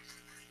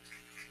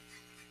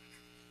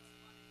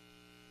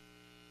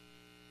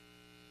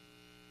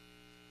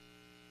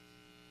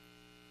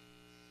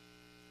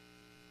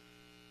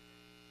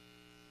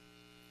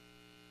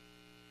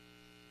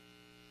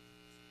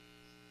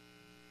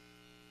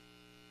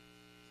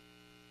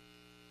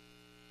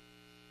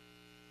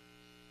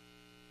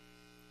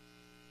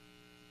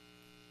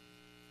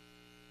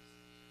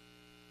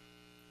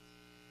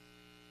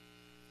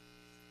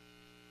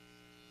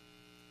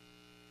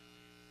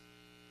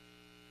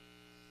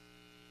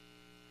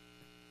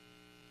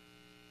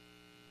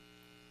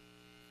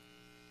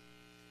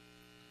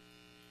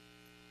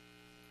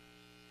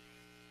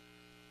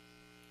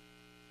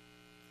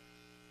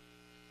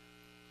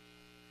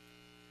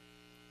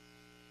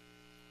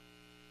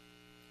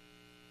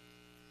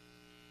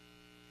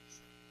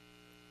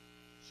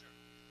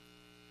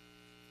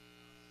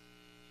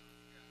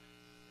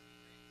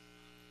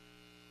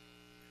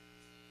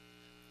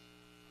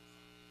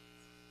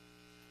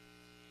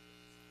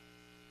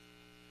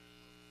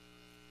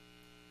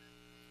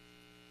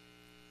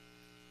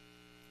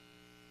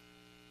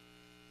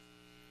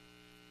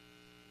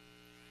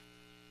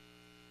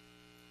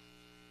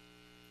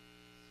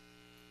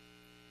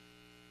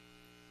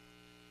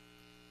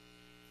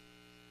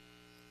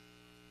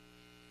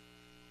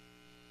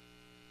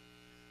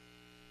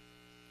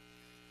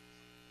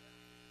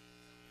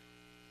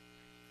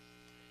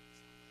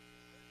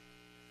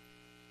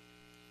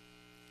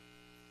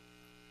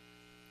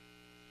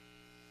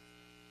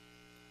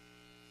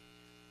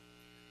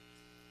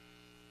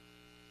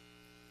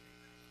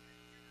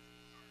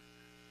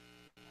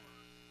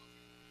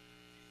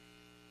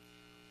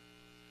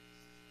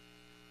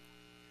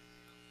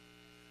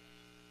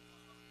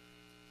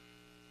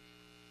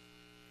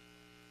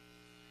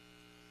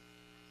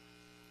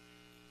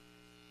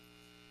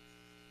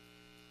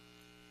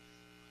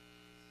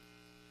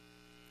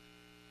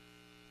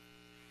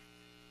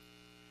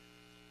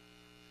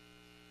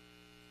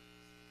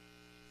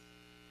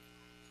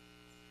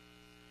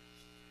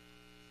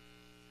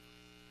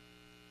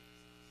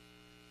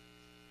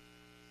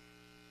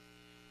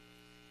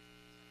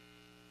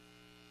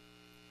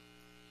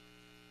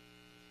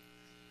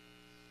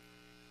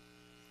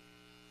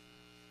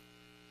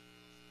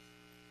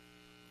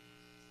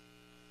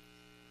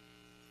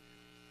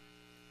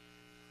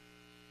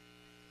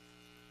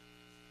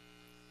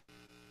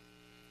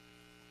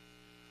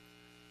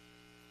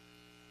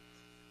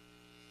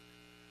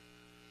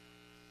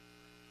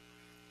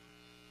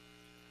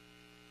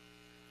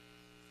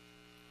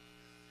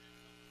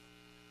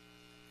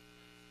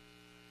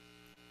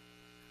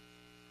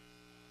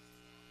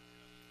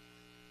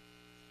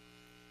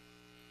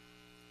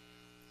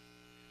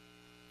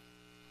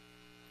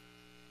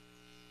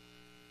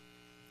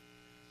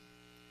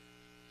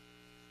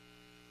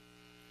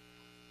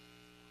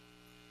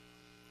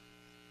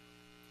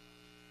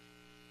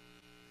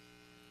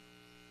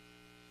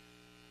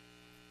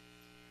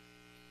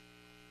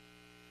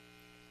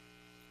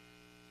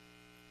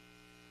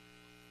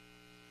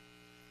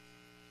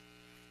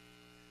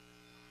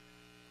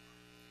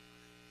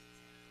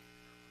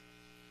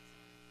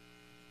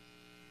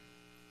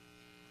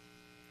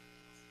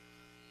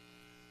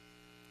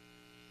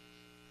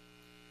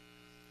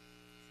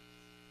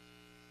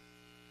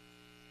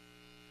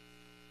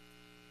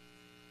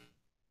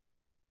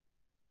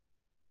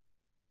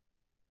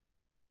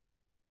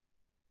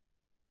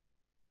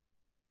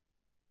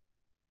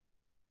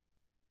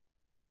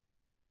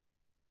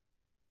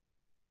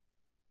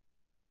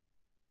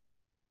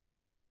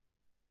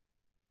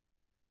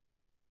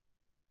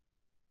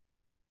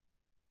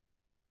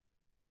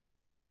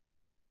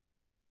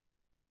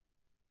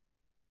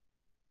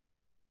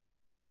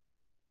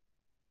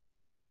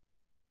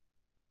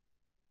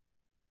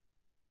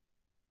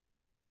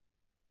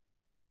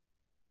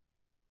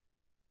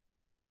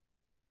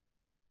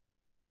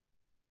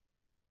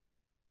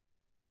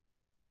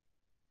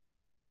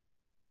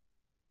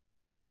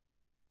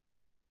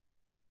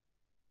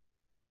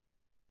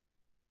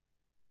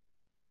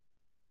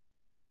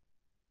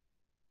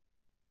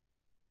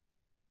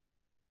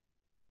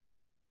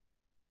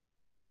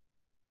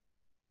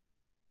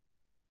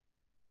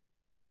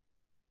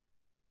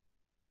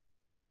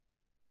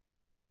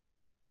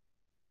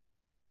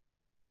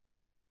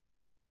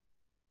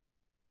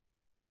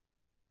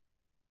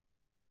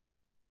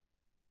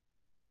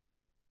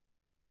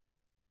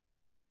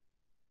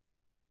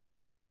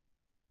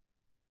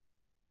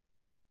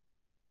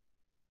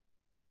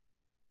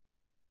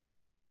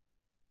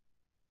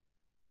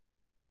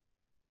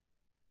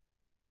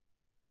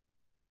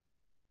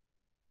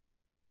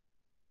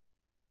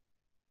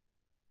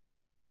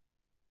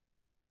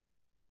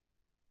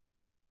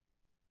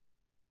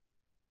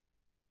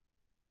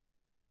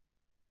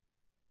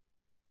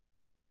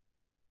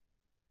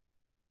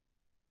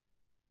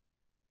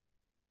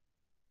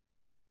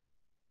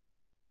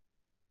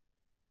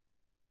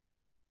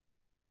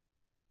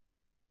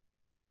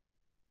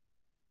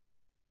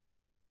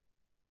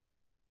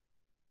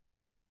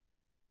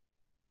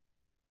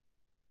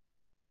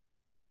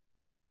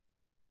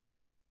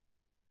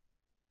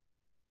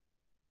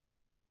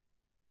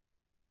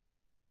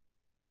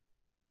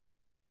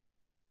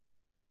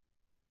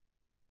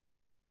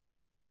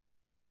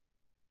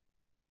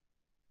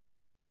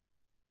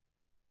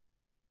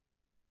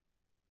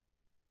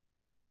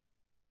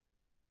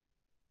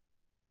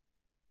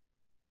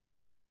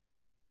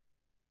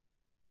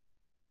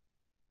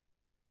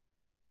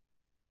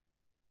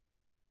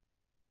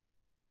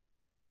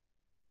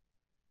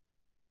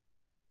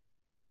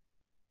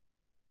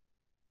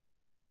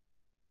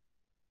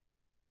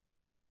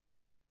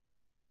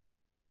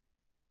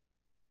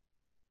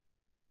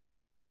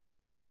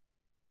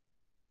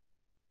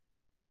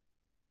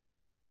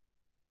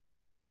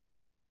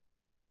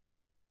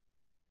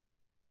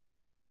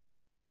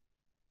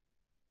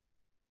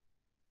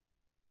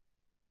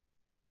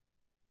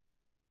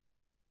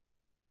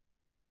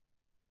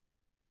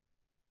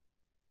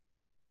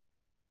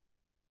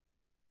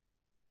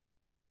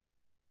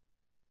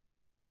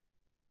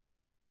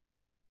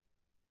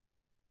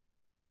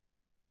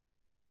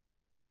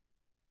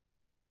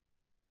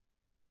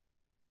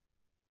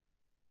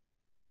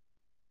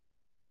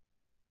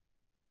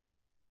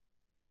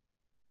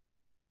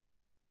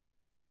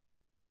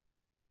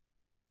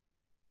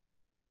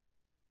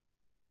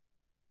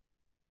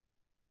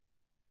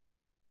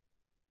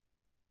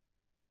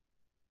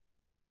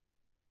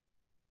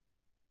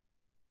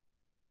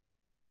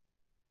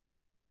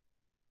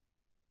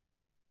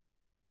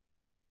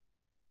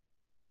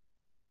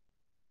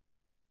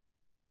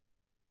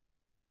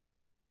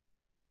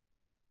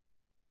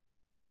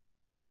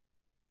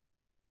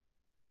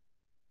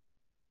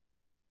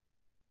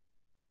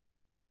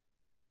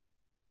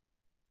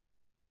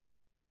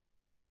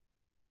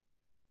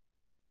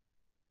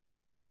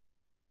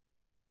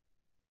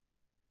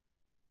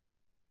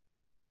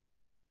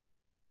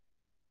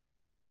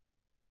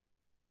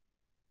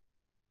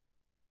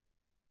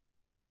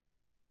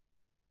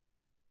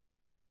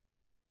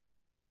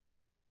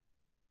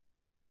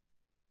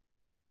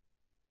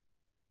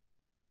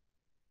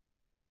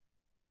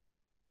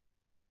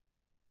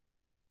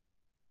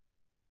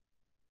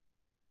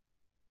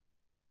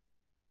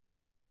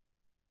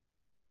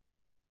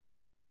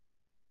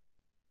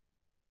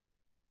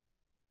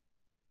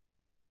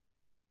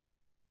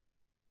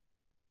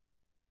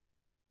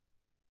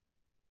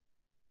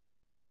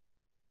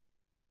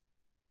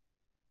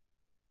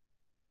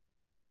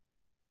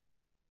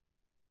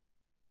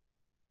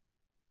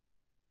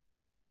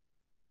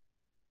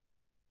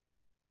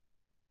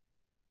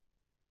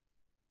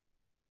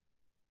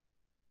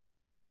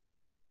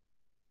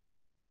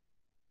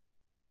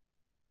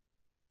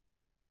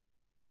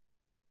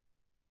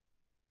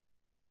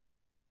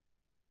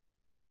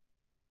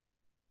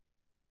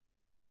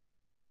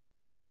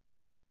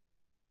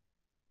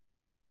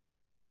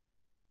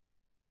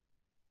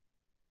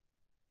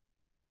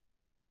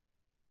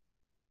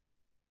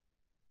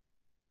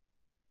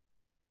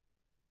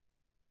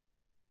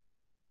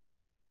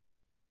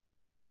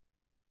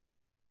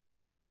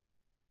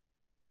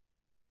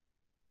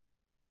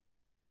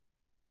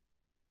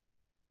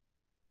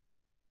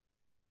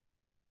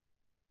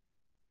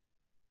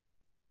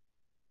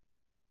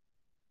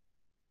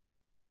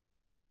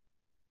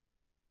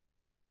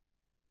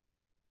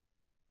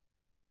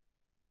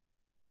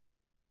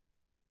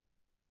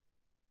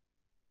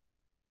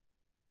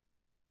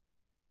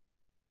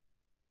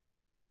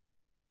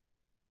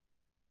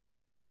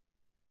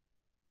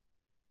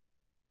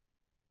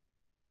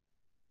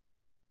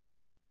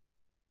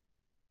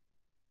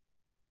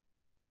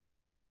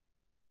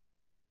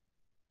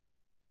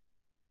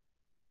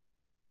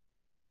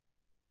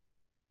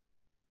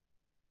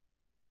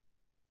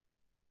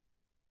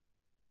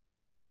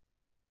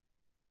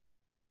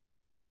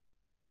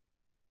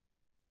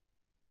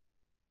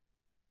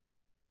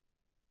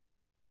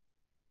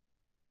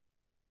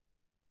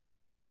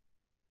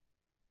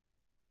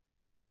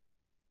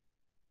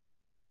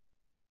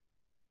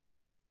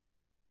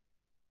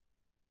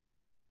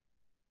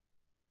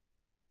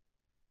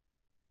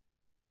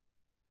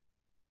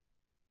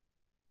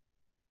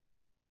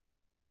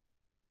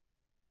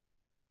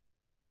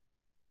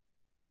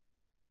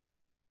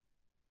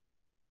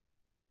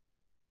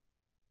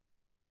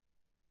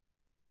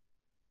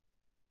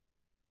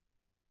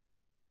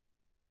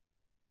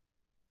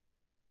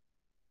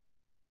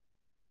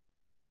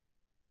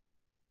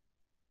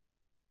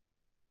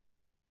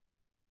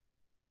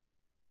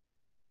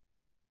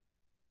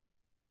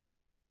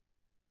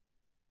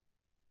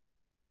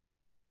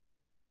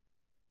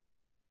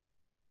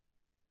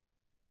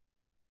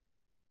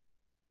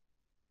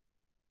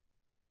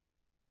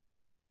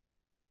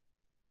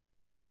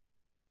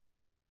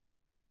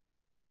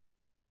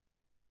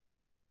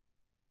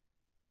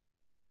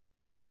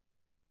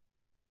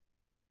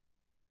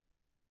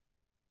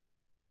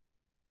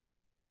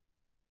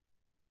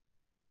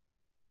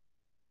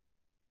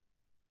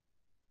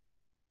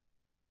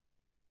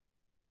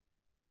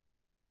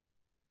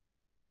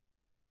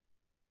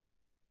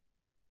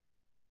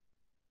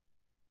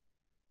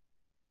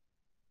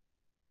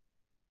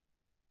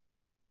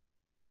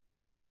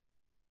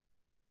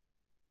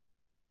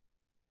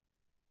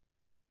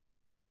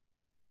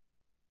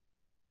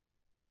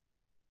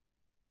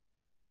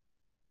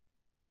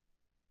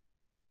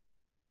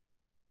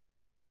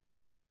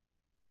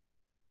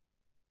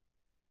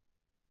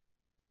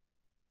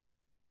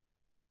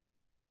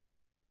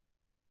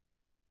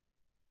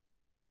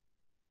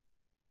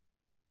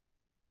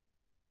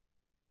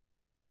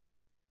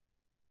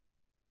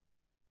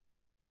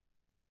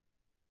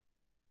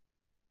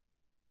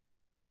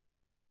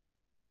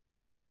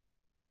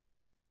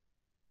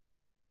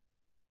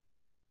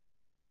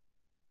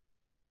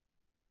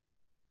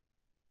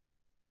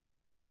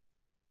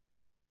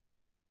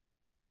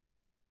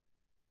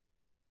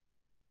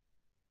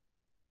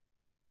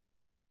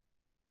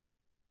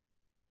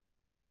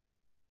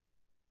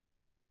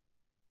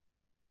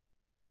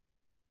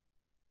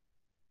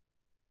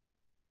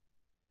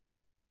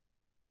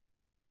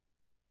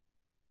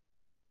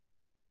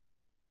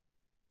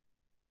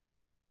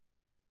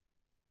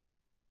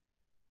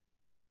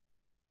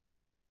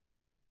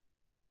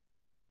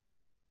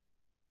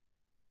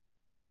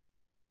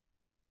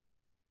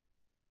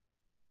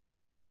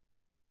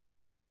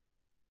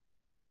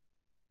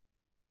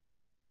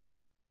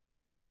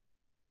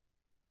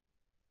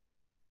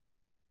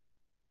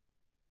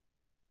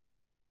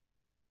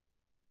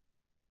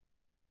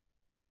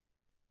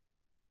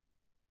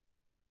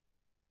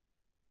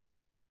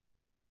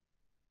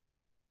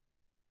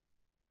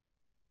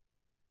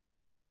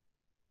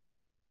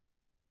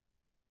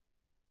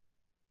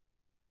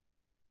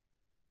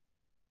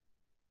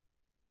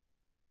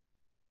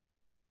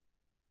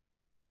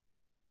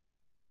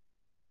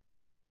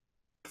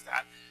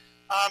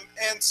 that.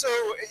 And so,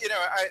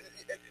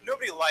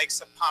 nobody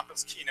likes a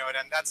pompous keynote,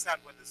 and that's not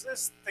what this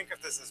is. Think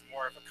of this as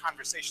more of a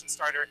conversation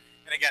starter,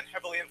 and again,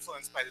 heavily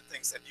influenced by the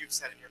things that you've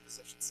said in your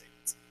position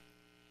statements.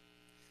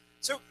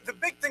 So the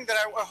big thing that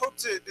I hope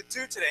to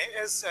do today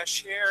is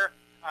share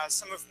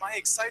some of my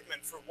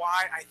excitement for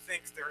why I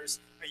think there's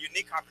a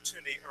unique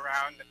opportunity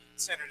around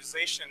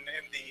standardization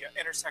in the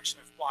intersection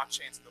of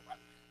blockchains and the web.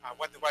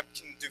 What the web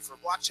can do for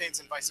blockchains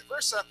and vice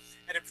versa,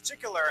 and in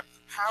particular,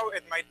 how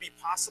it might be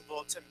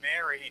possible to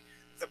marry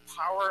the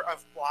power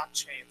of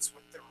blockchains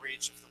with the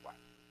reach of the web.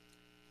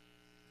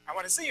 I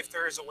want to see if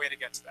there is a way to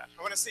get to that.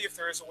 I want to see if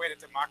there is a way to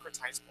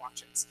democratize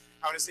blockchains.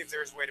 I want to see if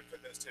there is a way to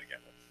put those two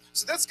together.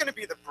 So that's going to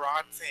be the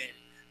broad theme.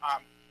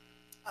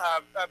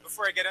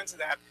 Before I get into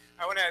that,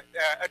 I want to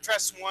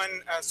address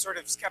one sort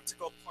of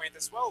skeptical point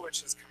as well,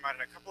 which has come out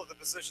in a couple of the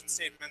position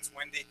statements.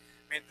 Wendy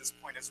made this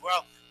point as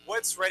well.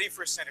 What's ready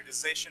for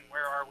standardization?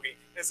 Where are we?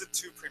 Is it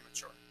too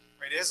premature?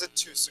 Right? Is it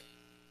too soon?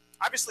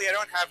 Obviously, I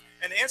don't have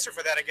an answer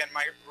for that. Again,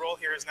 my role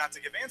here is not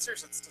to give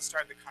answers, it's to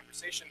start the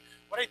conversation.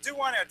 What I do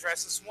want to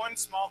address is one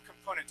small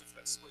component of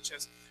this, which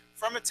is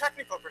from a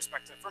technical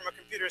perspective, from a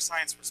computer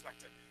science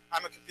perspective.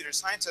 I'm a computer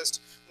scientist.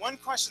 One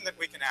question that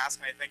we can ask,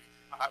 and I think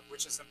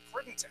which is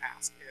important to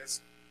ask, is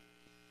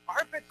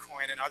are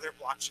Bitcoin and other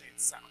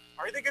blockchains sound?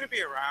 Are they going to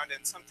be around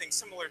in something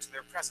similar to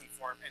their present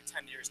form in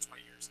 10 years,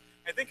 20 years?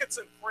 I think it's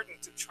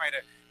important to try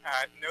to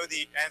know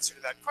the answer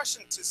to that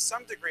question to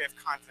some degree of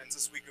confidence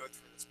as we go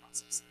through this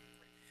process.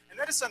 And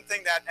that is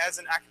something that, as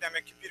an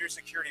academic computer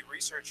security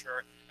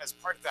researcher, as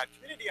part of that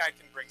community, I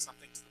can bring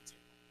something to the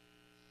table.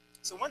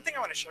 So one thing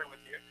I want to share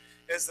with you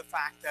is the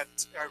fact that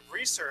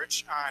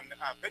research on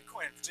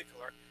Bitcoin in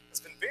particular has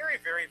been very,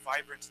 very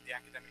vibrant in the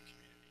academic community.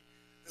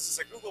 This is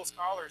a Google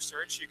Scholar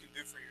search you can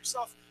do for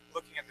yourself,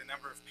 looking at the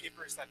number of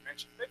papers that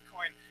mention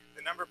Bitcoin.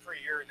 The number per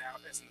year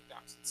now is in the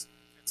thousands.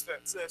 It's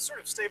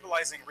sort of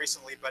stabilizing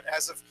recently, but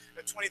as of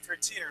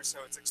 2013 or so,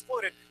 it's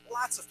exploded.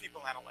 Lots of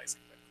people analyzing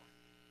Bitcoin.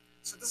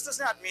 So this does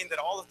not mean that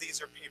all of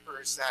these are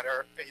papers that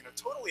are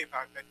totally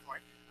about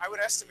Bitcoin. I would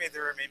estimate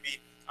there are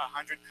maybe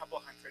couple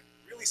hundred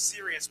really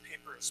serious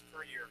papers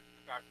per year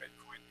about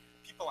Bitcoin,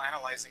 people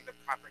analyzing the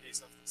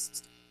properties of the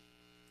system.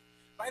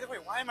 By the way,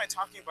 why am I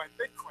talking about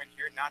Bitcoin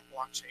here, not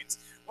blockchains?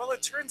 Well,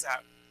 it turns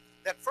out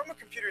that from a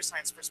computer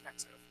science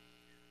perspective,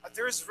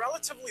 there is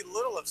relatively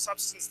little of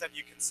substance that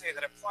you can say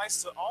that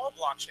applies to all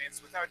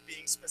blockchains without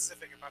being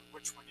specific about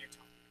which one you're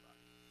talking about.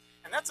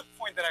 And that's a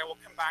point that I will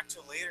come back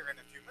to later in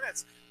a few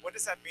minutes. What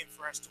does that mean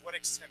for us? To what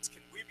extent can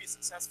we be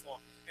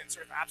successful in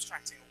sort of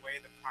abstracting away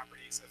the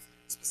properties of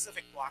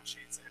specific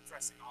blockchains and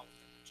addressing all of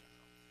them in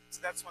general?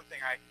 So that's one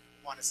thing I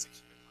want us to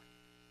keep in mind.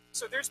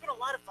 So there's been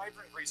a lot of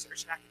vibrant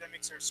research, and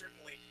academics are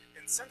certainly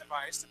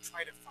incentivized to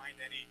try to find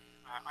any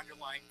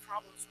underlying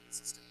problems with the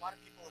system. A lot of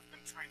people have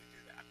been trying to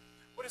do that.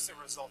 What is the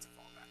result of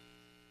all that?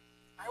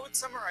 I would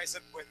summarize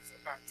it with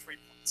about 3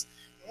 points.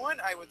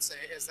 One, I would say,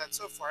 is that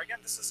so far,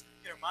 again, this is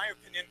my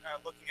opinion,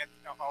 looking at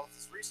all of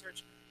this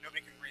research.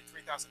 Nobody can read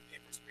 3,000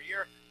 papers per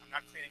year. I'm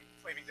not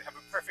claiming to have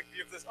a perfect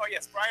view of this. Oh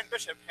yes, Brian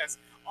Bishop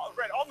has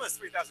read almost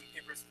 3,000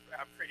 papers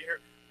per year.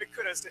 Big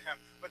kudos to him.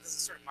 But this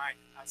is sort of my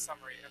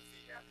summary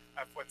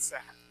of what's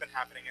been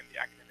happening in the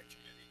academic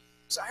community.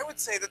 So I would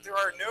say that there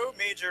are no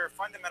major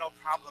fundamental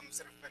problems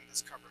that have been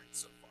discovered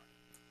so far.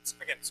 So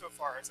again, so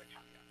far as a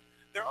caveat.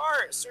 There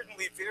are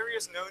certainly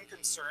various known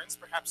concerns.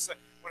 Perhaps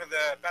one of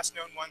the best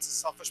known ones is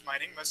selfish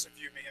mining. Most of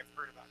you may have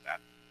heard about that.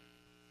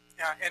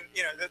 And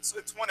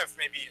it's one of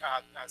maybe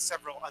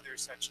several other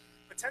such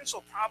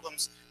potential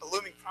problems,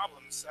 looming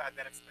problems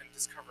that have been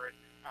discovered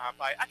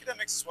by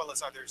academics as well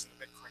as others in the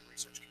Bitcoin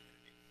research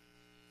community.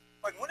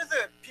 But one of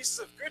the pieces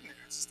of good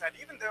news is that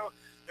even though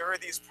there are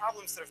these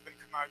problems that have been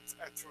come out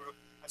through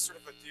a sort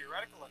of a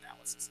theoretical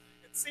analysis,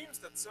 it seems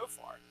that so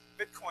far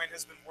Bitcoin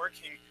has been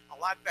working a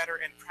lot better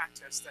in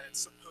practice than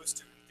it's supposed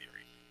to in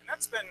theory. And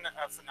that's been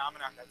a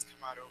phenomenon that's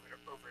come out over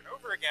and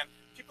over again.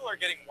 People are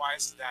getting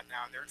wise to that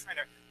now. They're trying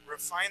to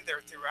refine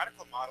their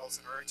theoretical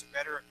models in order to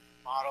better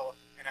model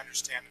and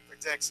understand and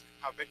predict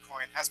how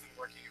Bitcoin has been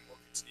working and will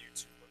continue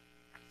to work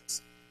in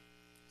practice.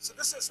 So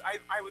this is,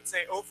 I would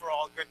say,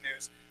 overall good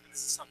news, and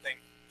this is something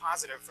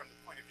positive from the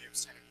point of view of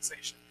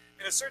standardization.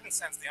 In a certain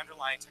sense, the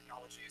underlying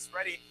technology is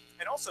ready,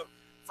 and also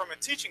from a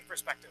teaching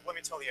perspective, let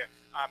me tell you,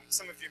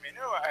 some of you may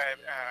know,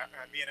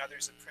 me and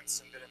others at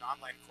Princeton did an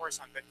online course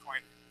on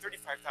Bitcoin.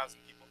 35,000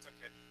 people took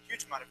it,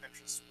 huge amount of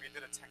interest. We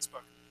did a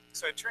textbook.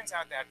 So it turns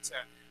out that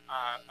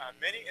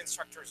many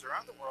instructors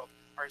around the world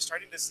are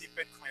starting to see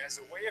Bitcoin as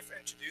a way of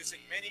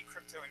introducing many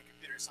crypto and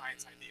computer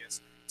science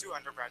ideas to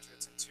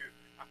undergraduates and to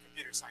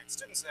computer science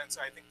students. And so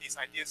I think these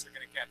ideas are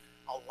going to get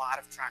a lot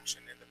of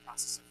traction in the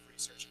process of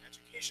research and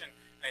education.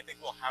 And I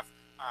think we'll have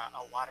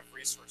a lot of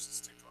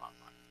resources to draw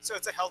upon. So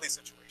it's a healthy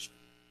situation.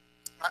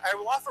 I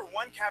will offer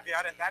one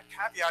caveat, and that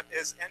caveat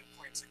is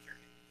endpoint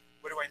security.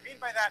 What do I mean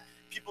by that?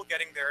 People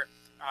getting their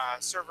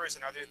servers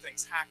and other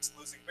things hacked,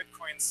 losing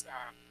Bitcoins,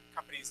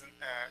 companies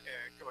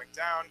going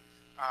down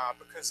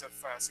because of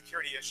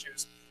security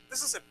issues.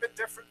 This is a bit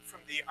different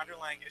from the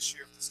underlying issue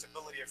of the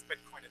stability of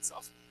Bitcoin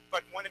itself,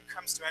 but when it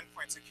comes to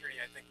endpoint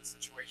security, I think the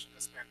situation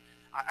has been,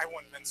 I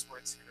won't mince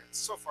words here, and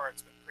so far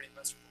it's been pretty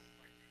miserable.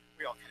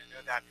 We all kind of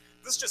know that.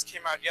 This just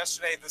came out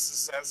yesterday. This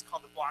is it's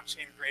called the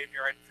Blockchain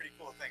Graveyard. Pretty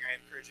cool thing. I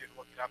encourage you to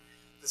look it up.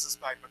 This is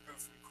by Magoo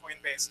from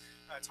Coinbase,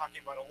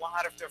 talking about a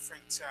lot of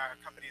different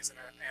companies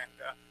and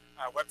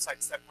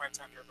websites that went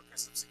under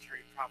because of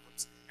security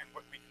problems and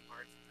what we can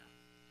learn from them.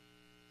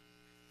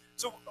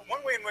 So one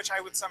way in which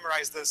I would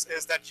summarize this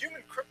is that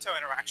human-crypto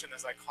interaction,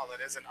 as I call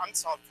it, is an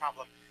unsolved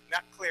problem.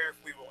 Not clear if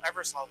we will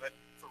ever solve it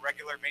for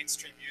regular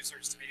mainstream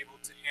users to be able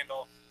to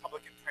handle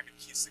public and private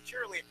keys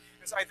securely.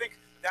 And so I think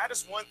that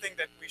is one thing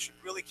that we should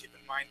really keep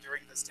in mind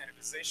during the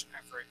standardization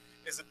effort.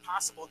 Is it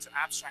possible to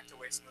abstract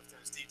away some of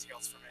those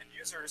details from end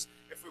users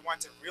if we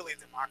want to really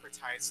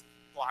democratize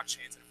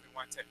blockchains and if we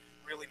want to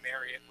really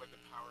marry it with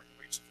the power and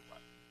reach of the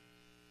web?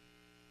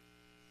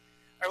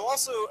 I will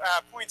also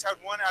point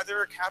out one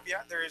other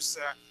caveat. There's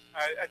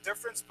a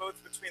difference both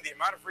between the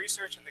amount of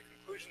research and the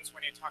conclusions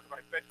when you talk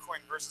about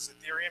Bitcoin versus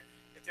Ethereum.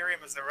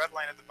 Ethereum is the red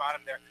line at the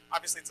bottom there.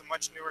 Obviously, it's a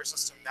much newer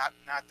system, not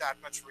that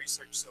much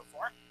research so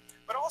far.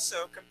 But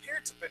also,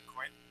 compared to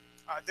Bitcoin,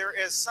 there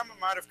is some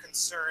amount of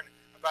concern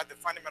about the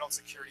fundamental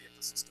security of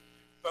the system,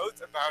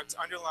 both about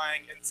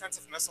underlying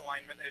incentive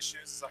misalignment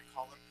issues, as I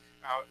call them.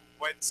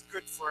 What's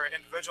good for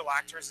individual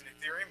actors in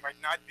Ethereum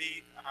might not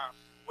be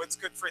what's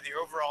good for the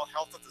overall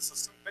health of the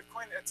system.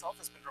 Bitcoin itself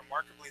has been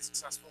remarkably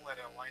successful at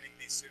aligning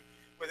these two.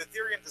 With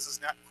Ethereum, this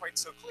is not quite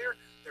so clear.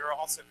 There are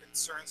also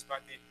concerns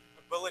about the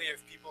ability of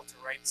people to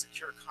write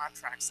secure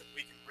contracts that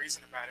we can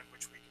reason about and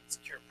which we can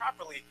secure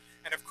properly.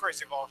 And of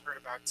course, you've all heard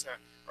about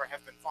or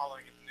have been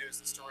following in the news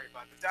the story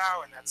about the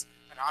DAO, and that's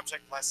an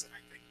object lesson,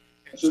 I think.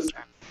 It's just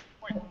at this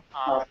point.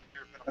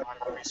 There have been a lot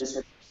of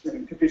research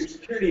in computer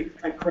security,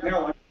 and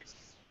Cornell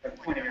are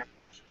pointing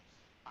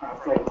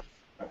out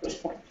at this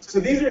point. So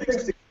these are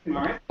things to keep in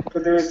mind,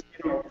 but there's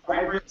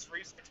vibrant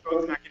research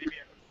both in academia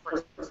and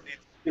of course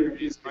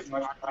is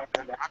much higher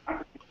than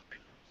that.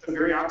 So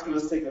very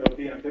optimistic that it'll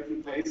be in a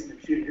different place in a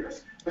few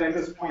years. But at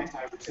this point,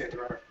 I would say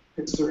there are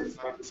concerns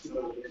about the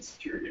stability and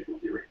security of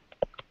Ethereum.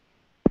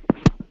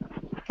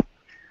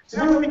 So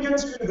now let me get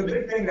to the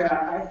big thing that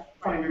I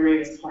find very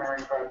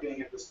inspiring about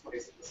being at this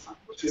place at this time,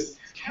 which is,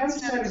 can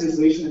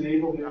standardization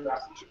enable new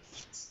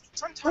applications?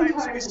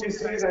 Sometimes we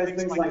say that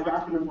things like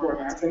document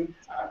formatting,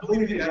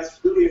 believe me, that's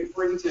really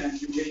important, and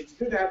you need to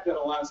do that. That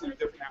allows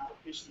different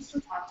applications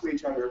to talk to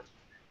each other.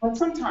 But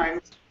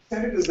sometimes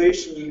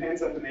standardization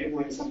ends up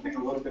enabling something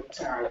a little bit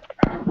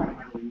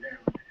fundamentally new.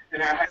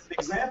 And as an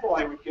example,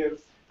 I would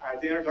give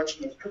the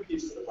introduction of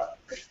cookies to the web.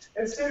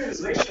 And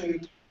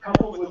standardization,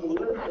 coupled with a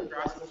little bit of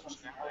browser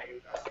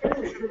functionality,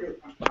 fairly trivial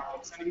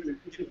functionality, sending the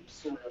cookie to the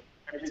server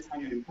every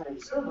time you encounter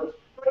the server,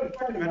 but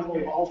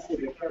fundamentally alter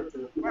the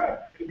character of the web.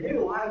 It made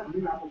a lot of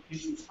new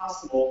applications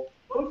possible,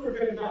 both for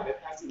good and bad. It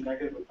has some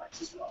negative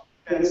effects as well.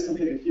 That is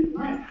something to keep in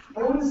mind.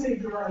 I want to say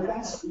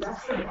that's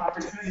sort of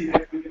opportunity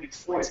that we can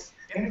exploit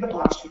in the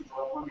blockchain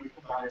world when we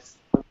combine it. Is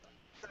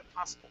that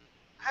possible?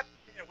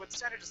 With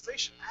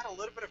standardization, add a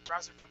little bit of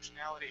browser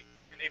functionality,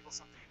 enable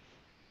something.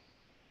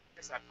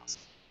 Is that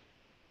possible?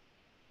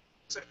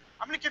 So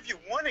I'm going to give you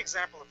one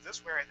example of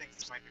this where I think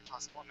this might be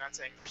possible. I'm not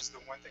saying this is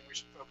the one thing we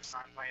should focus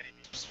on by any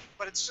means,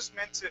 but it's just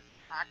meant to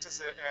act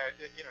as a,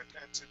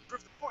 to prove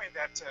the point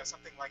that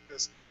something like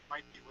this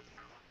might be within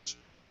our reach.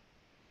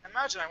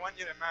 Imagine, I want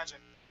you to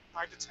imagine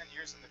 5 to 10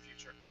 years in the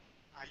future,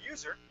 a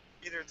user,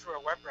 either through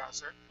a web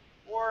browser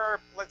or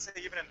let's say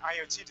even an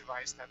IoT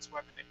device that's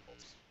web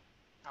enabled.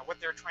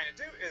 What they're trying to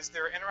do is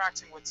they're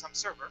interacting with some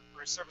server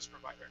or a service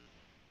provider.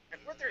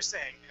 And what they're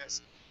saying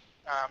is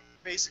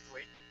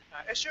basically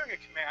issuing a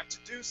command to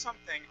do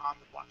something on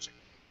the blockchain.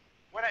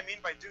 What I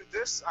mean by do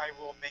this, I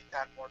will make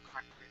that more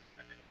concrete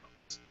in a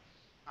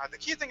moment. The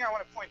key thing I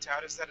want to point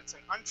out is that it's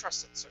an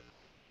untrusted server.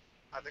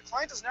 The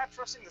client is not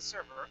trusting the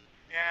server,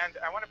 and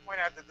I want to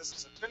point out that this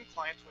is a thin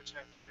client, which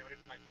I've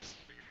noted in my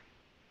figure.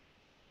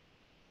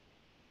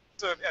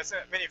 So as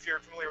many of you are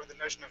familiar with the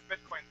notion of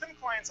Bitcoin thin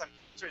clients, I'm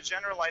sort of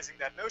generalizing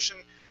that notion.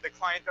 The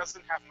client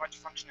doesn't have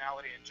much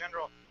functionality in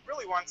general,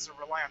 really wants to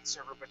rely on the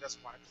server, but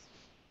doesn't want it.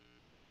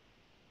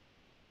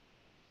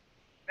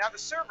 Now the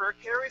server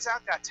carries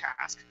out that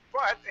task,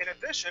 but in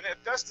addition,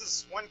 it does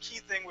this one key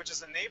thing which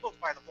is enabled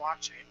by the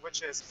blockchain,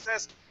 which is, it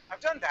says,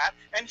 I've done that,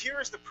 and here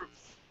is the proof.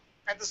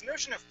 And this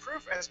notion of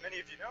proof, as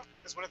many of you know,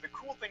 is one of the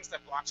cool things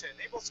that blockchain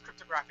enables,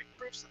 cryptographic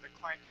proofs that the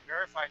client can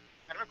verify.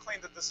 And I'm going to claim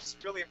that this is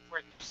really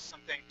important,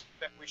 something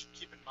that we should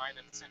keep in mind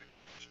in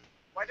standardization.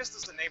 Why does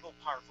this enable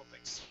powerful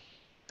things?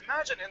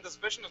 Imagine in this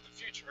vision of the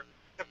future,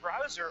 the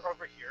browser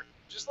over here,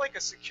 just like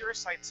a secure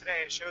site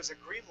today, shows a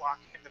green lock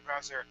in the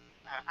browser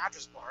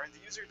address bar, and the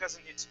user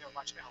doesn't need to know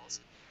much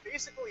else.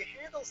 Basically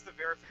handles the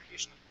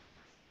verification of the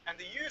proof, and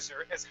the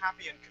user is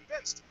happy and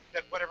convinced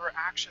that whatever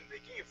action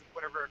they gave,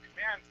 whatever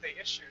command they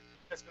issued,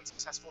 has been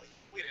successfully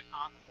completed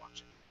on the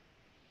blockchain.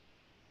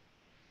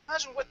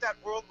 Imagine what that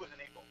world would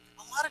enable.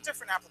 A lot of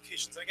different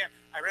applications. And again,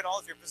 I read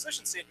all of your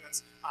position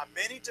statements.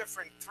 Many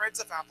different threads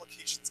of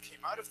applications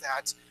came out of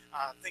that.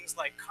 Things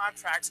like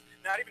contracts,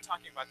 not even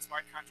talking about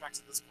smart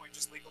contracts at this point,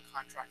 just legal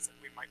contracts that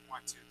we might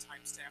want to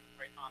timestamp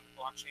right on the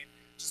blockchain,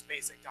 just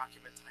basic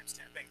document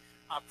timestamping.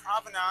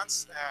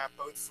 Provenance,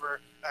 both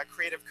for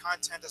creative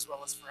content as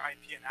well as for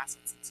IP and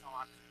assets and so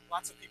on.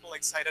 Lots of people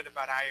excited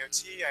about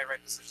IoT. I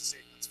read position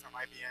statements from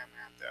IBM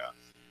and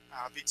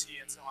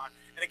BT and so on.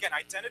 And again,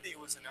 identity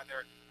was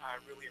another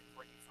really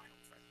important final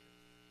thread here.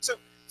 So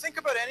think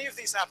about any of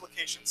these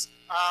applications.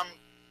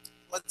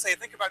 Let's say,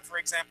 think about, for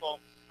example,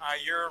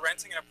 you're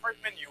renting an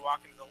apartment, you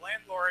walk into the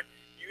landlord,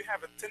 you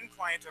have a thin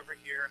client over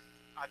here,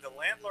 the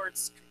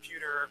landlord's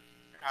computer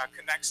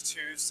connects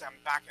to some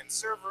backend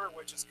server,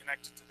 which is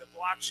connected to the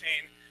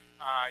blockchain.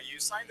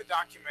 You sign the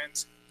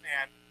document,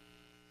 and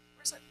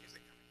where's that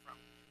music coming from?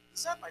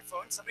 Is that my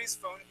phone? Somebody's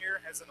phone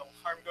here has an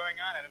alarm going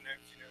on. I don't know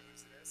if you know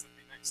whose it is. It'd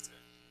be nice to.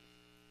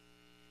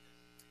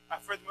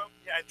 For the moment,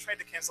 yeah, I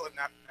tried to cancel it,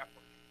 not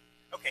working.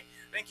 Okay,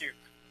 thank you.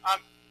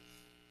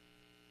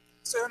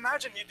 So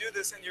imagine you do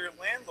this, and your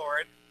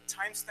landlord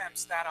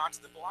timestamps that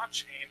onto the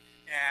blockchain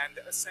and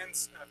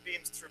sends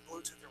beams through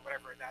Bluetooth or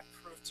whatever that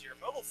proof to your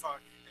mobile phone.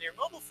 And your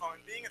mobile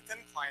phone, being a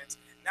thin client,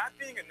 not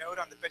being a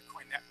node on the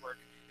Bitcoin network,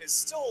 is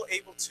still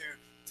able to,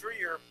 through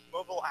your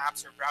mobile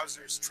apps or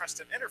browser's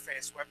trusted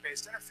interface,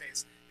 web-based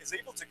interface, is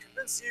able to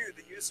convince you,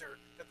 the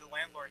user, that the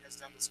landlord has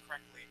done this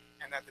correctly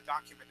and that the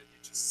document that you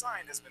just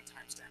signed has been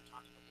timestamped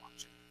onto the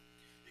blockchain.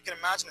 You can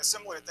imagine a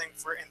similar thing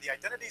for in the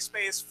identity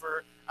space,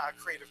 for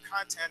creative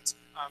content,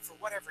 for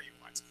whatever you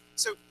want.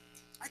 So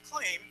I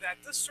claim that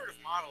this sort of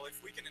model,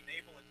 if we can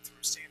enable it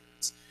through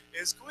standards,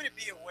 is going to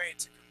be a way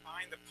to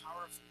combine the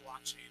power of the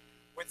blockchain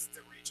with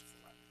the reach of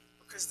the web.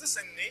 Because this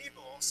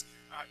enables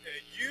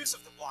use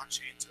of the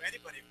blockchain to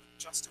anybody with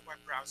just a web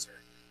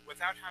browser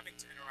without having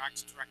to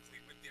interact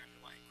directly with the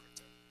underlying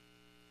crypto.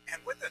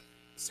 And what the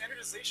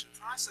standardization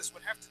process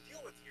would have to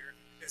deal with here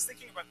is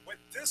thinking about what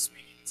this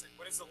means and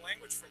what is the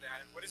language for that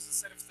and what is the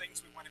set of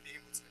things we want to be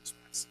able to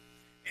express.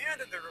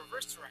 And in the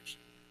reverse direction,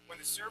 when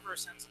the server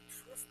sends a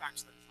proof back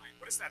to the client,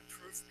 what does that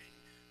proof mean?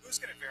 Who's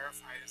going to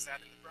verify it? Is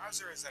that in the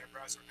browser? Is that a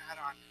browser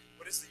add-on?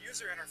 What is the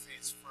user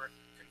interface for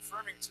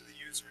confirming to the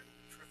user that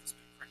the proof has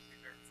been correctly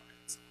verified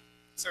and so on?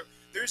 So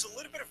there's a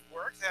little bit of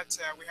work that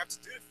we have to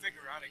do to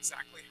figure out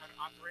exactly how to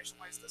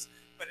operationalize this.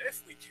 But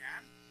if we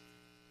can,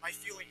 my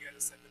feeling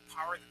is that the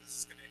power that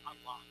this is going to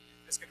unlock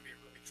is going to be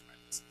really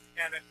tremendous.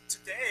 And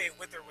today,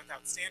 with or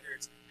without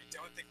standards, I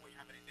don't think we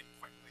have anything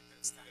quite like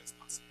this that is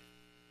possible.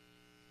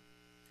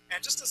 And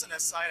just as an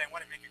aside, I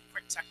want to make a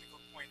quick technical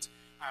point.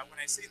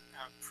 When I say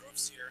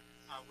proofs here,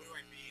 what do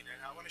I mean?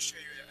 And I want to show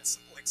you a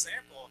simple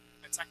example,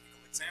 a technical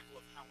example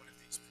of how one of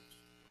these proofs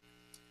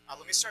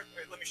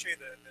work. Let me show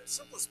you the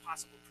simplest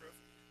possible proof,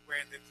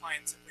 where the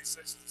client simply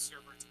says to the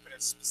server to put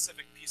a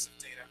specific piece of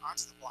data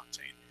onto the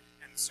blockchain,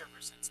 and the server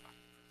sends back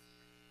the proof.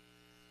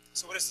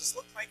 So what does this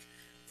look like?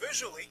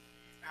 Visually,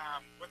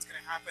 what's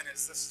going to happen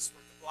is this is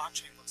what the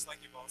blockchain looks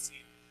like. You've all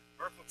seen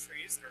Merkle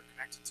trees that are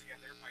connected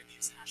together by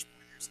these hash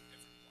pointers in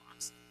different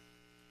blocks.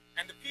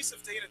 And the piece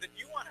of data that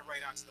you want to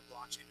write onto the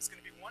blockchain is going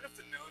to be one of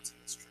the nodes in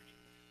this tree.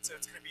 So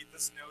it's going to be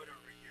this node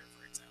over here,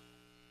 for example.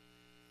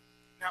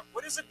 Now,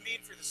 what does it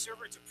mean for the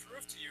server to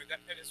prove to you that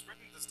it has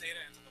written this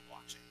data into the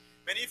blockchain?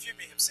 Many of you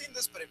may have seen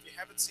this, but if you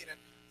haven't seen it,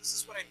 this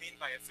is what I mean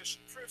by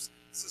efficient proofs.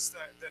 This is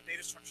the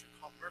data structure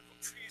called Merkle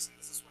trees, and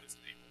this is what is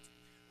enabled.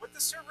 What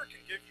the server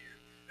can give you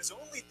is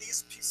only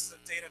these pieces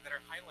of data that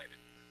are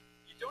highlighted here.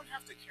 You don't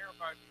have to care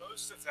about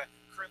most of the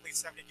currently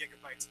 70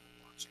 gigabytes of the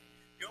blockchain.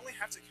 You only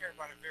have to care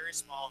about a very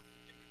small,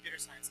 in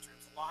computer science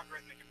terms,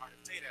 logarithmic amount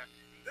of data.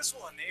 And this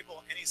will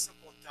enable any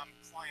simple dumb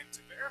client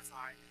to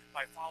verify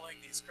by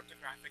following these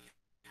cryptographic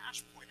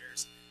hash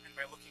pointers and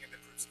by looking at the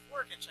proofs of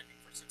work and checking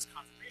for 6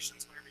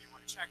 confirmations, whatever you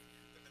want to check,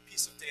 that the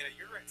piece of data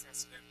you're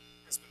interested in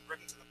has been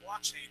written to the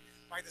blockchain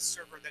by the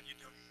server that you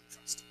don't even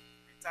trust.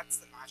 Right? That's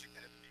the magic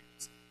that it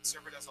enables. The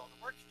server does all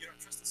the work, you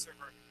don't trust the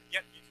server,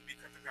 yet you can be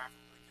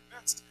cryptographically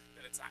convinced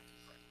that it's acting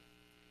correctly.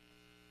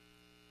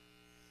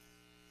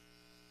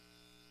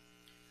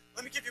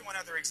 Let me give you one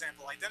other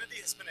example.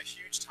 Identity has been a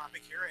huge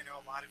topic here. I know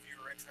a lot of you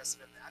are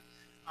interested in that.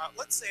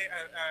 Let's say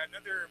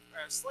another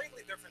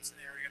slightly different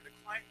scenario. The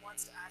client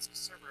wants to ask the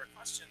server a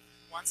question,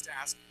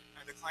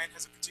 the client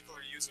has a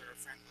particular user, a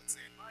friend, let's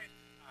say in mind.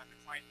 The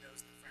client knows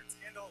the friend's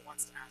handle,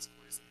 wants to ask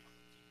what is the public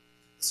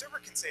key. The server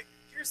can say,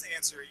 here's the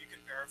answer, you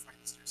can verify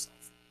this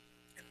yourself.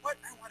 And what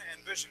I want to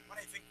envision,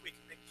 what I think we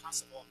can make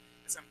possible,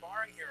 is I'm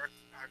borrowing here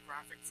a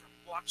graphic from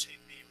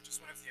Blockchain B, which is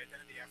one of the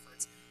identity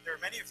efforts. There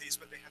are many of these,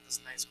 but they have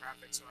this nice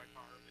graphic, so I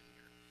borrowed it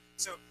here.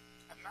 So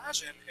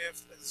imagine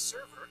if the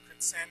server could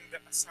send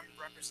some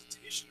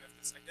representation of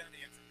this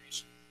identity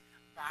information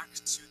back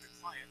to the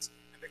client,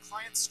 and the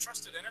client's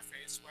trusted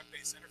interface,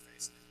 web-based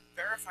interface,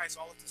 verifies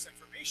all of this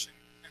information,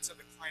 and so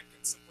the client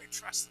can simply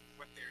trust that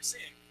what they're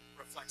seeing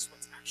reflects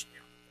what's actually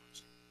on the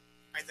blockchain.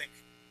 I think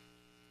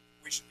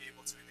we should be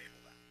able to enable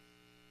that.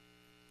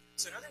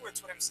 So in other words,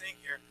 what I'm saying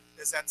here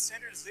is that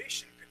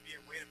standardization could be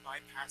a way to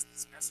bypass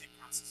this messy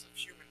process of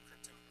human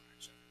crypto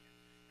interaction.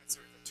 That's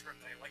sort of the term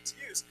that I like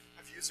to use,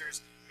 of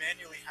users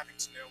manually having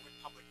to know what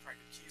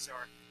public-private keys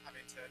are,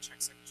 having to check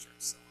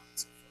signatures, so on and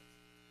so forth.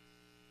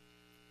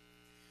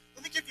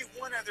 Let me give you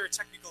one other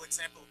technical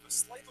example of a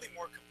slightly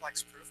more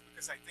complex proof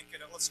because I think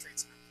it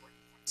illustrates an important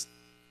point.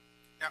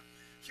 Now,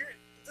 here,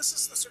 this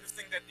is the sort of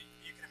thing that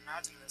you can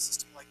imagine in a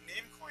system like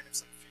Namecoin, if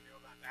some of you know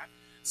about that.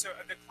 So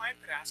the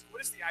client could ask, what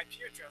is the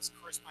IP address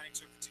corresponding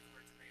to a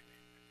particular domain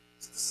name?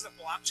 So this is a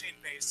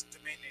blockchain-based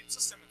domain name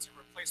system. It's a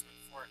replacement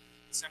for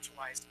the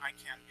centralized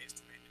ICANN-based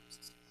domain name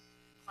system.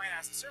 The client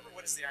asks the server,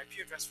 what is the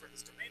IP address for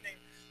this domain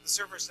name? The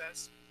server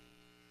says,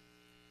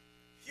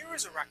 here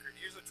is a record,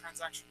 here's a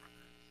transaction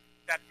record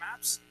that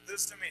maps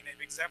this domain name,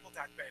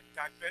 example.bit.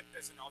 .bit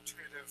is an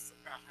alternative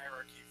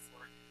hierarchy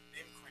for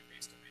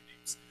Namecoin-based domain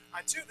names,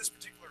 to this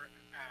particular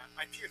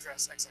IP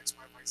address,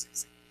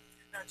 XXYYZZ.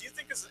 Now, do you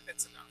think it's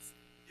enough?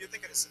 Do you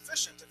think it is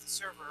sufficient if the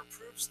server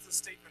approves the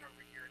statement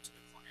over here to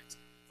the client,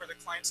 for the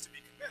clients to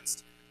be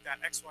convinced that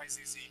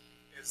XYZZ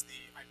is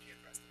the IP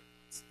address that it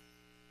wants?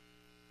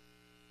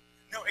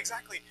 No,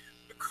 exactly.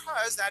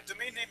 Because that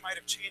domain name might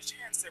have changed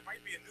hands, there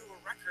might be a newer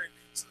record,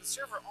 so the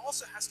server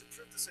also has to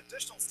prove this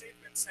additional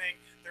statement saying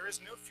there is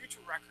no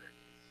future record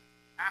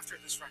after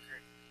this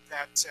record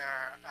that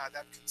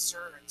that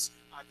concerns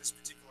this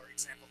particular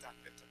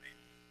example.bit domain.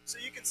 So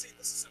you can see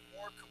this is a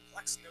more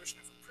complex notion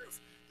of a proof.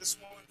 This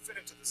won't fit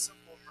into the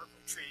simple Merkle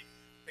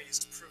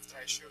tree-based proof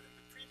that I showed in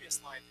the previous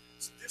slide.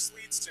 So this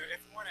leads to, if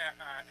we want to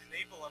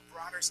enable a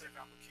broader set of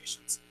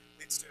applications,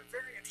 leads to a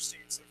very interesting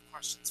set of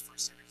questions for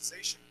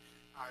standardization.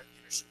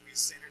 Should we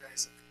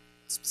standardize a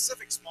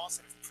specific small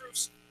set of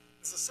proofs?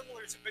 This is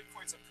similar to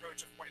Bitcoin's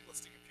approach of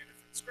whitelisting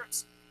impunitive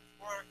scripts.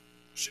 Or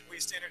should we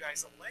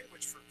standardize a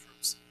language for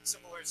proofs,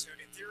 similar to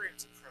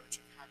Ethereum's approach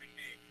of having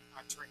a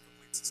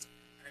Turing-complete system?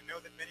 And I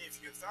know that many of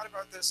you have thought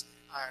about this.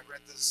 I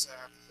read this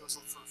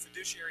proposal for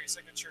fiduciary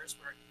signatures,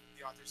 where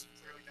the authors have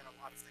clearly done a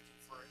lot of thinking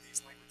for these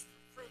language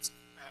proofs.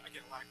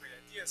 Again, a lot of great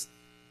ideas.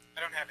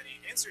 I don't have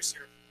any answers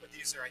here, but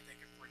these are, I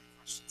think, important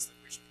questions that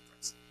we should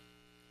address.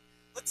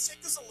 Let's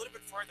take this a little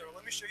bit farther.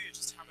 Let me show you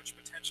just how much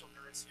potential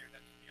there is here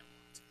that can be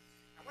unlocked.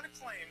 I want to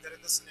claim that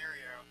in this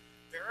scenario,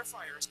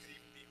 verifiers could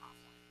even be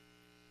offline.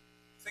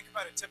 Think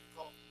about a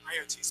typical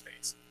IoT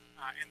space.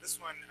 In this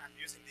one, I'm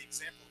using the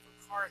example of a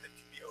car that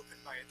can be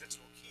opened by a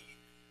digital key.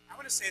 I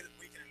want to say that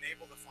we can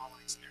enable the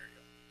following scenario.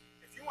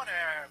 If you want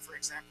to, for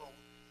example,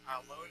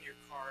 loan your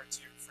car to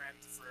your friend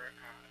for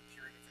a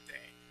period of a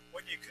day,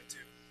 what you could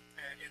do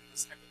in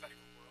this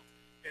hypothetical world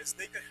is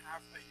they could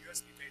have a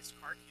USB-based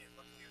car key, and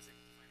luckily I was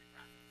able to find a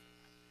graphic for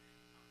that.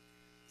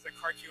 It's a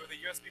car key with a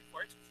USB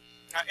port,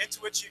 into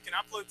which you can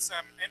upload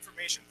some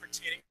information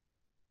pertaining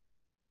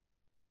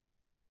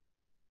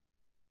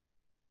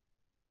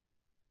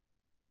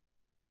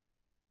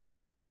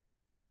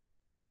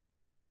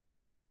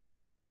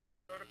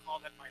protocol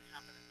that might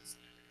happen in this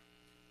scenario.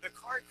 The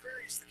car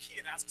queries the key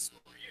and asks, who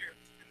are you?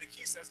 And the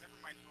key says, never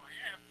mind who I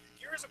am.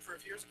 Here is a proof,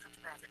 here's a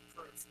cryptographic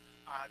proof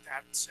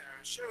that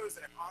shows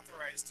that I'm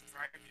authorized to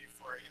drive you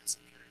for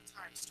some period of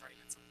time, starting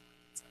at some point,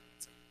 etc.,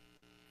 etc.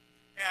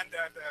 And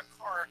the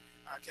car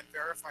can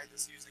verify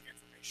this using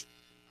information,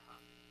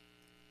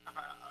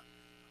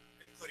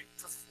 including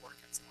proof of work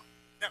and so on.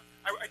 Now,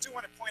 I do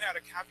want to point out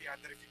a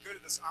caveat that if you go to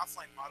this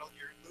offline model,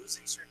 you're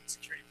losing certain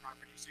security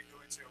properties. You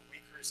go into a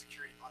weaker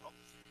security model.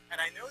 And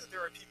I know that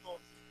there are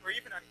people who are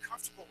even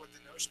uncomfortable with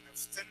the notion of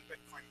thin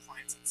Bitcoin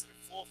clients instead of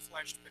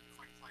full-fledged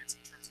Bitcoin clients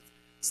in terms of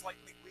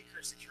slightly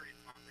weaker security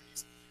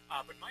properties.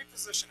 But my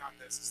position on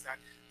this is that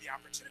the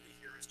opportunity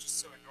here is just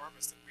so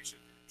enormous that we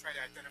should try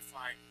to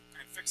identify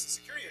and fix the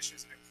security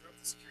issues and improve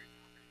the security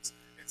properties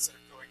instead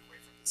of going away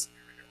from this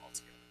scenario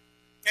altogether.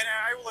 And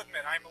I will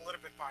admit, I'm a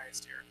little bit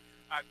biased here.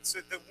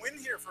 So the win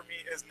here for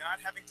me is not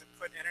having to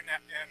put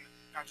internet in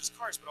not just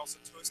cars, but also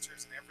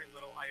toasters in every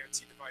little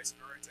IoT device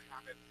in order to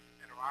have it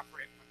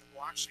interoperate with the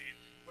blockchain.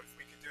 What if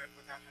we could do it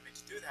without having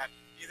to do that,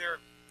 either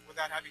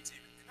without having to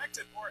even connect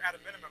it, or at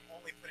a minimum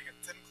only putting a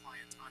thin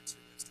client onto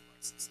those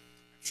devices?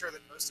 I'm sure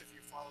that most of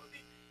you follow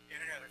the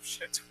Internet of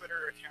Shit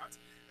Twitter account,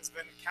 has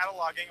been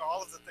cataloging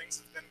all of the things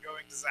that have been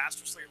going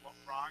disastrously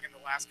wrong in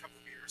the last couple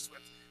of years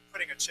with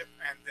putting a chip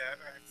and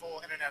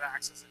full internet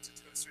access into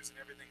toasters and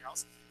everything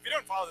else. If you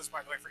don't follow this,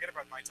 by the way, forget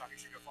about my talk. You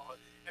should go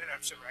follow Internet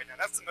of Shit right now.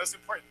 That's the most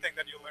important thing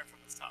that you'll learn from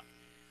this talk.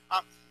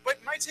 But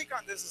my take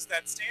on this is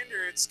that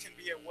standards can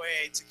be a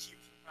way to keep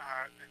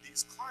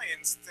these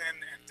clients thin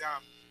and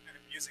dumb, and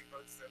I'm using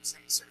both of those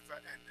in sort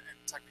of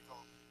and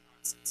technical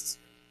senses.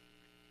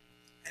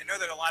 I know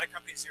that a lot of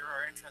companies here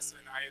are interested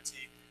in IoT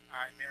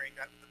and marrying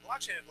that with the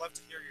blockchain. I'd love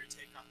to hear your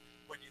take on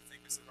what you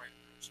think is the right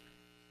approach.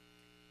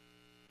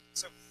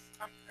 So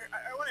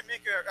I want to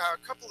make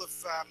a couple of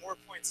more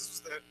points. This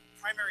was the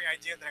primary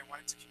idea that I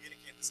wanted to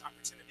communicate, this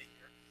opportunity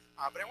here.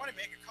 But I want to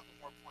make a couple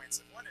more points.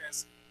 And one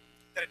is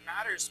that it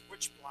matters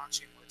which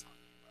blockchain we're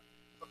talking about.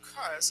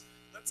 Because,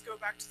 let's go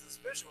back to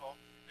this visual.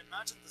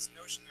 Imagine this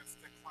notion of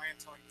the client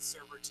telling the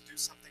server to do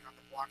something on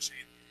the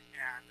blockchain,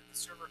 and the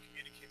server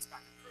communicates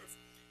back a proof.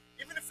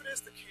 Even if it is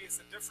the case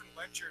that different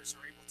ledgers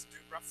are able to do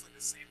roughly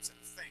the same set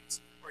of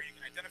things, or you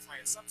can identify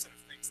a subset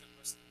of things that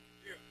most of them can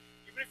do,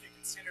 even if you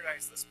can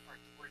standardize this part,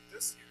 the word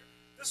this here,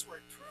 this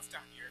word proof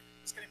down here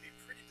is going to be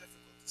pretty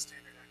difficult to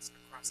standardize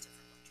across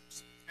different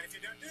ledgers. And if you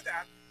don't do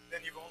that,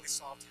 then you've only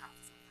solved half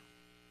of the problem.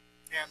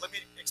 And let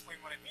me explain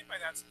what I mean by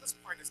that. So this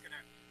part is going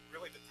to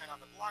really depend on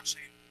the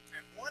blockchain.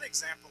 And one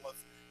example of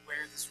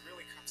where this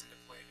really comes into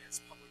play is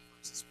public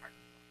versus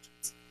private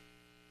blockchains.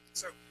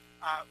 So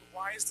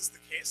why is this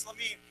the case? Let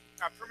me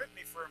permit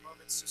me for a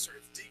moment to sort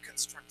of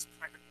deconstruct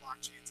private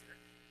blockchains here.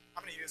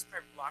 I'm going to use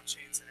private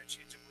blockchains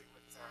interchangeably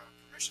with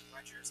permission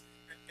ledgers.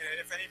 And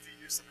if any of you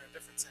use them in a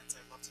different sense,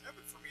 I'd love to know,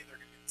 but for me, they're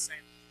going to be the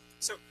same.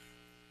 So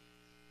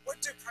what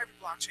do private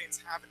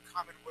blockchains have in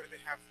common? What do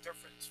they have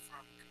different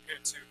from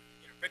compared to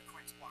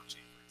Bitcoin's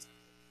blockchain, for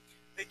example?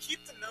 They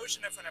keep the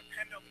notion of an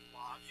append-only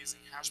log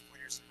using hash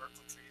pointers and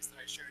Merkle trees that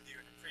I showed you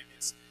in a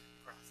previous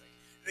graphic.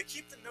 They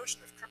keep the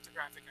notion of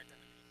cryptographic identity.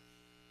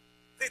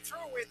 They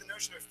throw away the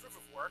notion of proof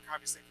of work.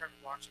 Obviously, private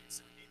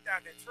blockchains don't need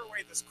that. They throw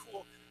away this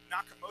cool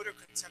Nakamoto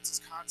consensus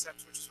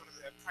concept, which is one of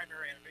the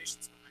primary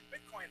innovations behind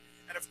Bitcoin.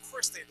 And of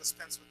course, they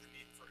dispense with the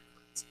need for a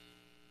currency.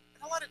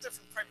 And a lot of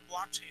different private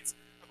blockchains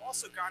have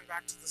also gone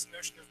back to this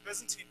notion of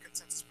Byzantine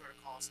consensus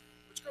protocols,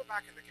 which go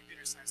back in the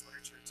computer science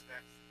literature to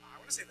the, I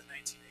want to say the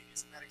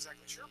 1980s. I'm not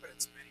exactly sure, but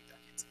it's many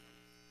decades ago.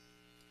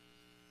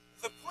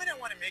 The point I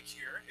want to make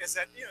here is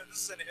that,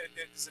 this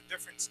is a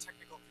different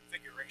technical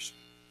configuration.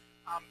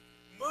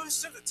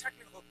 Most of the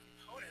technical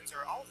components,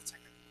 or all of the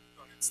technical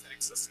components that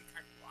exist in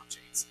private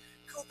blockchains,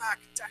 go back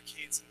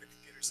decades in the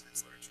computer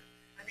science literature.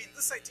 I mean,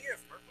 this idea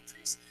of Merkle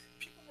trees,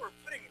 people were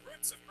putting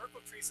roots of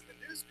Merkle trees in the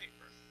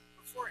newspaper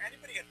before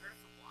anybody had heard of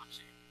the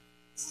blockchain.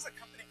 This is a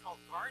company called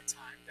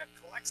Guardtime that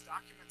collects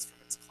documents from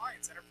its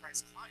clients,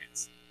 enterprise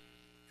clients,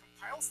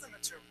 compiles them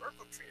into a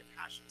Merkle tree of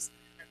hashes,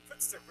 and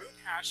puts the root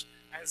hash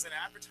as an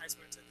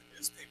advertisement in the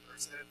newspaper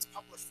so that it's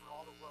published for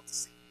all the world to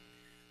see.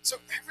 So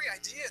every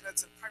idea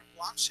that's in private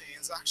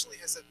blockchains actually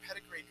has a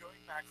pedigree going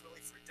back really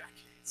for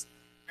decades.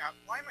 Now,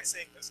 why am I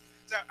saying this?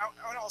 So I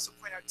want to also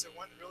point out to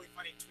one really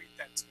funny tweet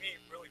that to me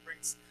really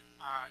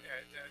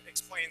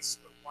explains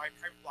why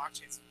private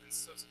blockchains have been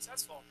so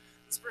successful.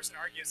 This person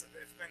argues that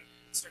they've been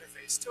sort of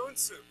a stone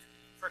soup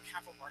for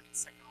capital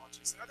markets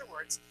technologies. In other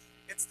words,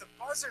 it's the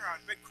buzz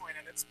around Bitcoin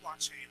and its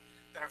blockchain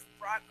that have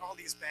brought all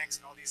these banks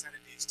and all these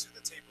entities to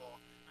the table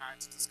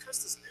to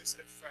discuss this new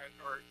set of,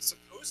 or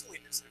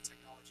supposedly new set of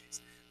technologies.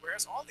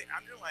 Whereas all the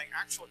underlying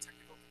actual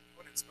technical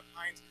components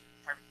behind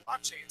private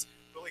blockchains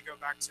really go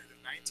back to the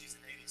 90s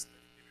and 80s in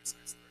the computer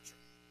science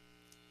literature.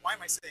 Why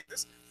am I saying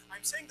this?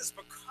 I'm saying this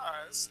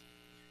because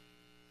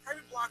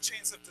private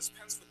blockchains have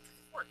dispensed with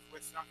proof of work,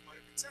 with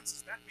Nakamoto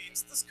consensus. That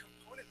means this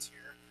component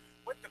here,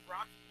 what the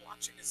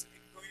blockchain is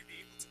going to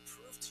be able to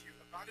prove to you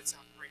about its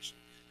operation,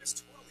 is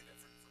totally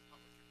different from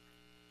public and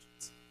private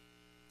blockchains.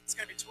 It's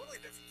going to be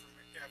totally different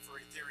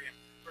for Ethereum,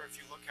 or if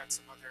you look at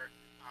some other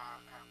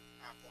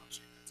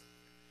blockchain.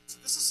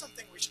 So this is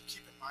something we should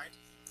keep in mind.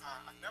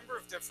 A number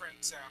of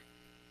different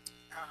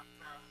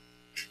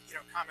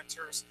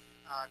commenters,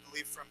 I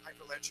believe from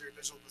Hyperledger,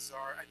 Digital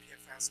Bazaar,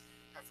 IPFS,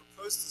 have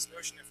proposed this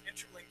notion of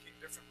interlinking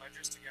different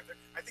ledgers together.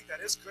 I think that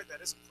is good,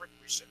 that is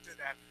important, we should do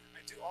that.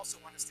 I do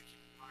also want us to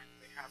keep in mind that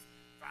they have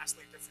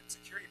vastly different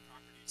security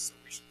properties, so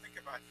we should think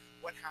about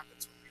what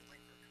happens when we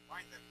link or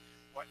combine them,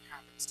 what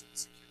happens to the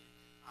security.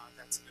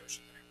 That's a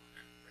notion that I want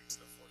to bring to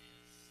the fore here.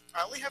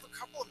 I only have a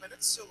couple of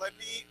minutes, so let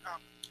me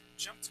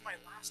jump to my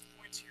last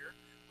point here,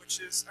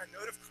 which is a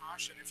note of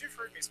caution. If you've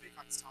heard me speak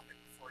on this topic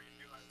before, you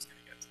knew I was going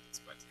to get to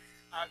this, but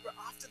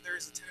often there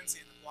is a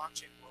tendency in the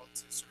blockchain world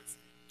to sort of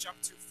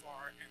jump too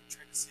far and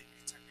try to seek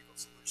technical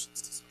solutions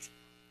to social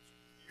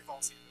problems. You've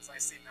all seen this. I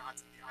see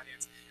nods in the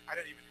audience. I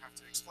don't even have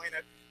to explain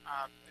it.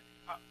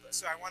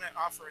 So I want to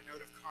offer a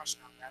note of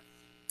caution on that.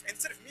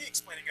 Instead of me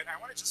explaining it,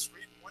 I want to just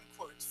read one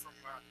quote from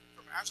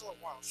Angela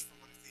Walsh from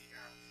one of the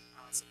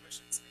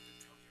submissions. I did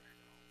tell you I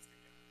read all of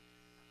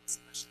the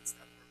submissions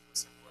that were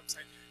posted on the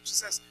website. She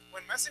says,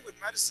 when messing with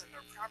medicine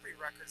or property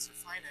records or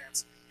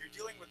finance, you're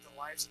dealing with the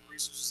lives and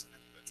resources of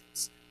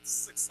individuals. This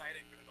is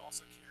exciting, but it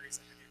also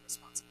carries a heavy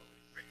responsibility.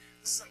 Right?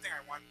 This is something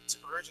I want to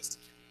urge us to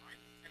keep in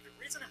mind. And the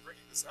reason I'm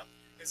bringing this up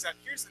is that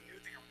here's the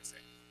new thing I want to say.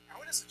 I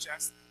want to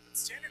suggest that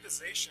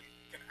standardization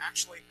can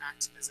actually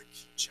act as a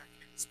key check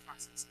in this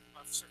process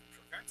of sort of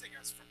preventing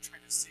us from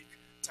trying to seek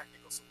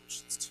technical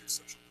solutions to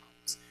social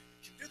problems.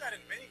 It can do that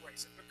in many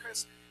ways, and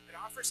because it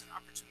offers an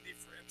opportunity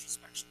for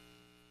introspection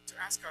to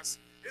ask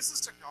us, is this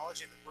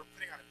technology that we're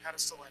putting on a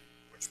pedestal and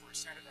which we're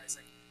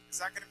standardizing, is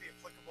that going to be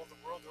applicable the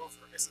world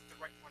over? Is it the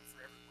right one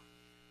for everyone?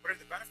 What are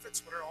the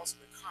benefits? What are also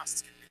the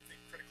costs? Can we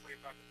think critically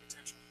about the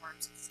potential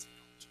harms of this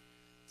technology?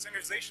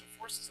 Standardization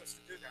forces us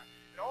to do that.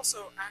 It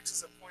also acts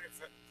as a point of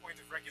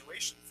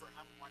regulation for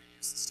how we want to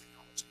use this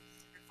technology.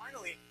 And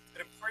finally, it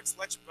imparts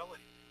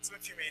legibility. Some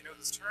of you may know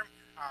this term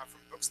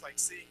from books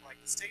like Seeing Like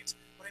the State.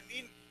 What I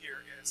mean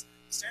here is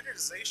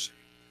standardization,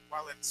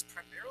 while it's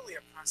primarily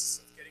a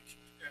process of getting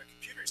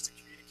computers to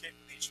communicate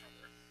with each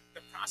other,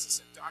 the process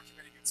of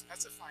documenting and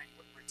specifying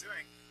what we're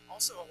doing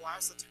also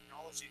allows the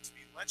technology to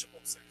be legible,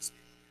 so to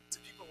speak, to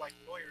people like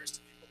lawyers, to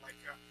people like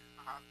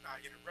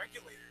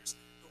regulators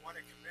who want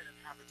to come in and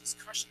have a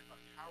discussion about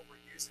how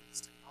we're using this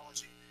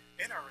technology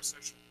in our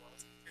social world.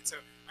 And so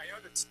I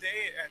know that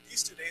today,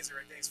 these 2 days are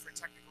days for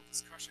technical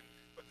discussion,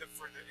 but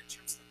in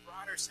terms of the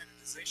broader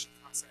standardization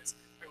process,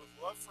 I would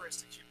love for us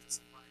to keep this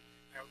in mind.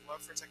 And I would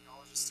love for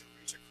technologists to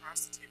reach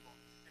across the table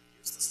and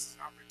use this as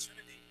an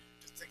opportunity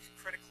to think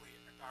critically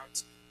about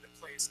the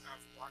place of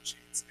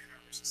blockchains in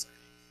our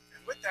society.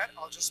 And with that,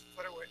 I'll just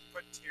put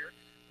here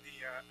the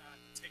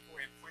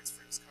takeaway and points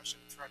for discussion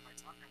throughout my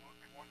talk. I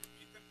won't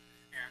repeat them,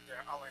 and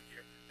I'll end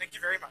here. Thank you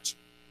very much.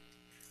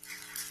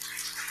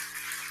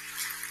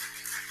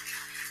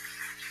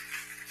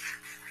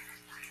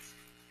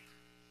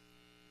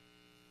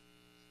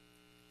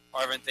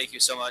 Arvind, thank you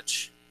so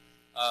much.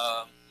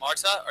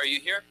 Marta, are you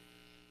here?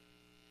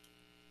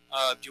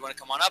 Do you want to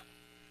come on up?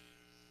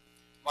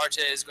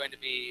 Marta is going to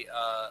be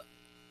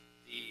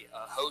the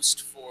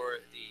host for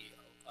the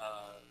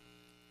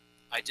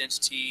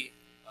identity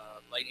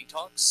lightning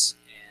talks,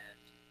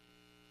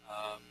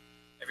 and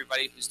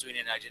everybody who's doing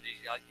an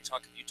identity lightning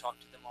talk, have you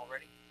talked to them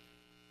already?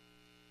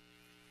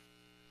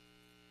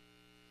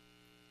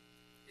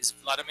 Is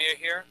Vladimir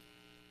here?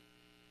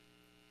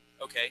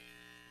 Okay.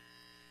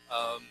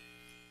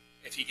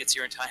 If he gets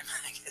here in time,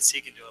 I guess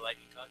he can do a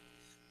lightning talk.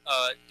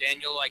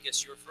 Daniel, I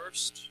guess you're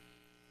first.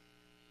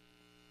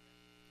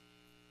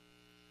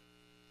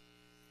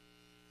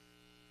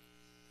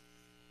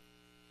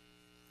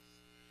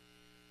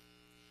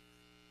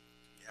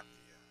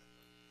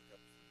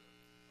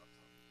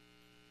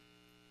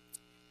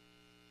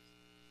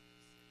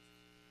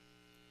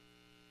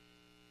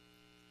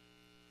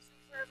 So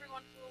for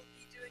everyone who will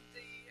be doing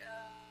the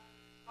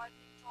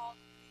lightning talk,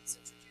 please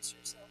introduce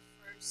yourself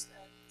first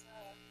and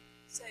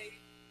say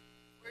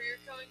where you're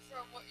coming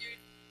from,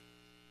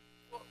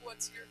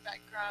 what's your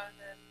background,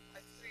 and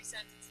like 3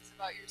 sentences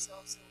about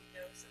yourself so we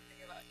know something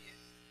about you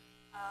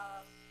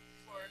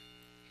before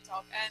you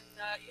talk. And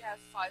you have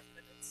 5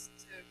 minutes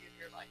to give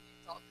your lightning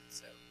talk,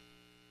 so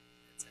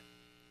that's it.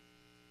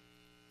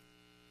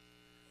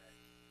 Right.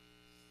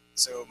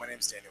 So my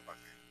name is Daniel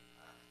Buckner.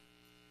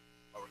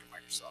 I work at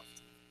Microsoft.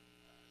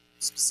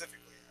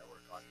 Specifically, I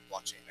work on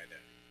blockchain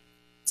identity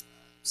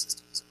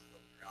systems and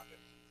building around it.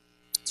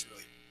 It's a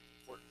really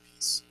important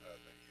piece of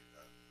any of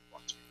the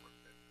blockchain work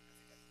that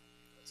I think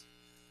anyone does.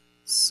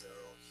 So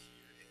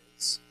here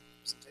is the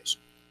presentation.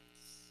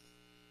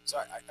 So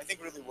I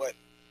think really what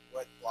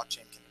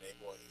blockchain can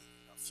enable is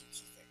a few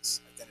key things.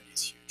 Identity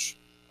is huge.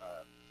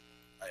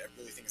 I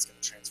really think it's going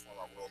to transform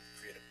our world,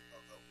 create a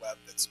web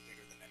that's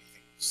bigger than anything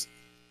we've seen,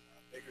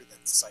 bigger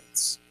than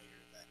sites,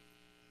 bigger than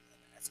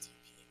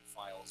FTP and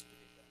files,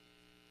 bigger than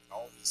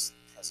all these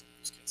present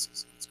use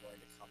cases. It's going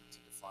to come to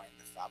define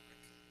the fabric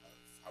of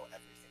how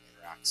everything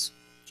interacts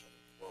with each other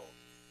in the world.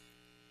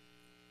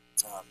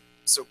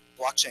 So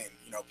blockchain,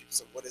 people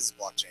say, what is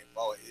blockchain?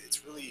 Well,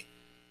 it's really,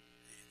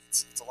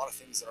 it's a lot of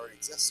things that already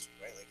exist,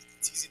 right? Like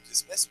it's easy to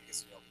dismiss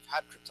because, we've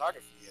had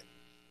cryptography and,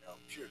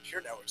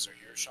 peer-to-peer networks are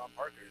here. Sean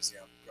Parker's,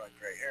 growing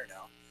gray hair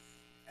now.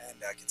 And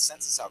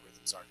consensus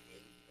algorithms aren't new.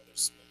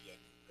 There's maybe a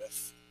new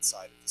riff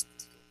inside of this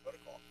particular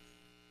protocol.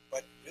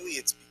 But really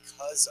it's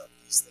because of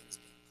these things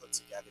being put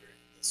together in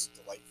this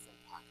delightful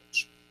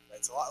package,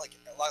 right? It's a lot like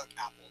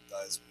Apple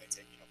does when they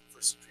take,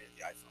 first created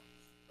the iPhone,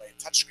 right?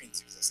 Touchscreens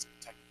existed,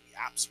 technically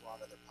apps were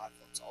on other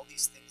platforms. All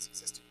these things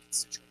existed in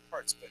constituent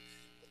parts, but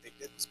what they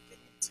did was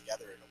bring them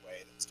together in a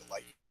way that was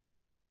delightful.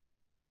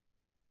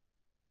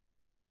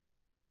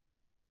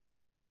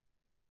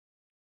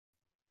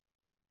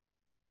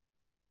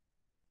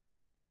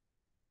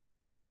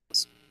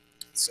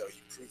 So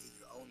you prove that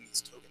you own these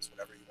tokens,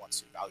 whatever you want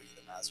to value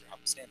them as or have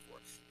them stand for.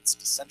 It's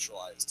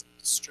decentralized and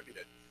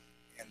distributed,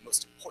 and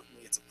most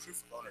importantly, it's a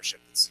proof of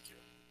ownership that's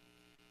secure.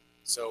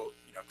 So,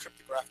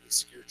 cryptographically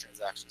secure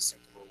transactions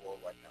sync to a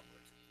worldwide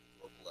network,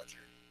 global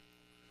ledger,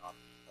 a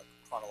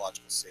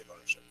chronological save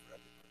ownership for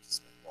every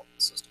participant involved in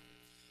the system.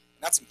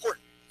 And that's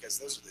important because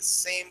those are the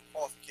same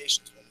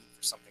qualifications we'll need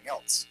for something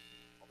else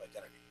called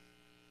identity.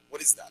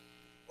 What is that?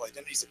 Well,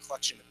 identity is a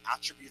collection of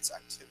attributes,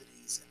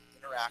 activities, and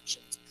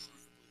interactions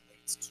provably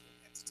linked to an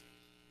entity.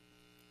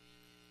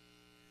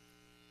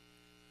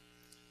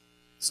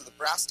 So the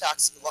brass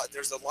tacks,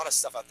 there's a lot of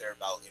stuff out there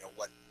about,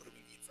 what do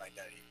we need for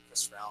identity?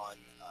 Chris Allen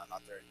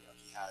out there,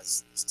 he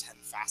has these 10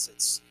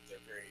 facets.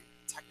 They're very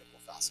technical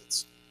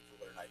facets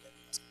for what an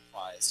identity must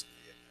comprise to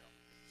be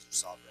user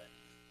sovereign.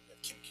 We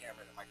have Kim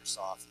Cameron at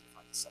Microsoft who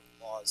defined the 7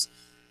 laws.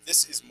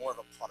 This is more of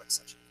a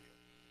product-centric view.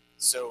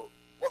 So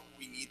what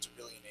we need to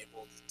really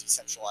enable the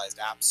decentralized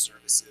apps,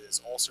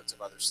 services, all sorts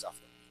of other stuff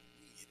that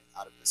we need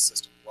out of this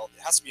system? Well,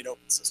 it has to be an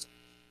open system.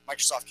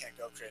 Microsoft can't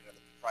go create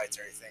another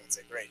proprietary thing and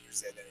say, great,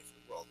 here's the identity for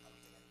the world. I don't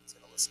think anyone's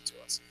going to listen to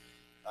us.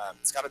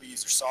 It's got to be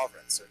user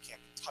sovereign, so it can't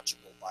be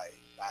touchable by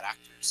bad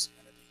actors,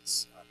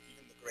 entities,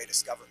 even the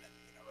greatest government.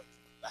 Like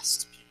the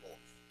best people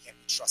can't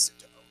be trusted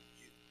to own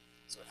you.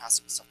 So it has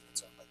to be something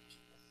that's owned by the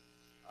people.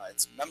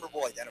 It's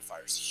memorable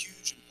identifiers,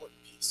 huge important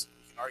piece.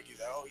 We can argue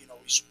that, oh, we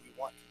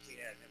want complete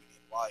anonymity,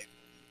 and while I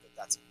believe that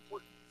that's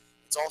important,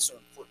 it's also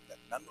important that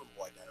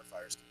memorable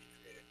identifiers can be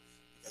created.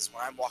 Because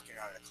when I'm walking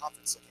around at a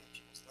conference looking at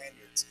people's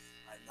lanyards,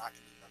 I'm not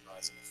going to be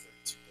memorizing a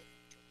 32-bit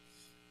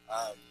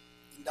term.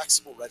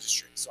 Indexable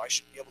registry. So I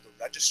should be able to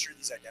register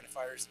these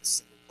identifiers in a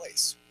single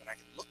place. When I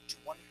can look to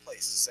one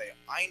place to say,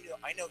 I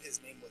know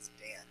his name was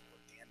Dan, or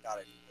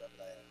Dan.id,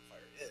 whatever that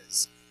identifier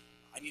is,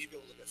 I need to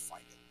be able to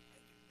find it. I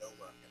need to know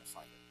where I'm going to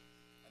find it.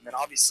 And then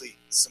obviously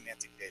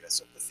semantic data.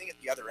 So the thing at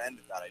the other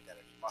end of that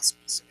identity must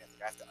be semantic.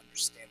 I have to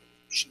understand it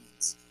with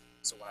machines.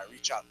 So when I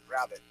reach out and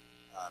grab it,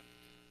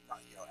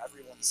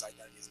 everyone's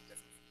identity is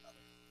different from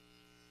another.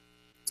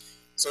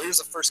 So here's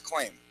the first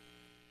claim.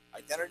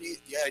 The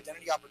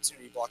identity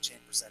opportunity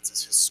blockchain presents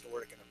is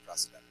historic and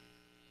unprecedented.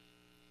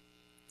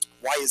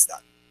 Why is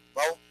that?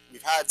 Well,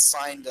 we've had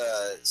signed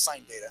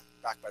data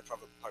backed by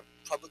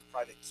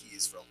public-private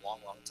keys for a long,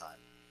 long time.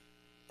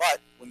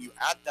 But when you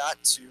add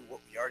that to what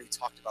we already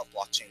talked about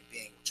blockchain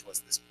being, which was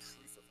this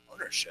proof of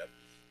ownership,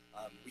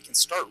 we can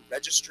start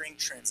registering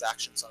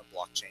transactions on a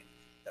blockchain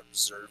that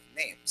reserve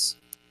names.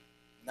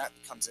 And that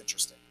becomes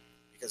interesting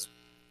because,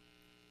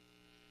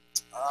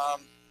 I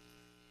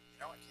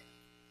can't.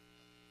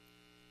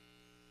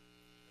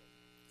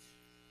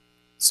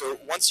 So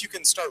once you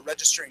can start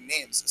registering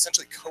names,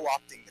 essentially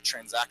co-opting the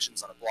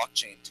transactions on a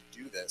blockchain to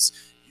do this,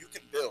 you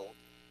can build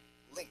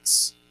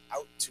links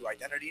out to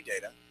identity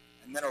data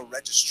and then a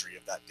registry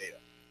of that data.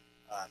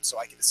 So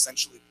I could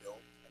essentially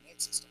build a name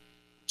system,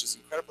 which is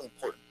incredibly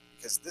important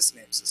because this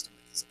name system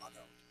is unowned.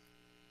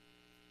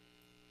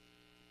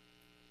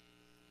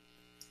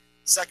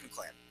 Second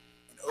claim,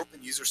 an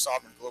open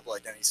user-sovereign global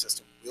identity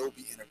system will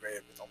be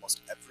integrated with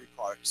almost every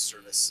product,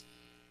 service,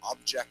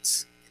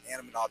 object,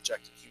 inanimate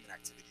object, and human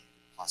activity you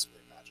can possibly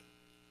imagine.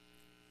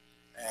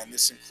 And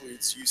this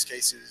includes use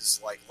cases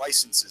like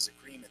licenses,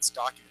 agreements,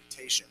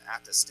 documentation,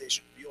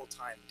 attestation,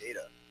 real-time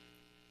data.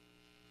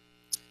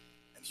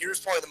 And here's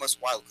probably the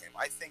most wild claim.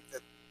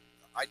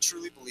 I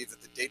truly believe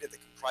that the data that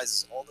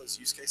comprises all those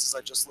use cases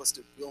I just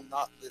listed will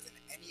not live in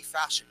any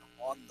fashion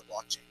on the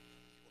blockchain.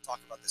 People talk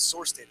about the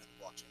source data in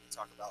the blockchain. They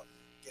talk about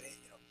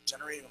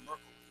generating a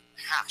Merkle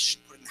hash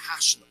and putting the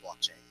hash in the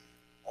blockchain.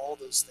 All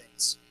those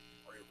things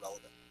are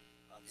irrelevant.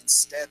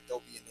 Instead,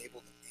 they'll be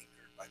enabled and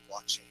anchored by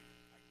blockchain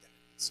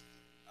identities.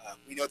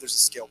 We know there's a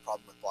scale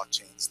problem with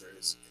blockchains. There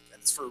is,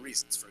 and it's for a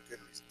reason. It's for a good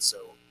reason.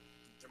 So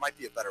there might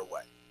be a better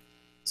way.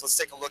 So let's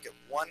take a look at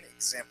one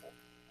example.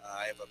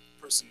 I have a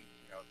person,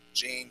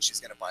 Jane. She's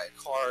going to buy a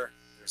car.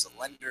 There's a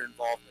lender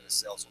involved and a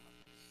saleswoman.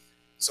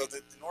 So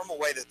the normal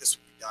way that this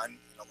would be done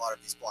in a lot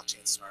of these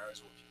blockchain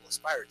scenarios, what people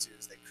aspire to,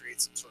 is they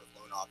create some sort of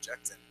loan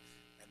object and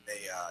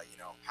they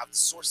have the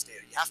source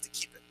data. You have to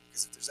keep it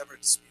because if there's ever a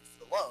dispute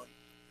for the loan,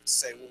 you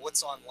say, well,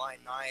 what's on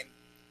line 9,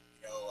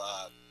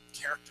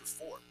 character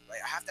 4, right?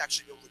 I have to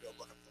actually be able to go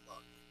look up the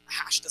loan. A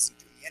hash doesn't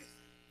do me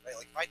anything, right?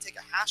 Like if I take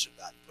a hash of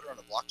that and put it on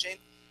a blockchain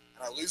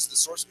and I lose the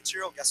source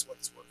material, guess what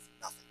it's worth?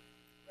 Nothing,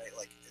 right?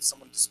 Like if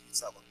someone disputes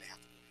that loan, they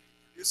have to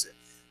produce it.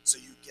 So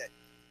you get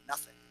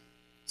nothing.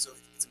 So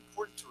it's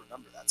important to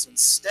remember that. So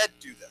instead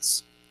do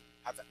this.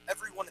 Have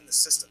everyone in the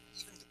system,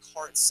 even the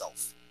car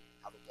itself,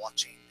 have a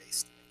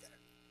blockchain-based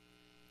identity.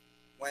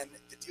 When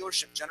the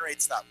dealership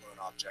generates that loan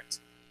object,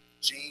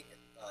 Jane,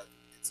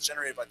 it's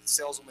generated by the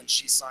saleswoman,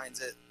 she signs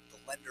it. The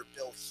lender,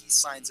 Bill, he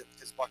signs it with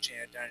his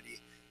blockchain identity.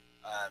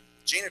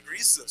 Jane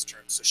agrees to those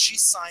terms, so she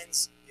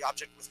signs the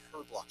object with her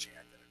blockchain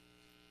identity.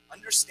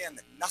 Understand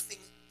that nothing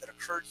that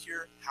occurred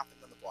here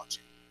happened on the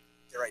blockchain.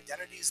 Their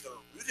identities that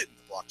are rooted in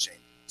the blockchain,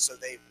 so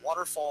they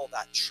waterfall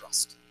that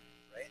trust,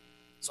 right?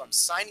 So I'm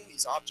signing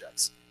these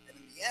objects, and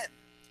in the end,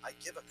 I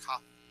give a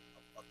copy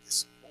of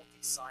this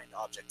multi-signed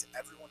object to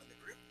everyone in the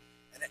group,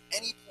 and at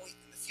any point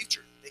in the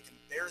future, they can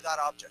bear that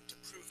object to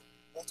prove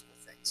multiple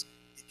things.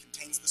 It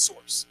contains the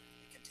source.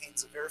 It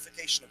contains a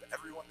verification of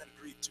everyone that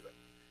agreed to it,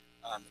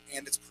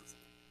 and it's provable.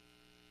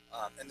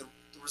 And the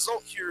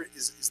result here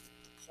is the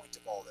point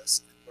of all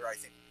this, and where I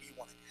think we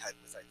want to head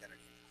with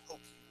identity, and hope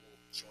you will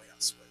join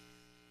us with,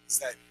 is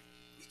that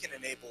we can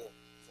enable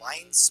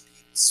line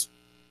speeds.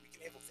 We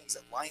can enable things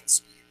at line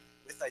speed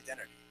with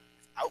identity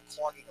without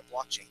clogging a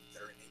blockchain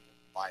that are enabled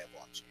by a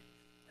blockchain.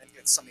 And I think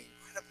it's something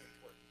incredibly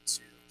important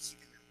to keep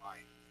in your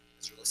mind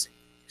as you're listening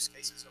to use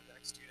cases over the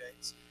next 2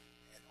 days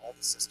and all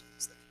the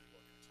systems that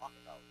people are going to talk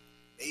about.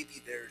 Maybe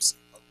there's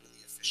a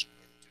really efficient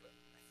way to do it.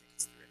 I think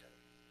it's through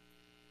identity.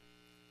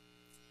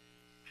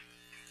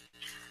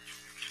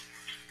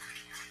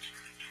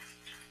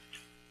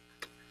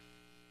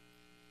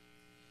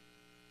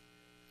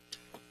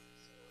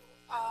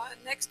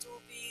 Next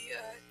will be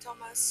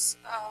Thomas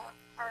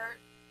Harjano,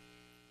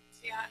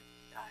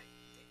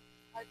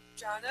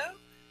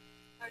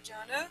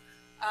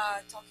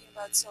 talking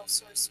about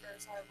self-source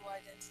verifiable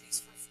identities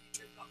for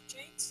future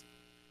blockchains.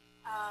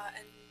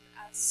 And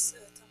as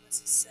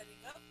Thomas is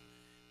setting up,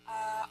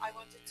 I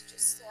wanted to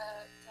just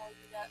tell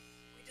you that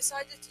we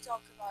decided to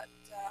talk about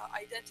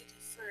identity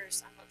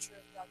first. I'm not sure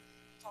if Doug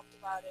talked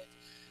about it,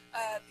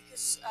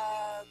 because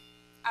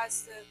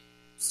as the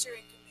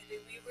steering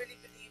committee, we really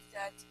believe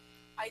that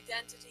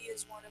identity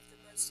is one of the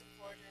most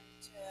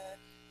important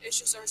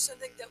issues, or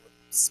something that would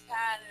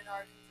span in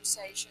our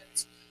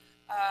conversations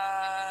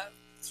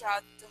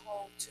throughout the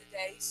whole 2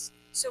 days.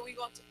 So we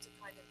wanted to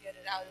kind of get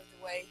it out of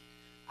the way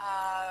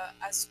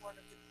as one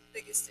of the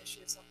biggest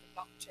issues of the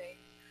blockchain.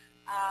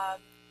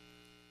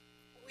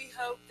 We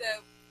hope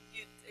that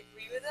you'd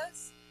agree with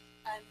us,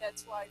 and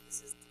that's why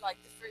this is like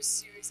the first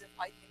series of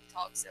lightning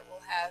talks that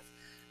we'll have.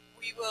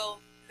 We will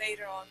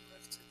later on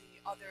move to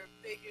the other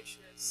big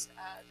issues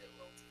that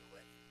we'll deal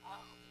with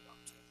on the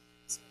blockchain.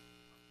 So,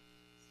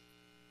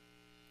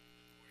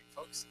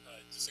 folks.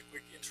 Just a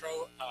quick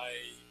intro.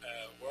 I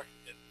work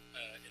in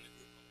a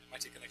group called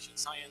MIT Connection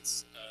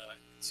Science. You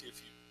can see a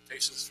few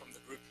faces from the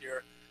group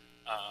here.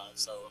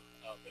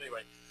 But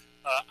anyway,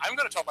 I'm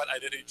going to talk about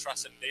identity,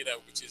 trust, and data,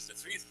 which is the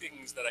three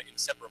things that are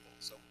inseparable.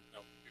 So,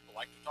 people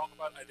like to talk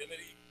about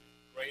identity.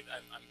 Great,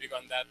 I'm big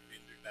on that.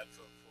 Been doing that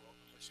for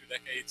almost 2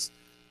 decades.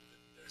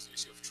 There's the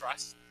issue of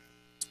trust,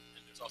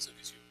 and there's also the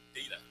issue of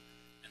data.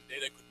 And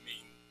data could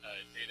mean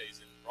data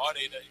is in raw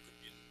data. It could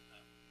mean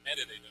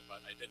metadata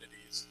about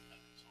identities.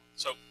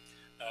 So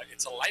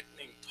it's a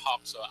lightning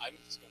talk, so I'm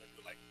just going to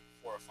do like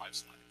 4 or 5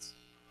 slides.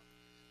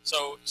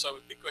 So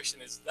the big question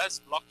is,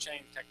 does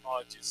blockchain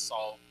technology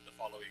solve the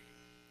following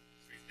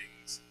 3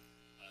 things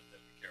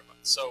that we care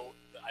about? So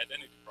the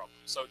identity problem.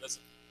 So does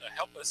it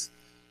help us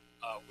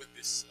with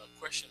this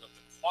question of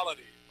the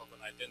quality of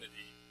an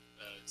identity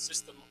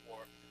system,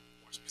 or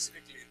more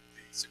specifically,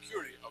 the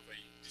security of a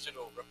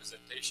digital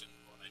representation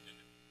of an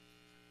identity?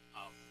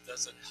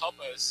 Does it help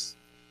us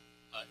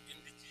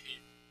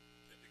indicate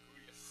the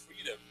degree of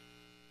freedom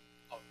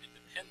of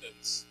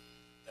independence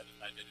that an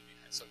identity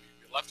has? So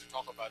we love to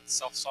talk about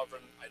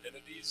self-sovereign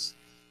identities,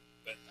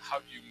 but how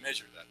do you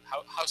measure that?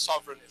 How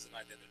sovereign is an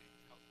identity?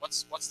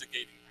 What's the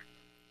gating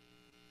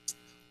factor?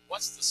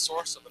 What's the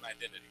source of an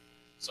identity?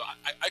 So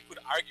I could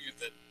argue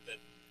that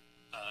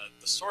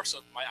the source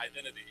of my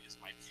identity is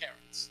my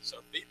parents. So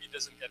a baby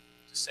doesn't get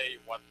to say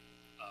what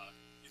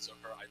his or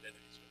her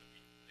identity is going to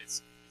be.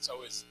 It's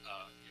always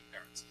your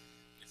parents.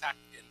 In fact,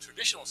 in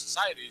traditional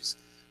societies,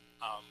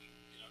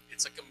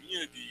 it's a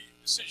community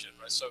decision,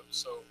 right? So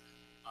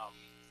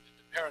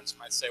the parents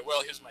might say,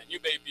 well, here's my new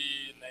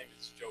baby, name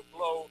is Joe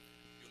Blow.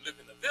 You live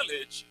in a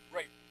village,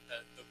 great.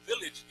 The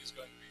village is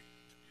going to be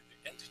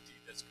the entity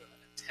that's going to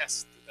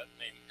attest to that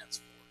name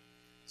henceforth.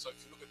 So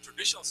if you look at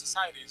traditional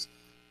societies,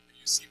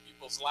 you see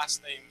people's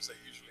last names are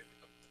usually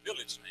the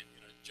village name,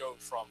 Joe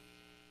from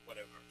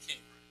whatever,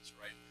 Cambridge,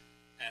 right?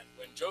 And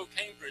when Joe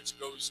Cambridge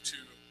goes to,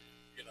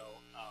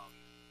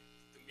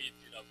 to meet,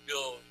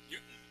 Bill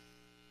Newton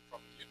from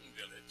Newton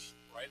Village,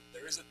 right?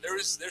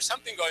 There's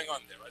something going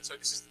on there, right? So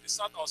it's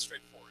not all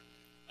straightforward.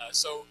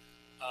 So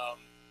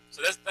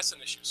that's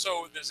an issue.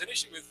 So there's an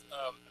issue with,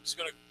 I'm just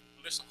going to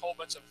list a whole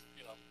bunch of,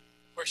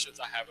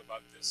 questions I have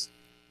about this.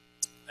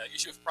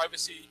 Issue of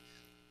privacy,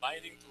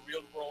 binding to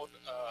real-world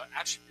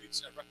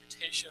attributes and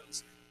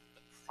reputations,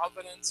 the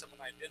provenance of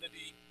an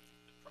identity,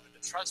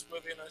 the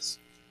trustworthiness,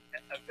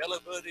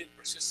 availability and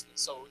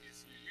persistence. So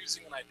if you're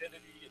using an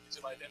identity, a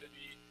digital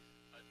identity,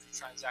 to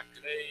transact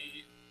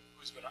today,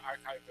 who's going to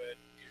archive it?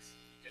 If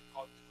you get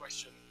called into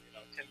question,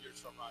 10 years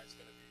from now, it's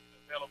going to be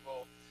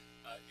available.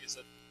 Is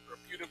it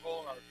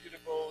reputable, not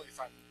reputable? If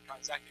I'm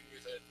transacting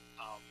with it,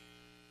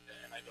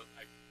 and I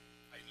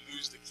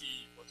lose the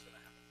key, what's going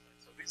to happen?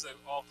 Right? So these are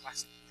all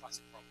classic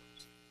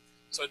problems.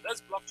 So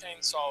does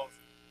blockchain solve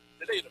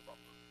the data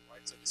problem,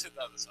 right? So this is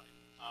the other side.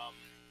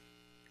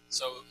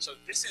 So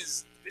this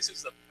is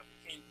the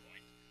pain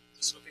point.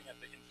 Just looking at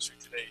the industry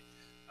today,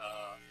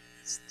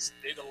 this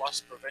data loss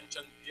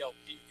prevention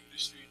 (DLP)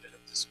 industry that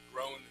have just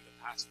grown in the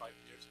past 5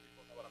 years.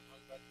 People know what I'm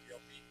talking about.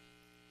 DLP,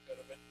 heard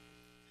of it?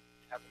 If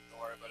you haven't, don't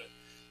worry about it.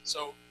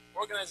 So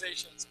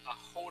organizations are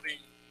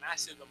holding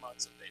massive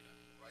amounts of data,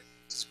 right?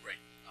 Which is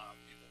great.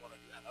 People want to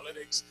do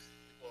analytics.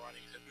 People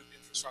running Hadoop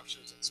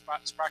infrastructures and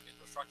Spark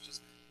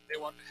infrastructures. They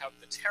want to have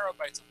the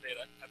terabytes of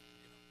data in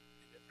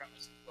their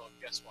premises. Well,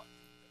 guess what?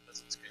 That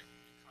doesn't scale.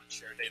 You can't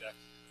share data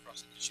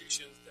across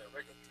institutions. There are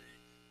regulatory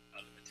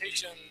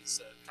limitations,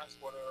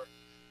 transporter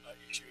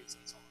issues,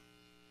 and so on.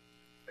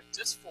 But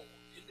just for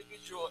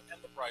individual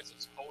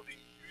enterprises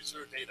holding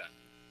user data,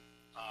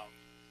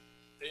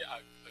 they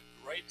are a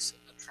great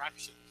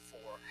attraction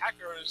for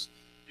hackers.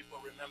 People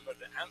remember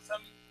the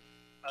Anthem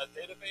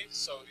database,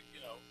 so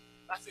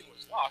nothing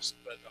was lost,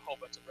 but a whole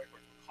bunch of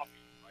records were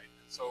copied, right?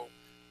 And so,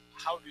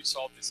 how do you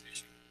solve this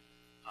issue?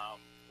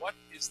 What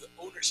is the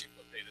ownership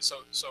of data?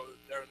 So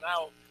there are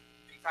now,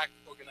 in fact,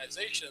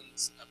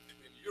 organizations,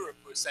 particularly in Europe,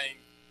 who are saying,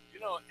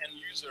 end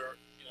user,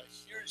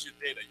 here's your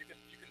data. You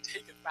can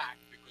take it back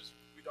because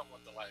we don't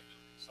want the liability.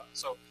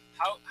 So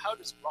how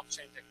does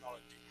blockchain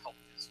technology help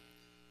this?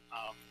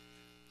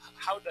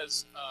 How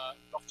does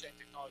blockchain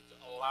technology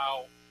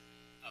allow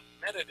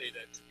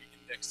metadata to be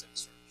indexed in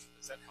search?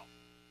 Does that help?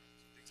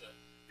 So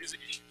these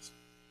are issues.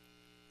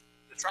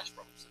 The trust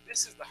problem. So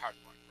this is the hard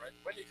part, right?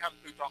 When you come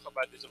to talk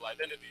about digital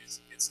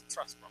identities, it's a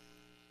trust problem.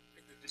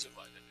 Pick the digital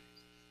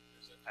identities.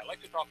 I like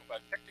to talk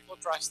about technical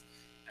trust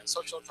and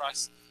social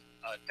trust.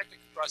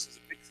 technical trust is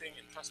a big thing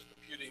in trusted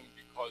computing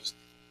because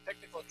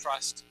technical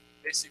trust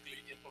basically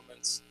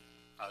implements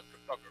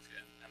cryptography.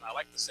 And I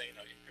like to say, in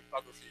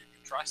cryptography, you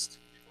can trust.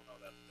 People know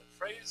that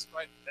phrase,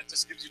 right? That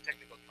just gives you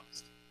technical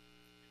trust.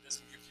 It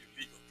doesn't give you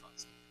legal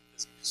trust. It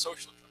doesn't give you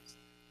social trust.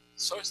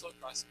 Social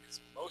trust is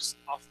most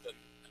often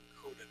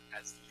encoded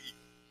as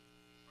legal,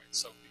 right?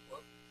 So people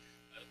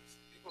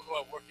who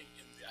are working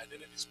in the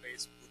identity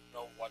space would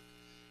know what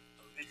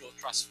a legal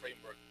trust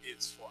framework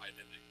is for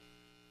identity.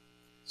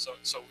 So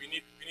we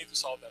need to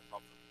solve that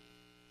problem.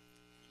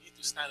 We need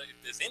to standardize. If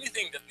there's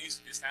anything that needs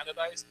to be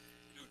standardized,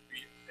 it would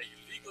be a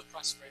legal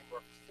trust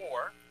framework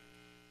for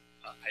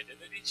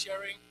identity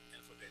sharing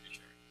and for data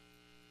sharing.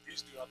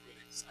 These do not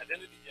really exist.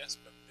 Identity, yes,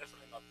 but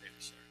definitely not data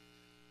sharing.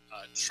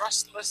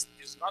 Trustless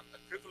is not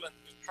equivalent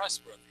to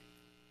trustworthy.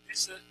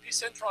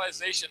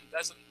 Decentralization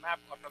doesn't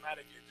map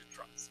automatically to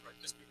trust, right?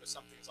 Just because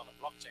something is on a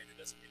blockchain, it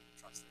doesn't mean you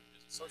trust it.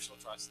 There's a social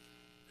trust,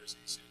 there's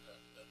a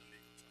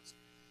legal trust.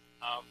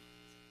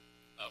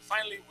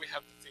 Finally, we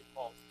have the thing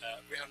called,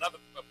 we have another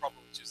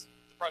problem, which is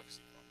the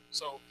privacy problem.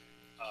 So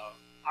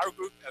our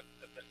group at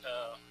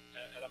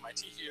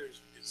MIT here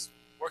is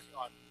working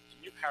on a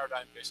new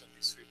paradigm based on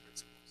these three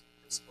principles.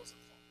 Principles of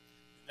thought.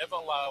 You never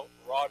allow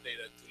raw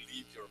data to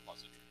leave your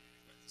repository.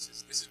 Right?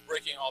 This is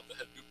breaking out the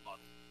Hadoop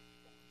model.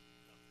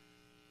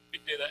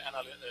 Big data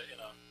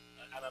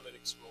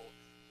analytics will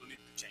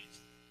need to change.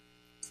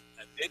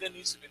 And data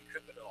needs to be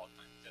encrypted at all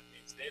times. That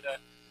means data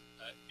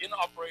in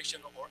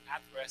operation or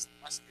at rest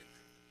must be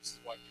encrypted. This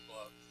is why people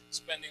are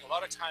spending a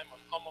lot of time on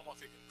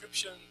homomorphic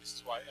encryption. This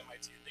is why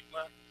MIT the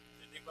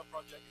Enigma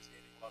project is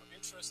gaining a lot of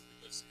interest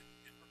because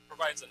it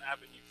provides an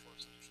avenue for a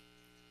solution.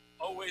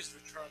 Always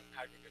return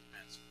aggregate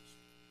answers.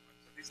 Right?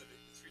 So these are the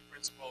three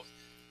principles.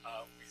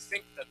 We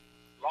think that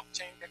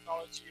blockchain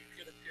technology,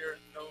 peer-to-peer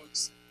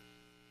nodes,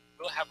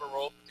 will have a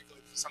role,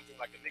 particularly for something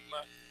like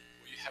Enigma,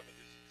 where you have a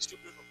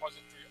distributed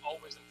repository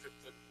always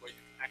encrypted, where you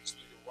can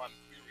actually run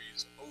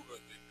queries over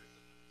the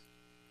encrypted nodes.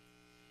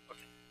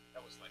 Okay,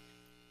 that was like it.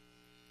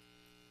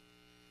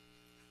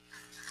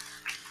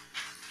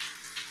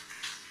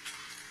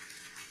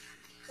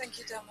 Thank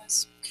you,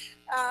 Thomas.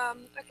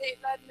 Okay,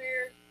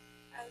 Vladimir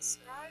has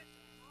arrived.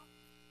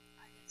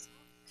 I guess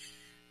not.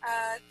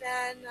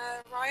 Then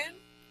Ryan,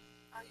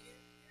 are you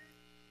here?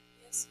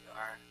 Yes, you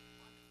are.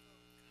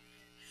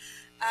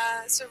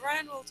 Wonderful. So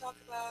Ryan will talk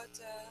about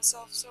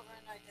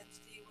self-sovereign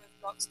identity with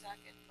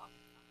Blockstack and Block.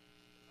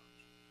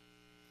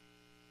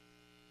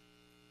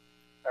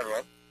 Hi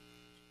everyone.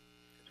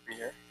 Good to be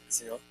here. Good to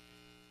see you all.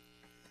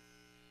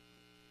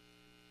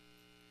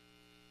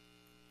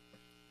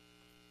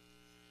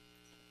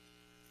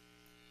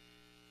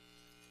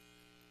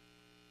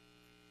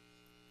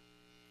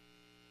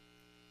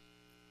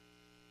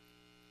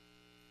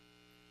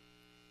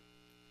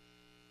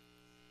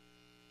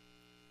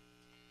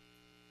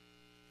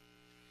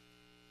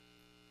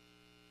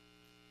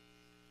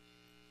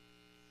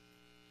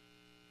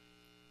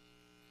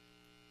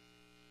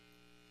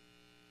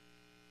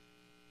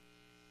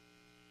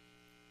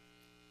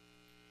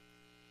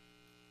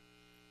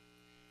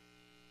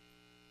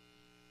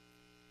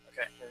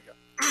 Okay, here we go.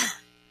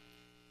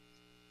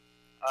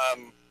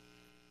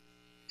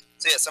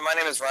 So my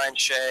name is Ryan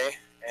Shea,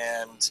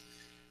 and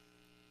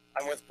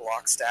I'm with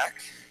Blockstack.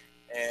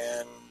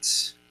 And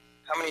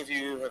how many of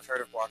you have heard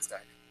of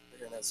Blockstack? Who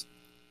here knows?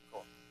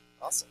 Cool,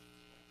 awesome.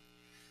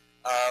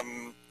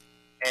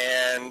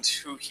 And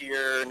who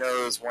here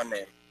knows one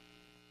name?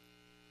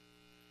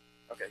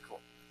 Okay, cool.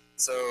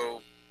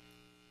 So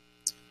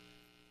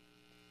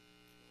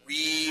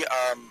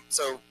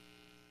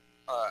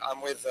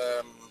I'm with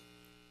an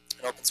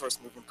open source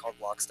movement called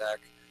Blockstack.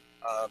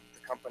 The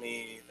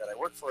company that I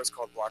work for is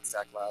called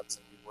Blockstack Labs,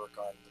 and we work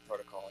on the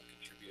protocol and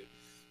contribute.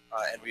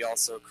 And we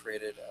also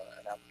created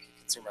an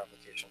consumer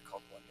application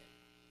called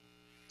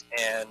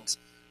OneName. And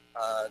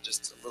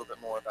just a little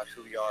bit more about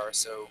who we are.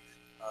 So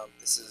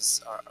this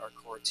is our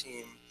core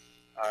team.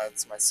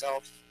 It's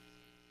myself.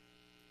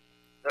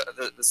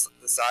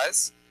 The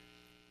size,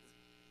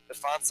 the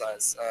font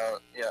size.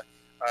 Yeah.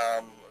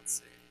 Let's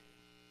see.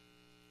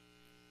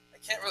 I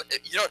can't really.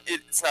 You don't.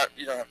 It's not.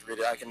 You don't have to read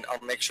it.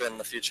 I'll make sure in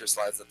the future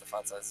slides that the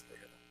font size is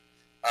bigger.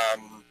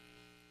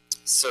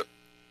 So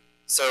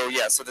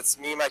yeah. So that's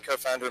me, my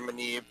co-founder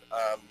Manib,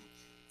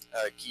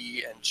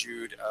 Guy, and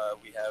Jude.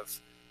 We have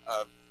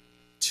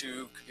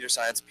 2 computer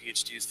science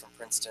PhDs from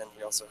Princeton.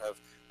 We also have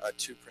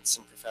 2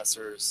 Princeton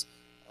professors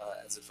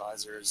as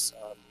advisors,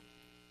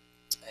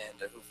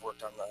 and who've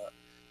worked on the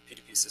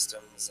P2P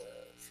systems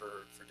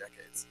for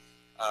decades.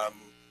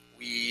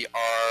 We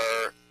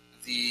are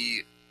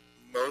the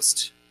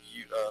most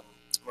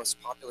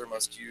popular,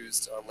 most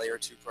used layer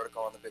 2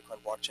 protocol on the Bitcoin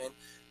blockchain.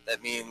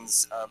 That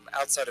means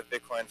outside of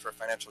Bitcoin for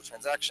financial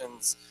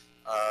transactions,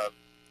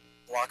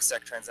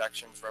 Blockstack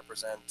transactions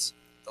represent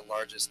the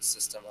largest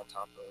system on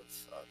top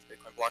of the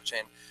Bitcoin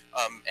blockchain.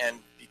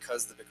 And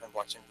because the Bitcoin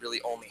blockchain really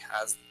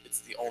it's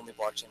the only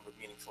blockchain with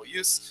meaningful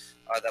use,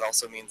 that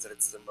also means that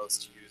it's the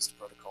most used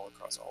protocol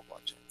across all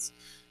blockchains.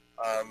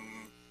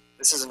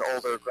 This is an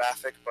older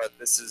graphic, but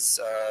this is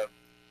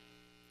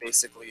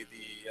basically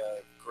the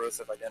growth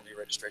of identity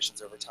registrations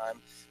over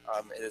time.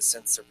 It has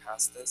since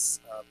surpassed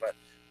this, but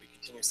we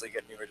continuously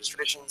get new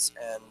registrations,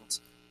 and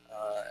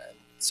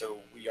so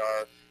we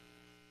are.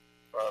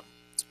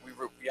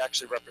 We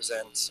actually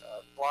represent,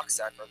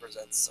 Blockstack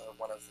represents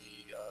one of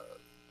the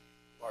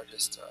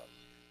largest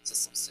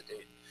systems to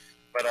date.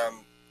 But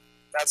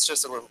that's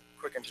just a little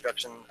quick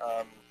introduction.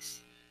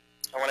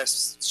 I want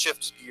to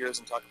shift gears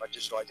and talk about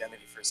digital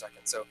identity for a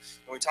second. So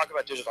when we talk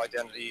about digital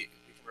identity,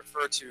 we can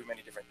refer to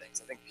many different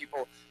things. I think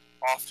people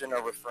often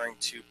are referring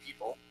to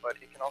people, but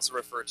it can also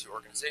refer to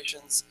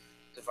organizations,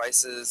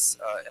 devices,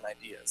 and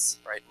ideas,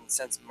 right? In a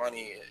sense,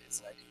 money is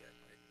an idea,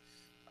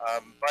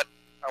 right? But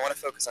I want to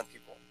focus on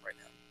people right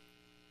now.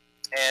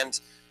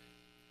 And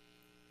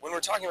when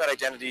we're talking about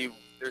identity,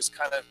 there's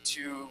kind of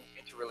two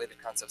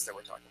interrelated concepts that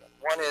we're talking about.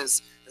 One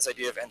is this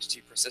idea of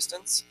entity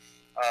persistence,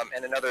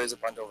 and another is a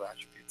bundle of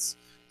attributes.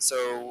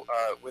 So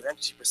with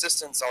entity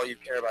persistence, all you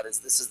care about is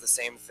this is the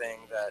same thing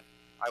that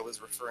I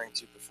was referring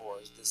to before,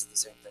 this is the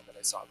same thing that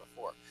I saw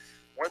before.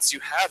 Once you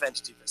have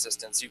entity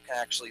persistence, you can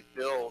actually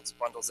build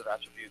bundles of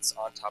attributes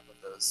on top of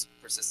those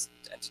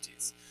persistent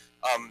entities.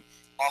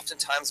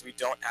 Oftentimes, we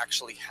don't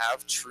actually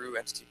have true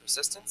entity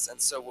persistence, and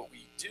so what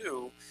we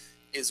do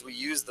is we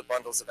use the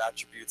bundles of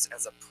attributes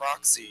as a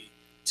proxy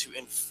to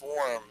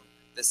inform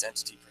this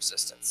entity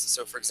persistence.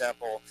 So for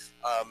example,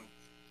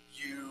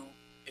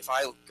 if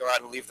I go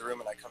out and leave the room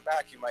and I come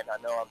back, you might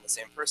not know I'm the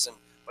same person,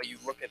 but you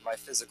look at my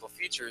physical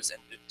features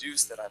and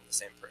deduce that I'm the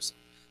same person.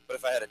 But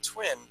if I had a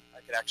twin,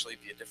 I could actually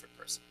be a different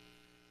person.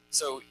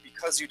 So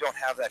because you don't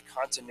have that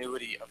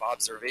continuity of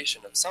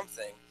observation of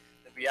something,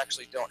 then we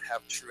actually don't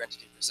have true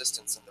entity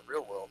persistence in the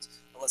real world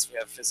unless we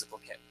have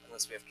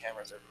unless we have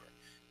cameras everywhere.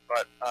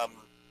 But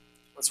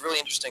what's really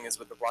interesting is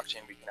with the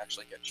blockchain, we can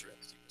actually get true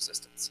entity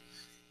persistence.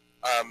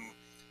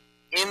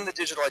 In the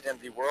digital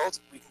identity world,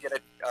 we can get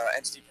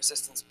entity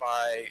persistence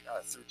by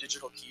through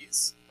digital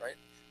keys, right?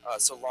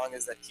 So long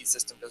as that key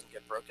system doesn't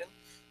get broken.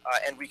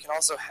 And we can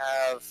also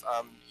have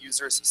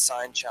users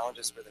sign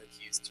challenges with their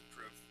keys to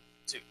prove,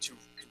 to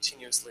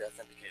continuously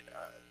authenticate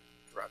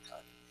throughout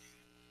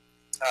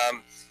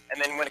time.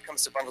 And then when it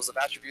comes to bundles of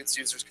attributes,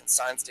 users can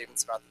sign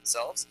statements about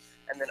themselves,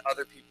 and then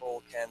other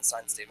people can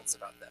sign statements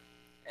about them.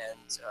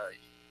 And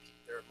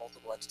there are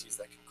multiple entities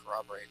that can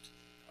corroborate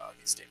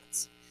these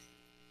statements.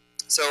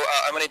 So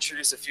I'm going to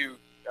introduce a few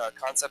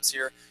concepts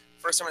here.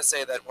 First, I'm going to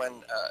say that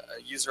when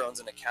a user owns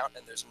an account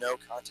and there's no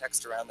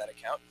context around that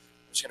account,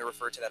 I'm just going to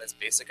refer to that as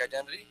basic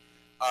identity.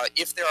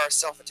 If there are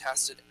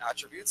self-attested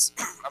attributes,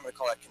 I'm going to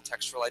call that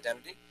contextual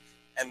identity.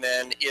 And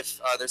then if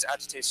there's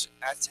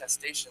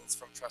attestations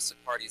from trusted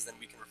parties, then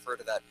we can refer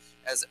to that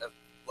as a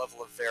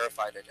level of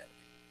verified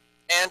identity.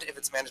 And if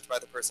it's managed by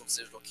the person's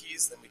digital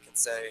keys, then we can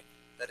say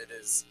that it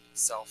is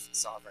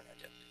self-sovereign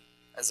identity,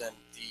 as in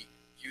the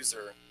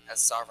user has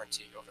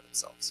sovereignty over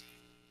themselves.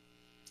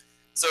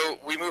 So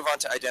we move on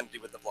to identity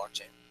with the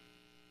blockchain.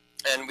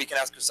 And we can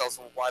ask ourselves,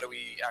 well, why do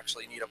we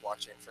actually need a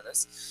blockchain for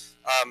this?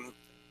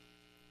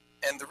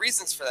 And the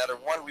reasons for that are,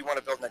 one, we want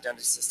to build an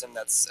identity system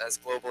that's as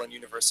global and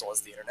universal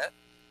as the internet.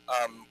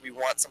 We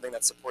want something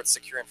that supports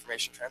secure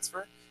information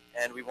transfer,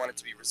 and we want it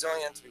to be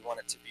resilient. We want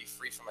it to be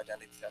free from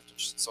identity theft and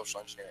social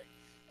engineering.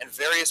 And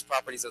various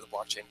properties of the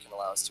blockchain can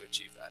allow us to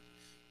achieve that.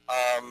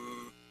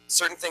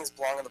 Certain things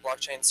belong on the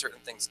blockchain, certain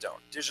things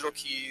don't. Digital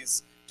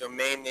keys,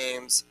 domain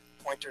names,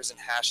 pointers, and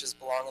hashes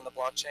belong on the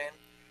blockchain.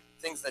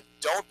 Things that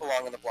don't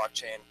belong on the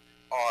blockchain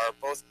are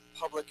both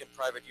public and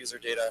private user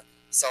data,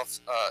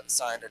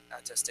 self-signed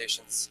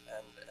attestations,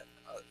 and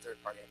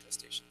third-party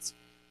attestations.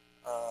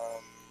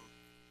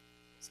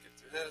 Let's get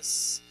through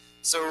this.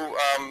 So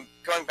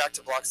going back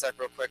to Blockstack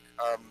real quick,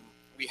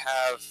 we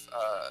have,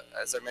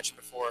 as I mentioned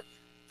before,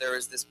 there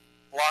is this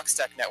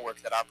Blockstack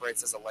network that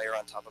operates as a layer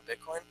on top of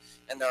Bitcoin,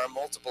 and there are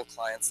multiple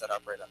clients that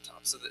operate on top.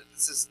 So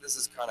this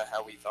is kind of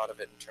how we thought of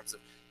it in terms of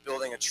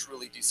building a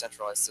truly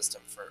decentralized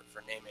system for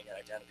naming and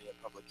identity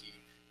and public key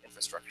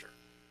infrastructure.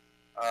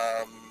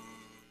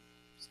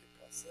 Let's get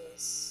past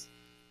this.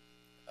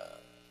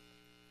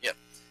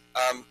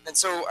 And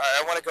so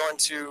I want to go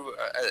into,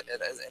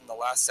 in the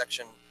last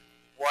section,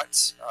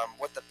 what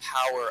the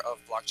power of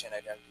blockchain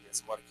identity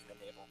is and what it can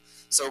enable.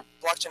 So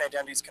blockchain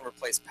identities can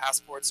replace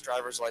passports,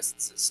 driver's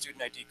licenses,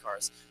 student ID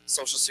cards,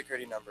 social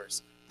security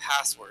numbers,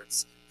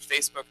 passwords,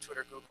 Facebook,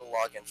 Twitter, Google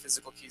login,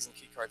 physical keys and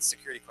key cards,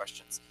 security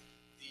questions.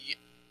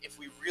 If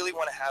we really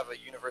want to have a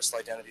universal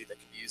identity that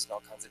can be used in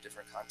all kinds of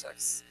different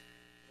contexts,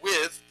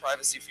 with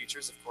privacy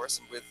features, of course,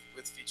 and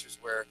with features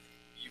where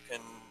you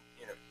can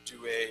do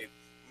a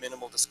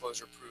minimal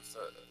disclosure proof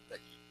that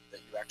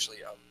you actually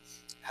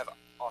have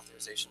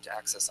authorization to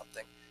access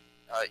something,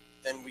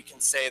 then we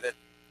can say that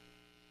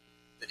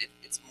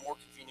it's more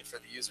convenient for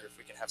the user if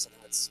we can have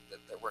something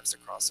that works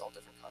across all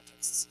different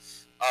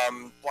contexts.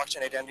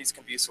 Blockchain identities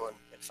can be useful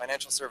in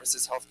financial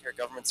services, healthcare,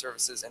 government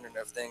services,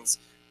 Internet of Things,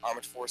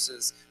 armed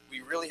forces.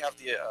 We really have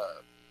the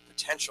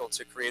potential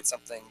to create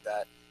something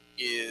that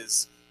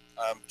is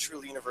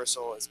truly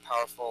universal, is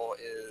powerful,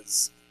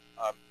 is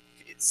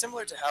it's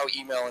similar to how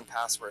email and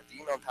password.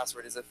 The email and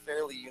password is a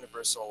fairly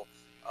universal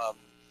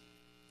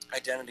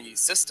identity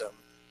system,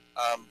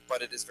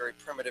 but it is very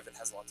primitive and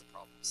has lots of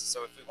problems.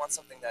 So if we want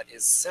something that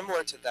is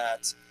similar to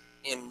that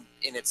in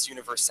its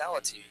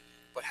universality,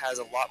 but has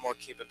a lot more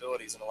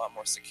capabilities and a lot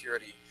more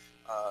security,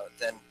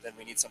 then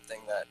we need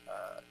something that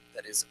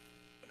that is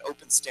an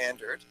open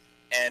standard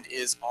and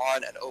is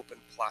on an open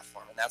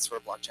platform, and that's where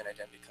blockchain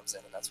identity comes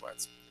in, and that's why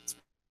it's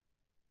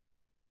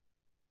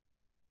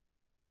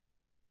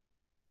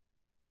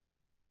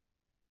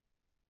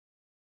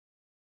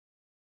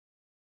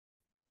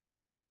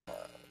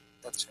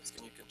that's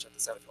and you can check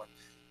this out if you want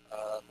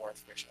more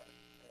information on it.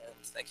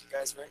 And thank you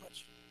guys very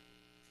much.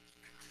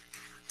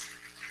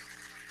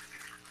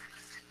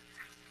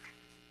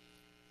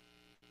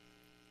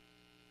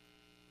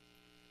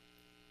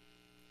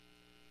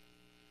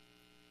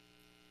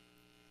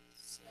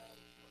 So,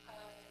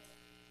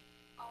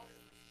 our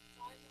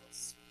final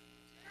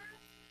speaker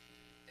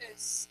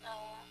is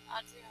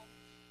Adrian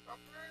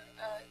Proper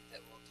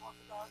that will talk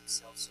about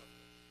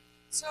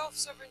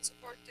self-sovereign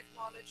support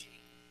technology.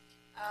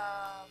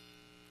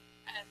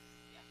 And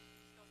yeah,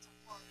 he'll talk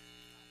more.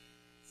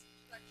 His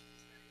introduction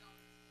is very long.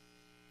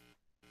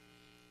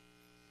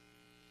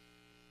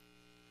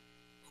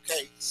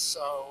 Okay,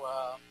 so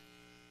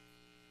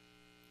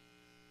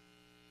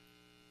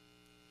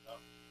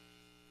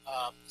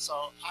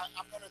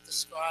I'm going to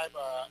describe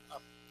a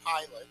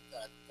pilot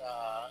that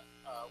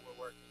we're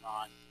working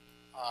on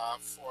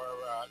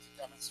to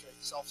demonstrate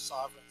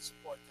self-sovereign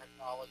support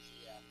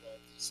technology and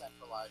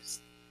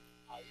decentralized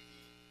ID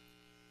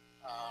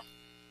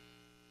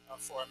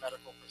for a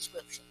medical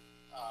prescription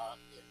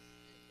in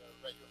the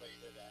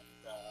regulated and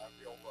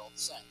real-world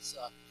sense.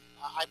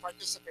 I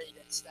participate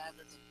in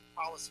standards and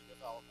policy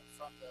development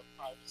from the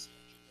privacy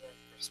engineering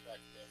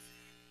perspective,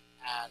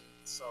 and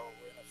so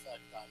in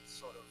effect I'm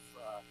sort of,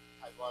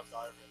 I loved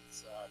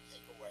Arvind's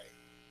takeaway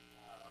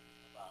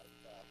about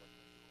what we're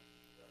doing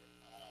here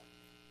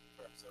in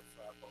terms of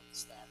both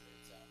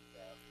standards and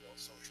real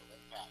social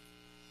impact.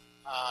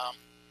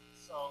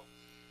 So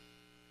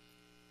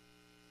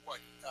what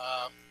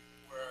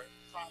we're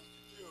trying to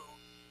do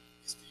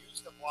is to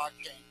use the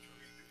blockchain to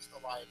reduce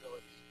the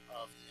liability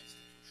of the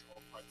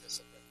institutional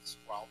participants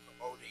while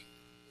promoting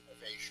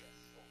innovation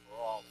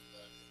overall in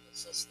the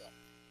system.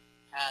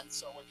 And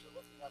so what you're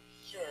looking at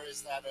here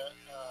is that a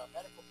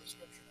medical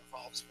prescription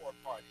involves four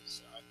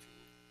parties, two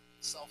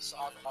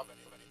self-sovereign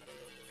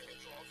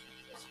individuals,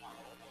 just one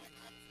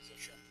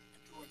physician,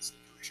 and two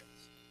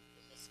institutions.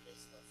 In this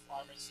case, the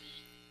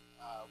pharmacy,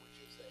 which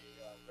is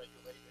a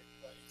regulated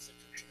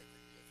institution. It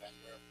could be a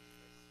vendor,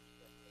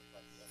 regulated by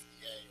the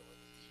FDA or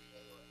the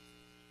DEA or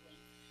anything,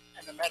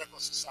 and the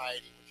medical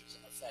society, which is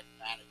in effect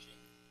managing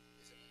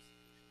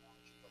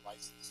the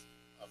license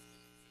of the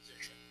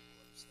physician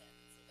or the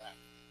standard for that.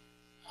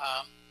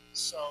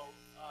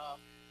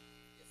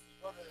 If we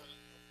go to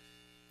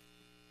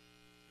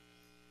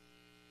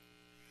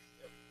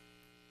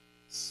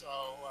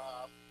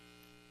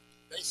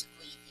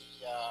basically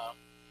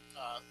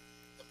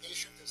the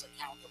patient is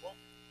accountable,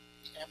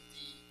 the MD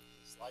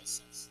is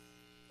licensed,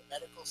 the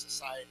medical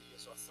society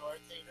is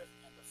authoritative,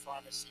 and the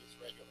pharmacy is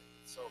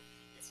regulated. So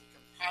if we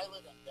can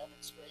pilot and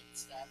demonstrate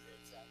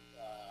standards and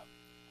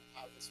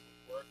how this would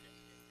work in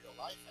real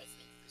life, I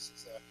think this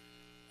is a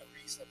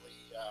reasonably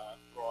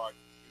broad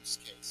use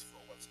case for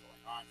what's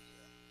going on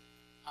here.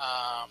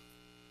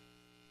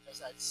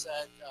 As I've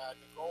said,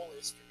 the goal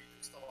is to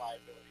reduce the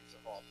liabilities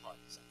of all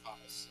parties, and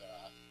Thomas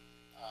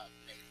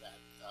made that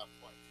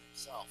point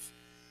himself.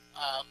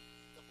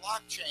 The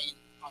blockchain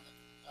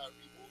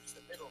removes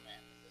the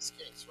middleman in this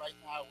case. Right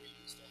now, we're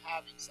used to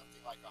having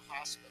something like a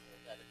hospital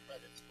that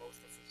accredits both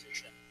the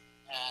physician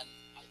and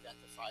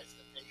identifies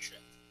the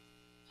patient.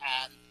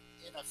 And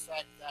in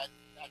effect, that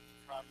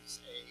becomes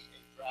a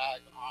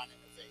drag on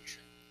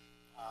innovation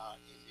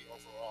in the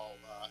overall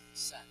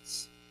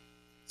sense.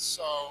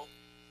 So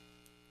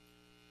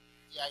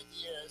the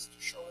idea is to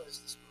show as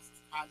this proof of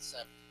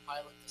concept,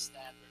 pilot the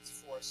standards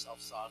for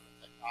self-sovereign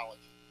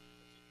technology,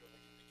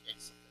 particularly in the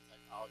case of the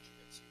technology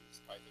that's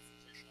used by the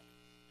physician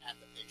and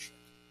the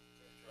patient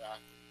to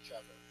interact with each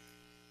other.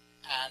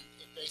 And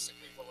it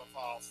basically will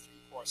involve three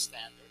core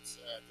standards: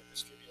 the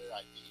distributed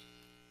ID,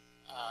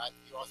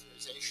 the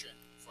authorization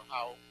for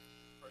how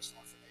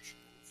personal information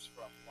moves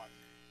from one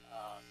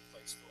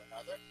place to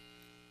another,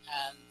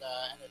 and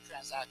a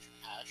transaction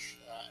hash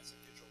as a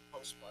digital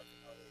postmark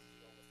in order to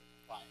deal with the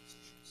compliance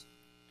issues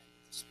and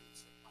the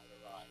disputes that might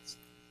arise.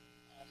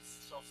 And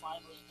so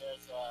finally,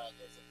 there's a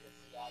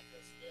bit.ly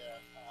address there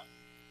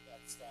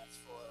that stands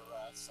for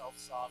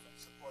self-sovereign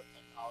support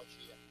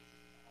technology and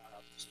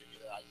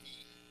distributed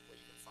ID, where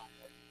you can find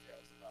more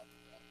details about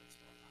what's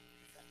going on.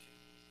 Thank you.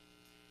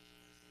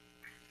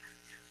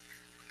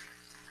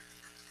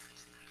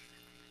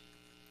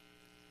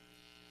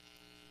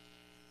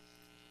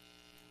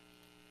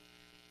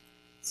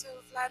 So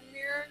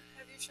Vladimir,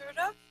 have you showed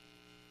up?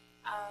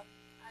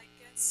 I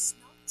guess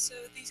not. So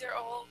these are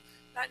all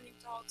lightning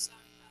talks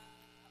on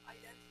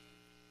identity.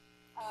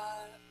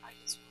 I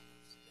guess we'll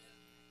move to the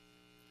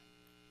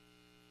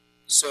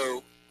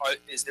So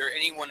is there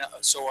anyone,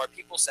 so are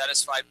people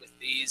satisfied with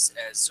these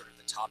as sort of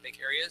the topic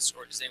areas,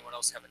 or does anyone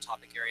else have a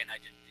topic area and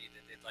identity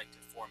that they'd like to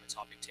form a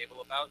topic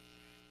table about?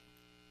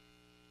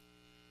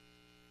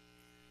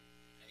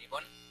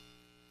 Anyone?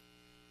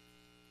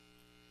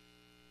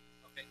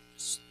 Okay,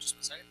 just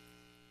 1 second.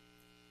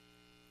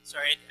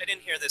 Sorry, I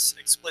didn't hear this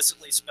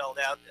explicitly spelled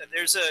out.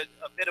 There's a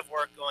bit of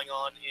work going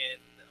on in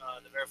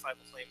the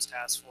Verifiable Claims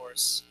Task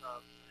Force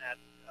at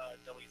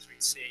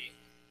W3C.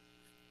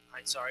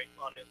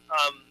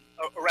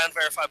 Around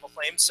verifiable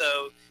claims.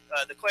 So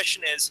the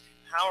question is,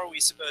 how are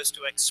we supposed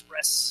to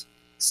express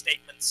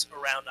statements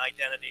around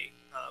identity?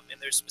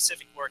 And there's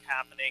specific work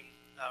happening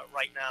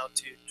right now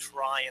to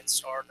try and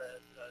start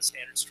a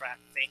standards track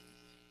thing.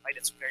 Right,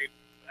 it's very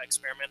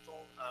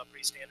experimental,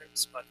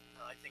 pre-standards, but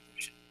I think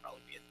we should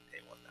probably be at the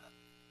table on that.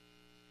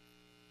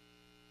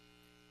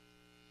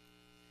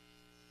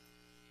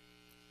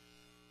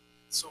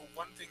 So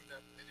one thing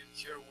that I didn't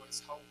hear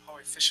was how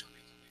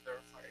efficiently can we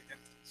verify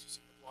identities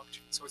using the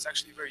blockchain. So it's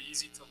actually very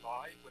easy to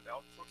lie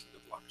without forking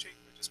the blockchain.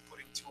 We're just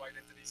putting two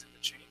identities in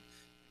the chain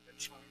and then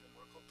showing them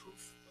Merkle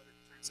proof. But it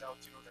turns out,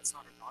 that's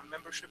not a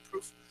non-membership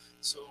proof.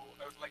 So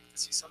I would like to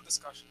see some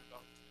discussion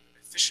about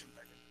efficient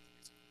identity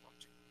using the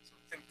blockchain. So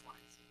thin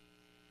clients.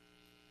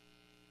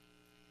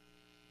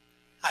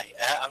 Hi,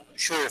 I'm not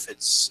sure if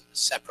it's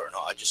separate or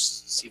not. It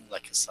just seemed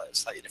like a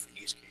slightly different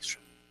use case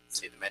from,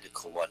 say, the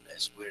medical one.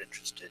 Is we're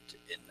interested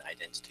in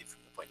identity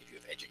from the point of view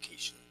of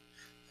education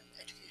and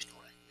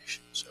educational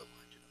recognition. So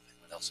I don't know if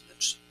anyone else is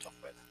interested to talk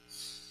about that.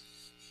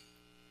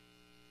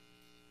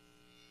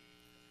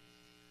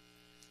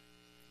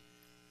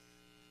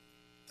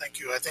 Thank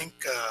you. I think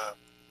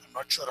I'm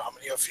not sure how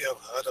many of you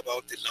have heard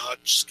about the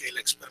large-scale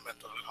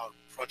experiment or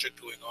project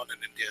going on in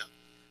India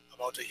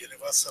about a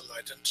universal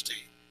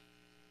identity,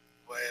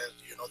 where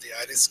the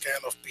iris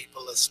scan of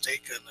people is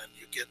taken and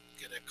you get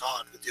a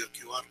card with your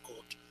QR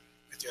code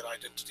with your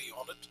identity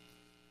on it.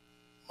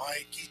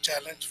 My key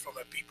challenge from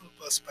a people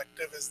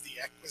perspective is the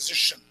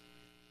acquisition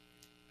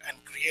and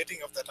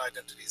creating of that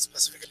identity.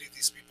 Specifically,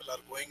 these people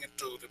are going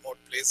into remote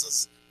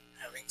places,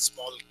 having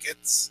small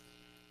kids,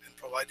 and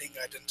providing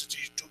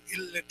identity to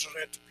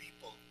illiterate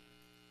people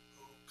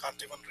who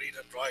can't even read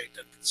and write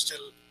and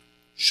still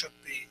should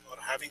be or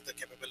having the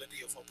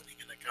capability of opening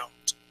an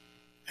account.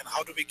 And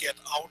how do we get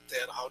out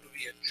there? How do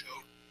we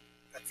ensure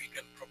that we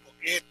can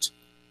propagate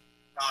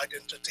the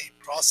identity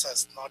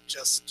process, not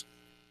just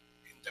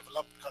in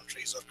developed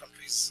countries or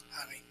countries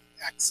having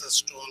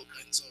access to all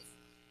kinds of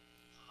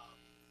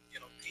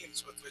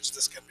themes with which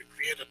this can be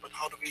created, but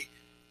how do we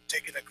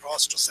take it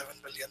across to 7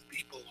 billion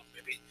people, or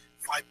maybe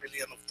 5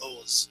 billion of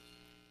those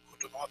who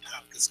do not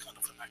have this kind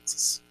of an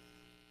access?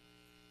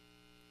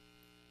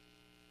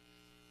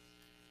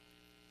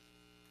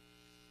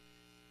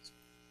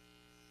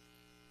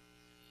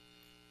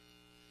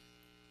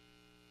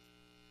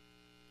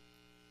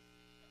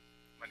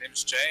 My name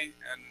is Jay,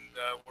 and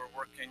we're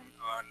working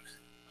on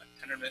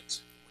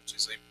Tendermint, which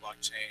is a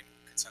blockchain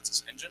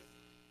consensus engine.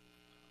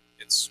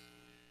 It's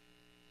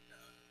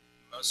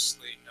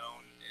mostly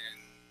known in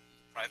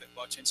the private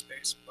blockchain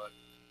space, but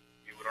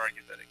we would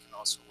argue that it can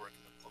also work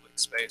in the public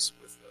space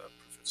with a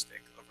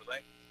proof-of-stake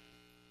overlay.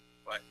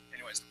 But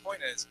anyways, the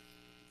point is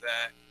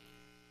that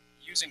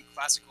using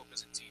classical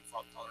Byzantine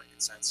fault-tolerant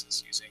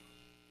consensus, using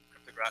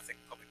cryptographic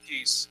public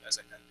keys as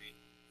identity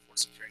for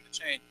securing the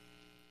chain,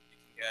 you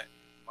can get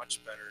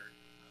much better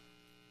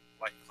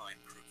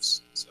like-kind proofs.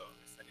 So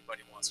if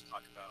anybody wants to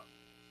talk about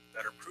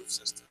better proof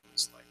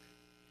systems, like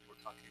we were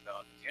talking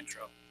about in the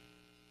intro.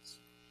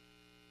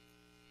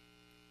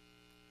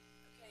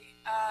 Okay,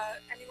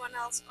 anyone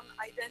else on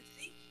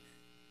identity?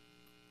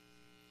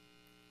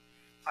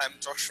 I'm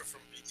Joshua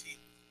from BT.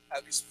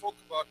 We spoke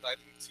about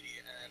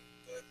identity, and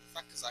the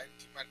fact is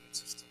identity management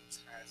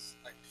systems has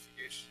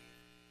identification,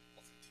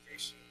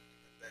 authentication,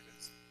 and then there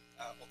is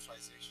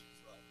authorization as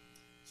well.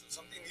 So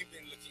something we've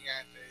been looking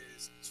at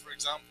is, for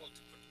example,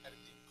 to put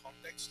identity in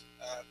context,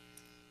 that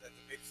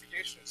the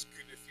verification is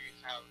good if you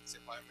have, say,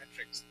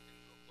 biometrics in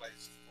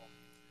localized form,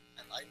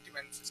 and identity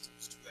management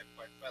systems do that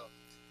quite well.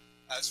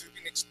 So we've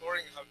been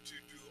exploring how to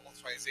do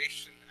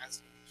authorization as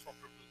an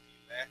interoperability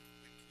layer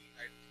between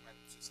identity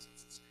management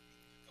systems and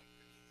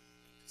company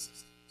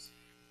systems.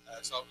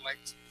 So I would like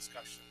some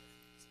discussion.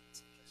 It's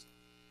interesting.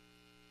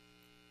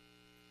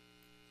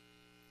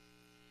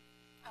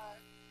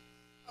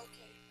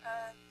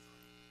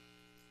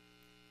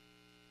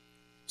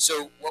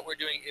 So what we're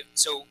doing,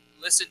 so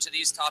listen to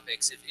these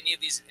topics. If any of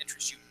these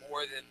interest you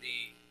more than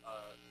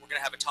we're going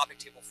to have a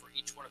topic table for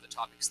each one of the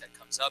topics that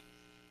comes up.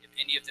 If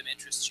any of them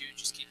interest you,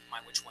 just keep in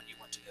mind which one you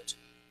want to go to.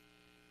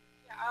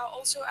 Yeah, I'll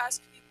also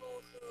ask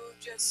people who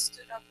just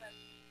stood up and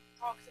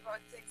talked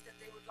about things that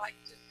they would like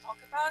to talk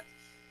about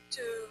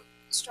to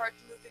start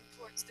moving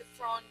towards the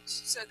front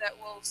so that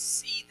we'll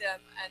see them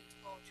and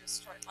we'll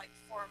just start like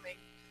forming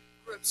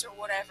groups or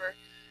whatever.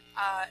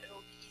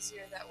 It'll be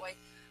easier that way.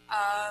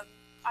 I'll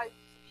give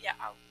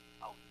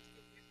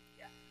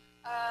you,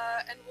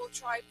 and we'll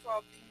try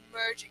probably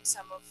merging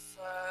some of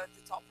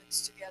the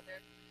topics together.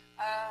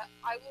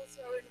 I will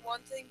throw in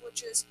one thing,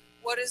 which is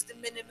what is the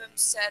minimum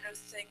set of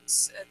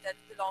things that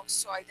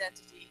belongs to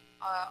identity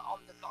on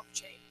the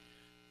blockchain.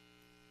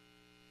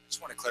 I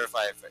just want to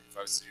clarify, if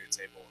I was to do a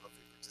table of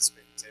the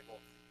participating table,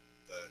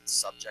 the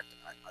subject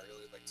I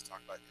really like to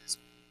talk about is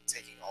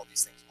taking all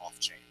these things off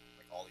chain,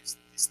 like all these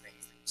things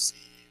that you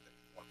see that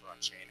you want to put on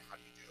chain. How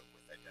do you do it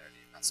with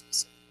identity, and that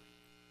specifically?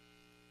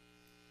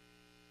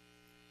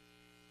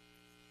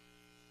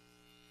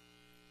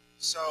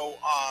 So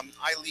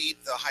I lead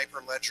the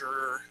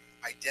Hyperledger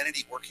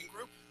Identity Working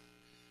Group,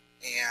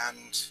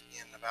 and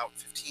in about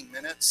 15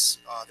 minutes,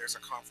 there's a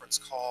conference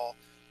call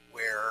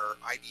where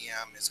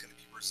IBM is going to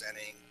be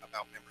presenting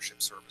about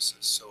membership services.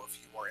 So if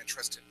you are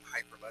interested in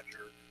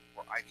Hyperledger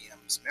or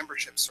IBM's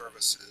membership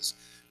services,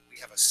 we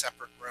have a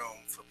separate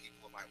room for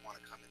people who might want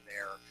to come in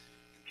there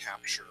and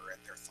capture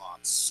their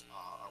thoughts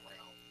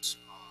around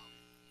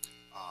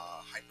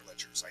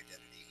Hyperledger's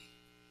identity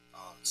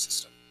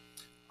system.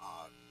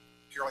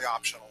 Purely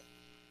optional,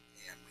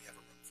 and we have a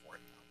room for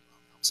it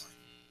outside.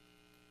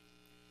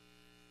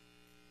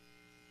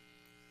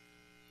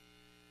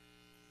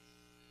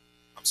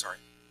 I'm sorry.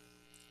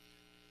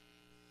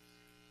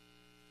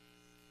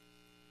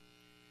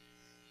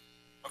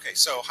 Okay,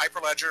 so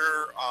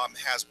Hyperledger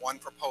has one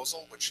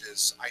proposal, which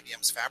is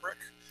IBM's Fabric.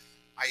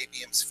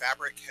 IBM's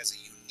Fabric has a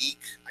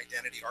unique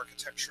identity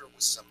architecture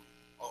with some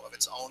of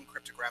its own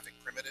cryptographic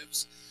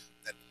primitives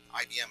that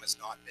IBM has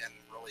not been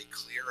really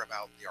clear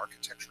about the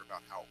architecture,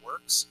 about how it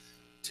works.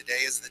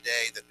 Today is the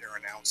day that they're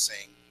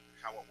announcing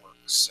how it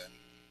works and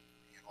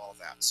all of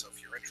that. So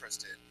if you're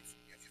interested,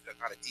 if you've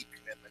got a deep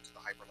commitment to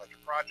the Hyperledger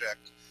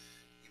project,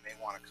 you may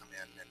want to come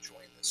in and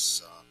join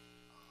this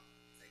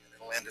thing. And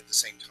it'll end at the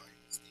same time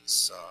as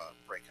these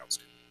breakouts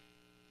do.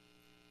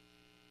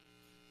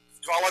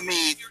 Follow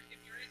me. If you're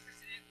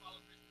interested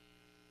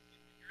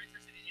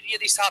in any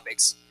of these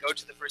topics, go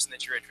to the person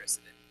that you're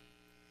interested in.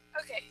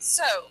 Okay,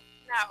 so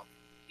now,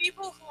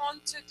 people who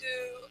want to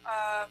do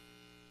a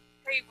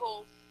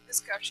table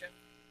discussion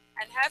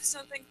and have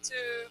something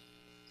to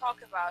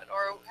talk about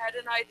or had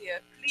an idea,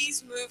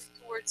 please move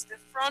towards the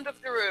front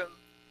of the room.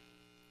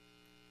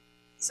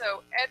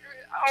 So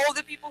all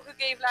the people who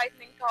gave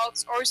lightning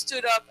talks or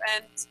stood up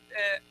and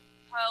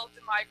held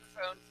the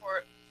microphone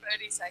for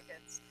 30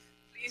 seconds,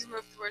 please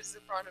move towards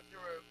the front of the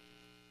room.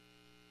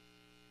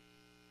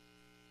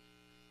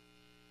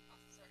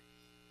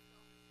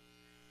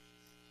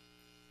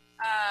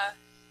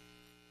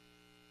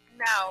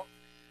 Now,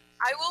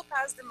 I will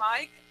pass the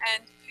mic,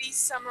 and please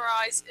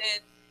summarize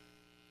in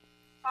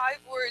 5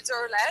 words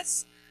or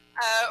less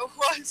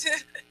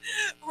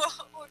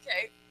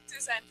okay, 2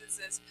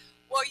 sentences,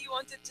 what you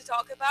wanted to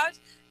talk about,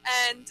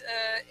 and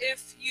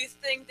if you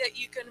think that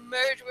you can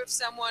merge with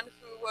someone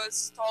who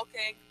was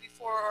talking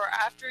before or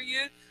after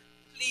you,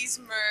 please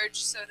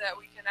merge so that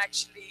we can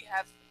actually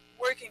have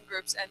working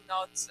groups and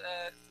not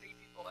 3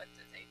 people at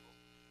the table.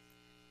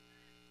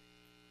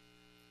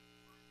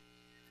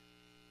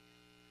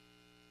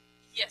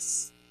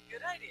 Yes,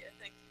 good idea,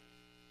 thank you.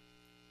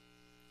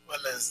 Well,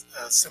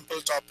 a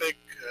simple topic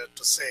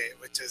to say,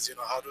 which is,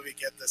 how do we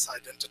get this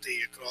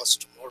identity across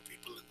to more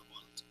people in the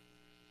world?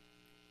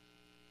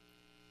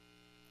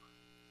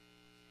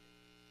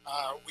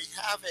 We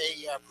have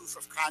a proof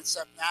of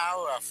concept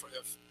now for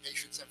the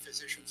patients and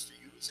physicians to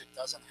use. It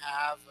doesn't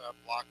have a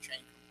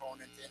blockchain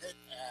component in it,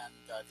 and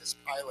this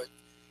pilot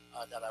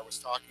that I was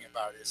talking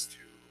about is to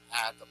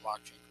add the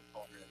blockchain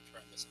component and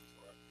turn this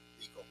into a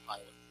legal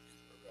pilot,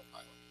 into a real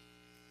pilot.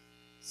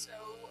 So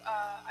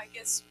I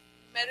guess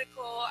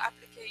medical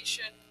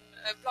application,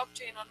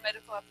 blockchain on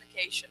medical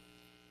application.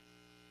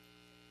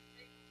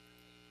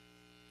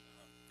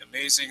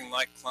 Amazing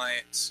like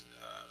client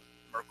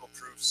Merkle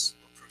proofs,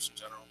 or proofs in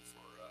general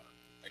for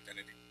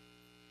identity.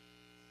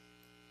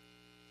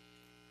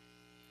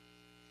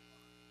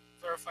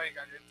 Verifying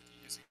identity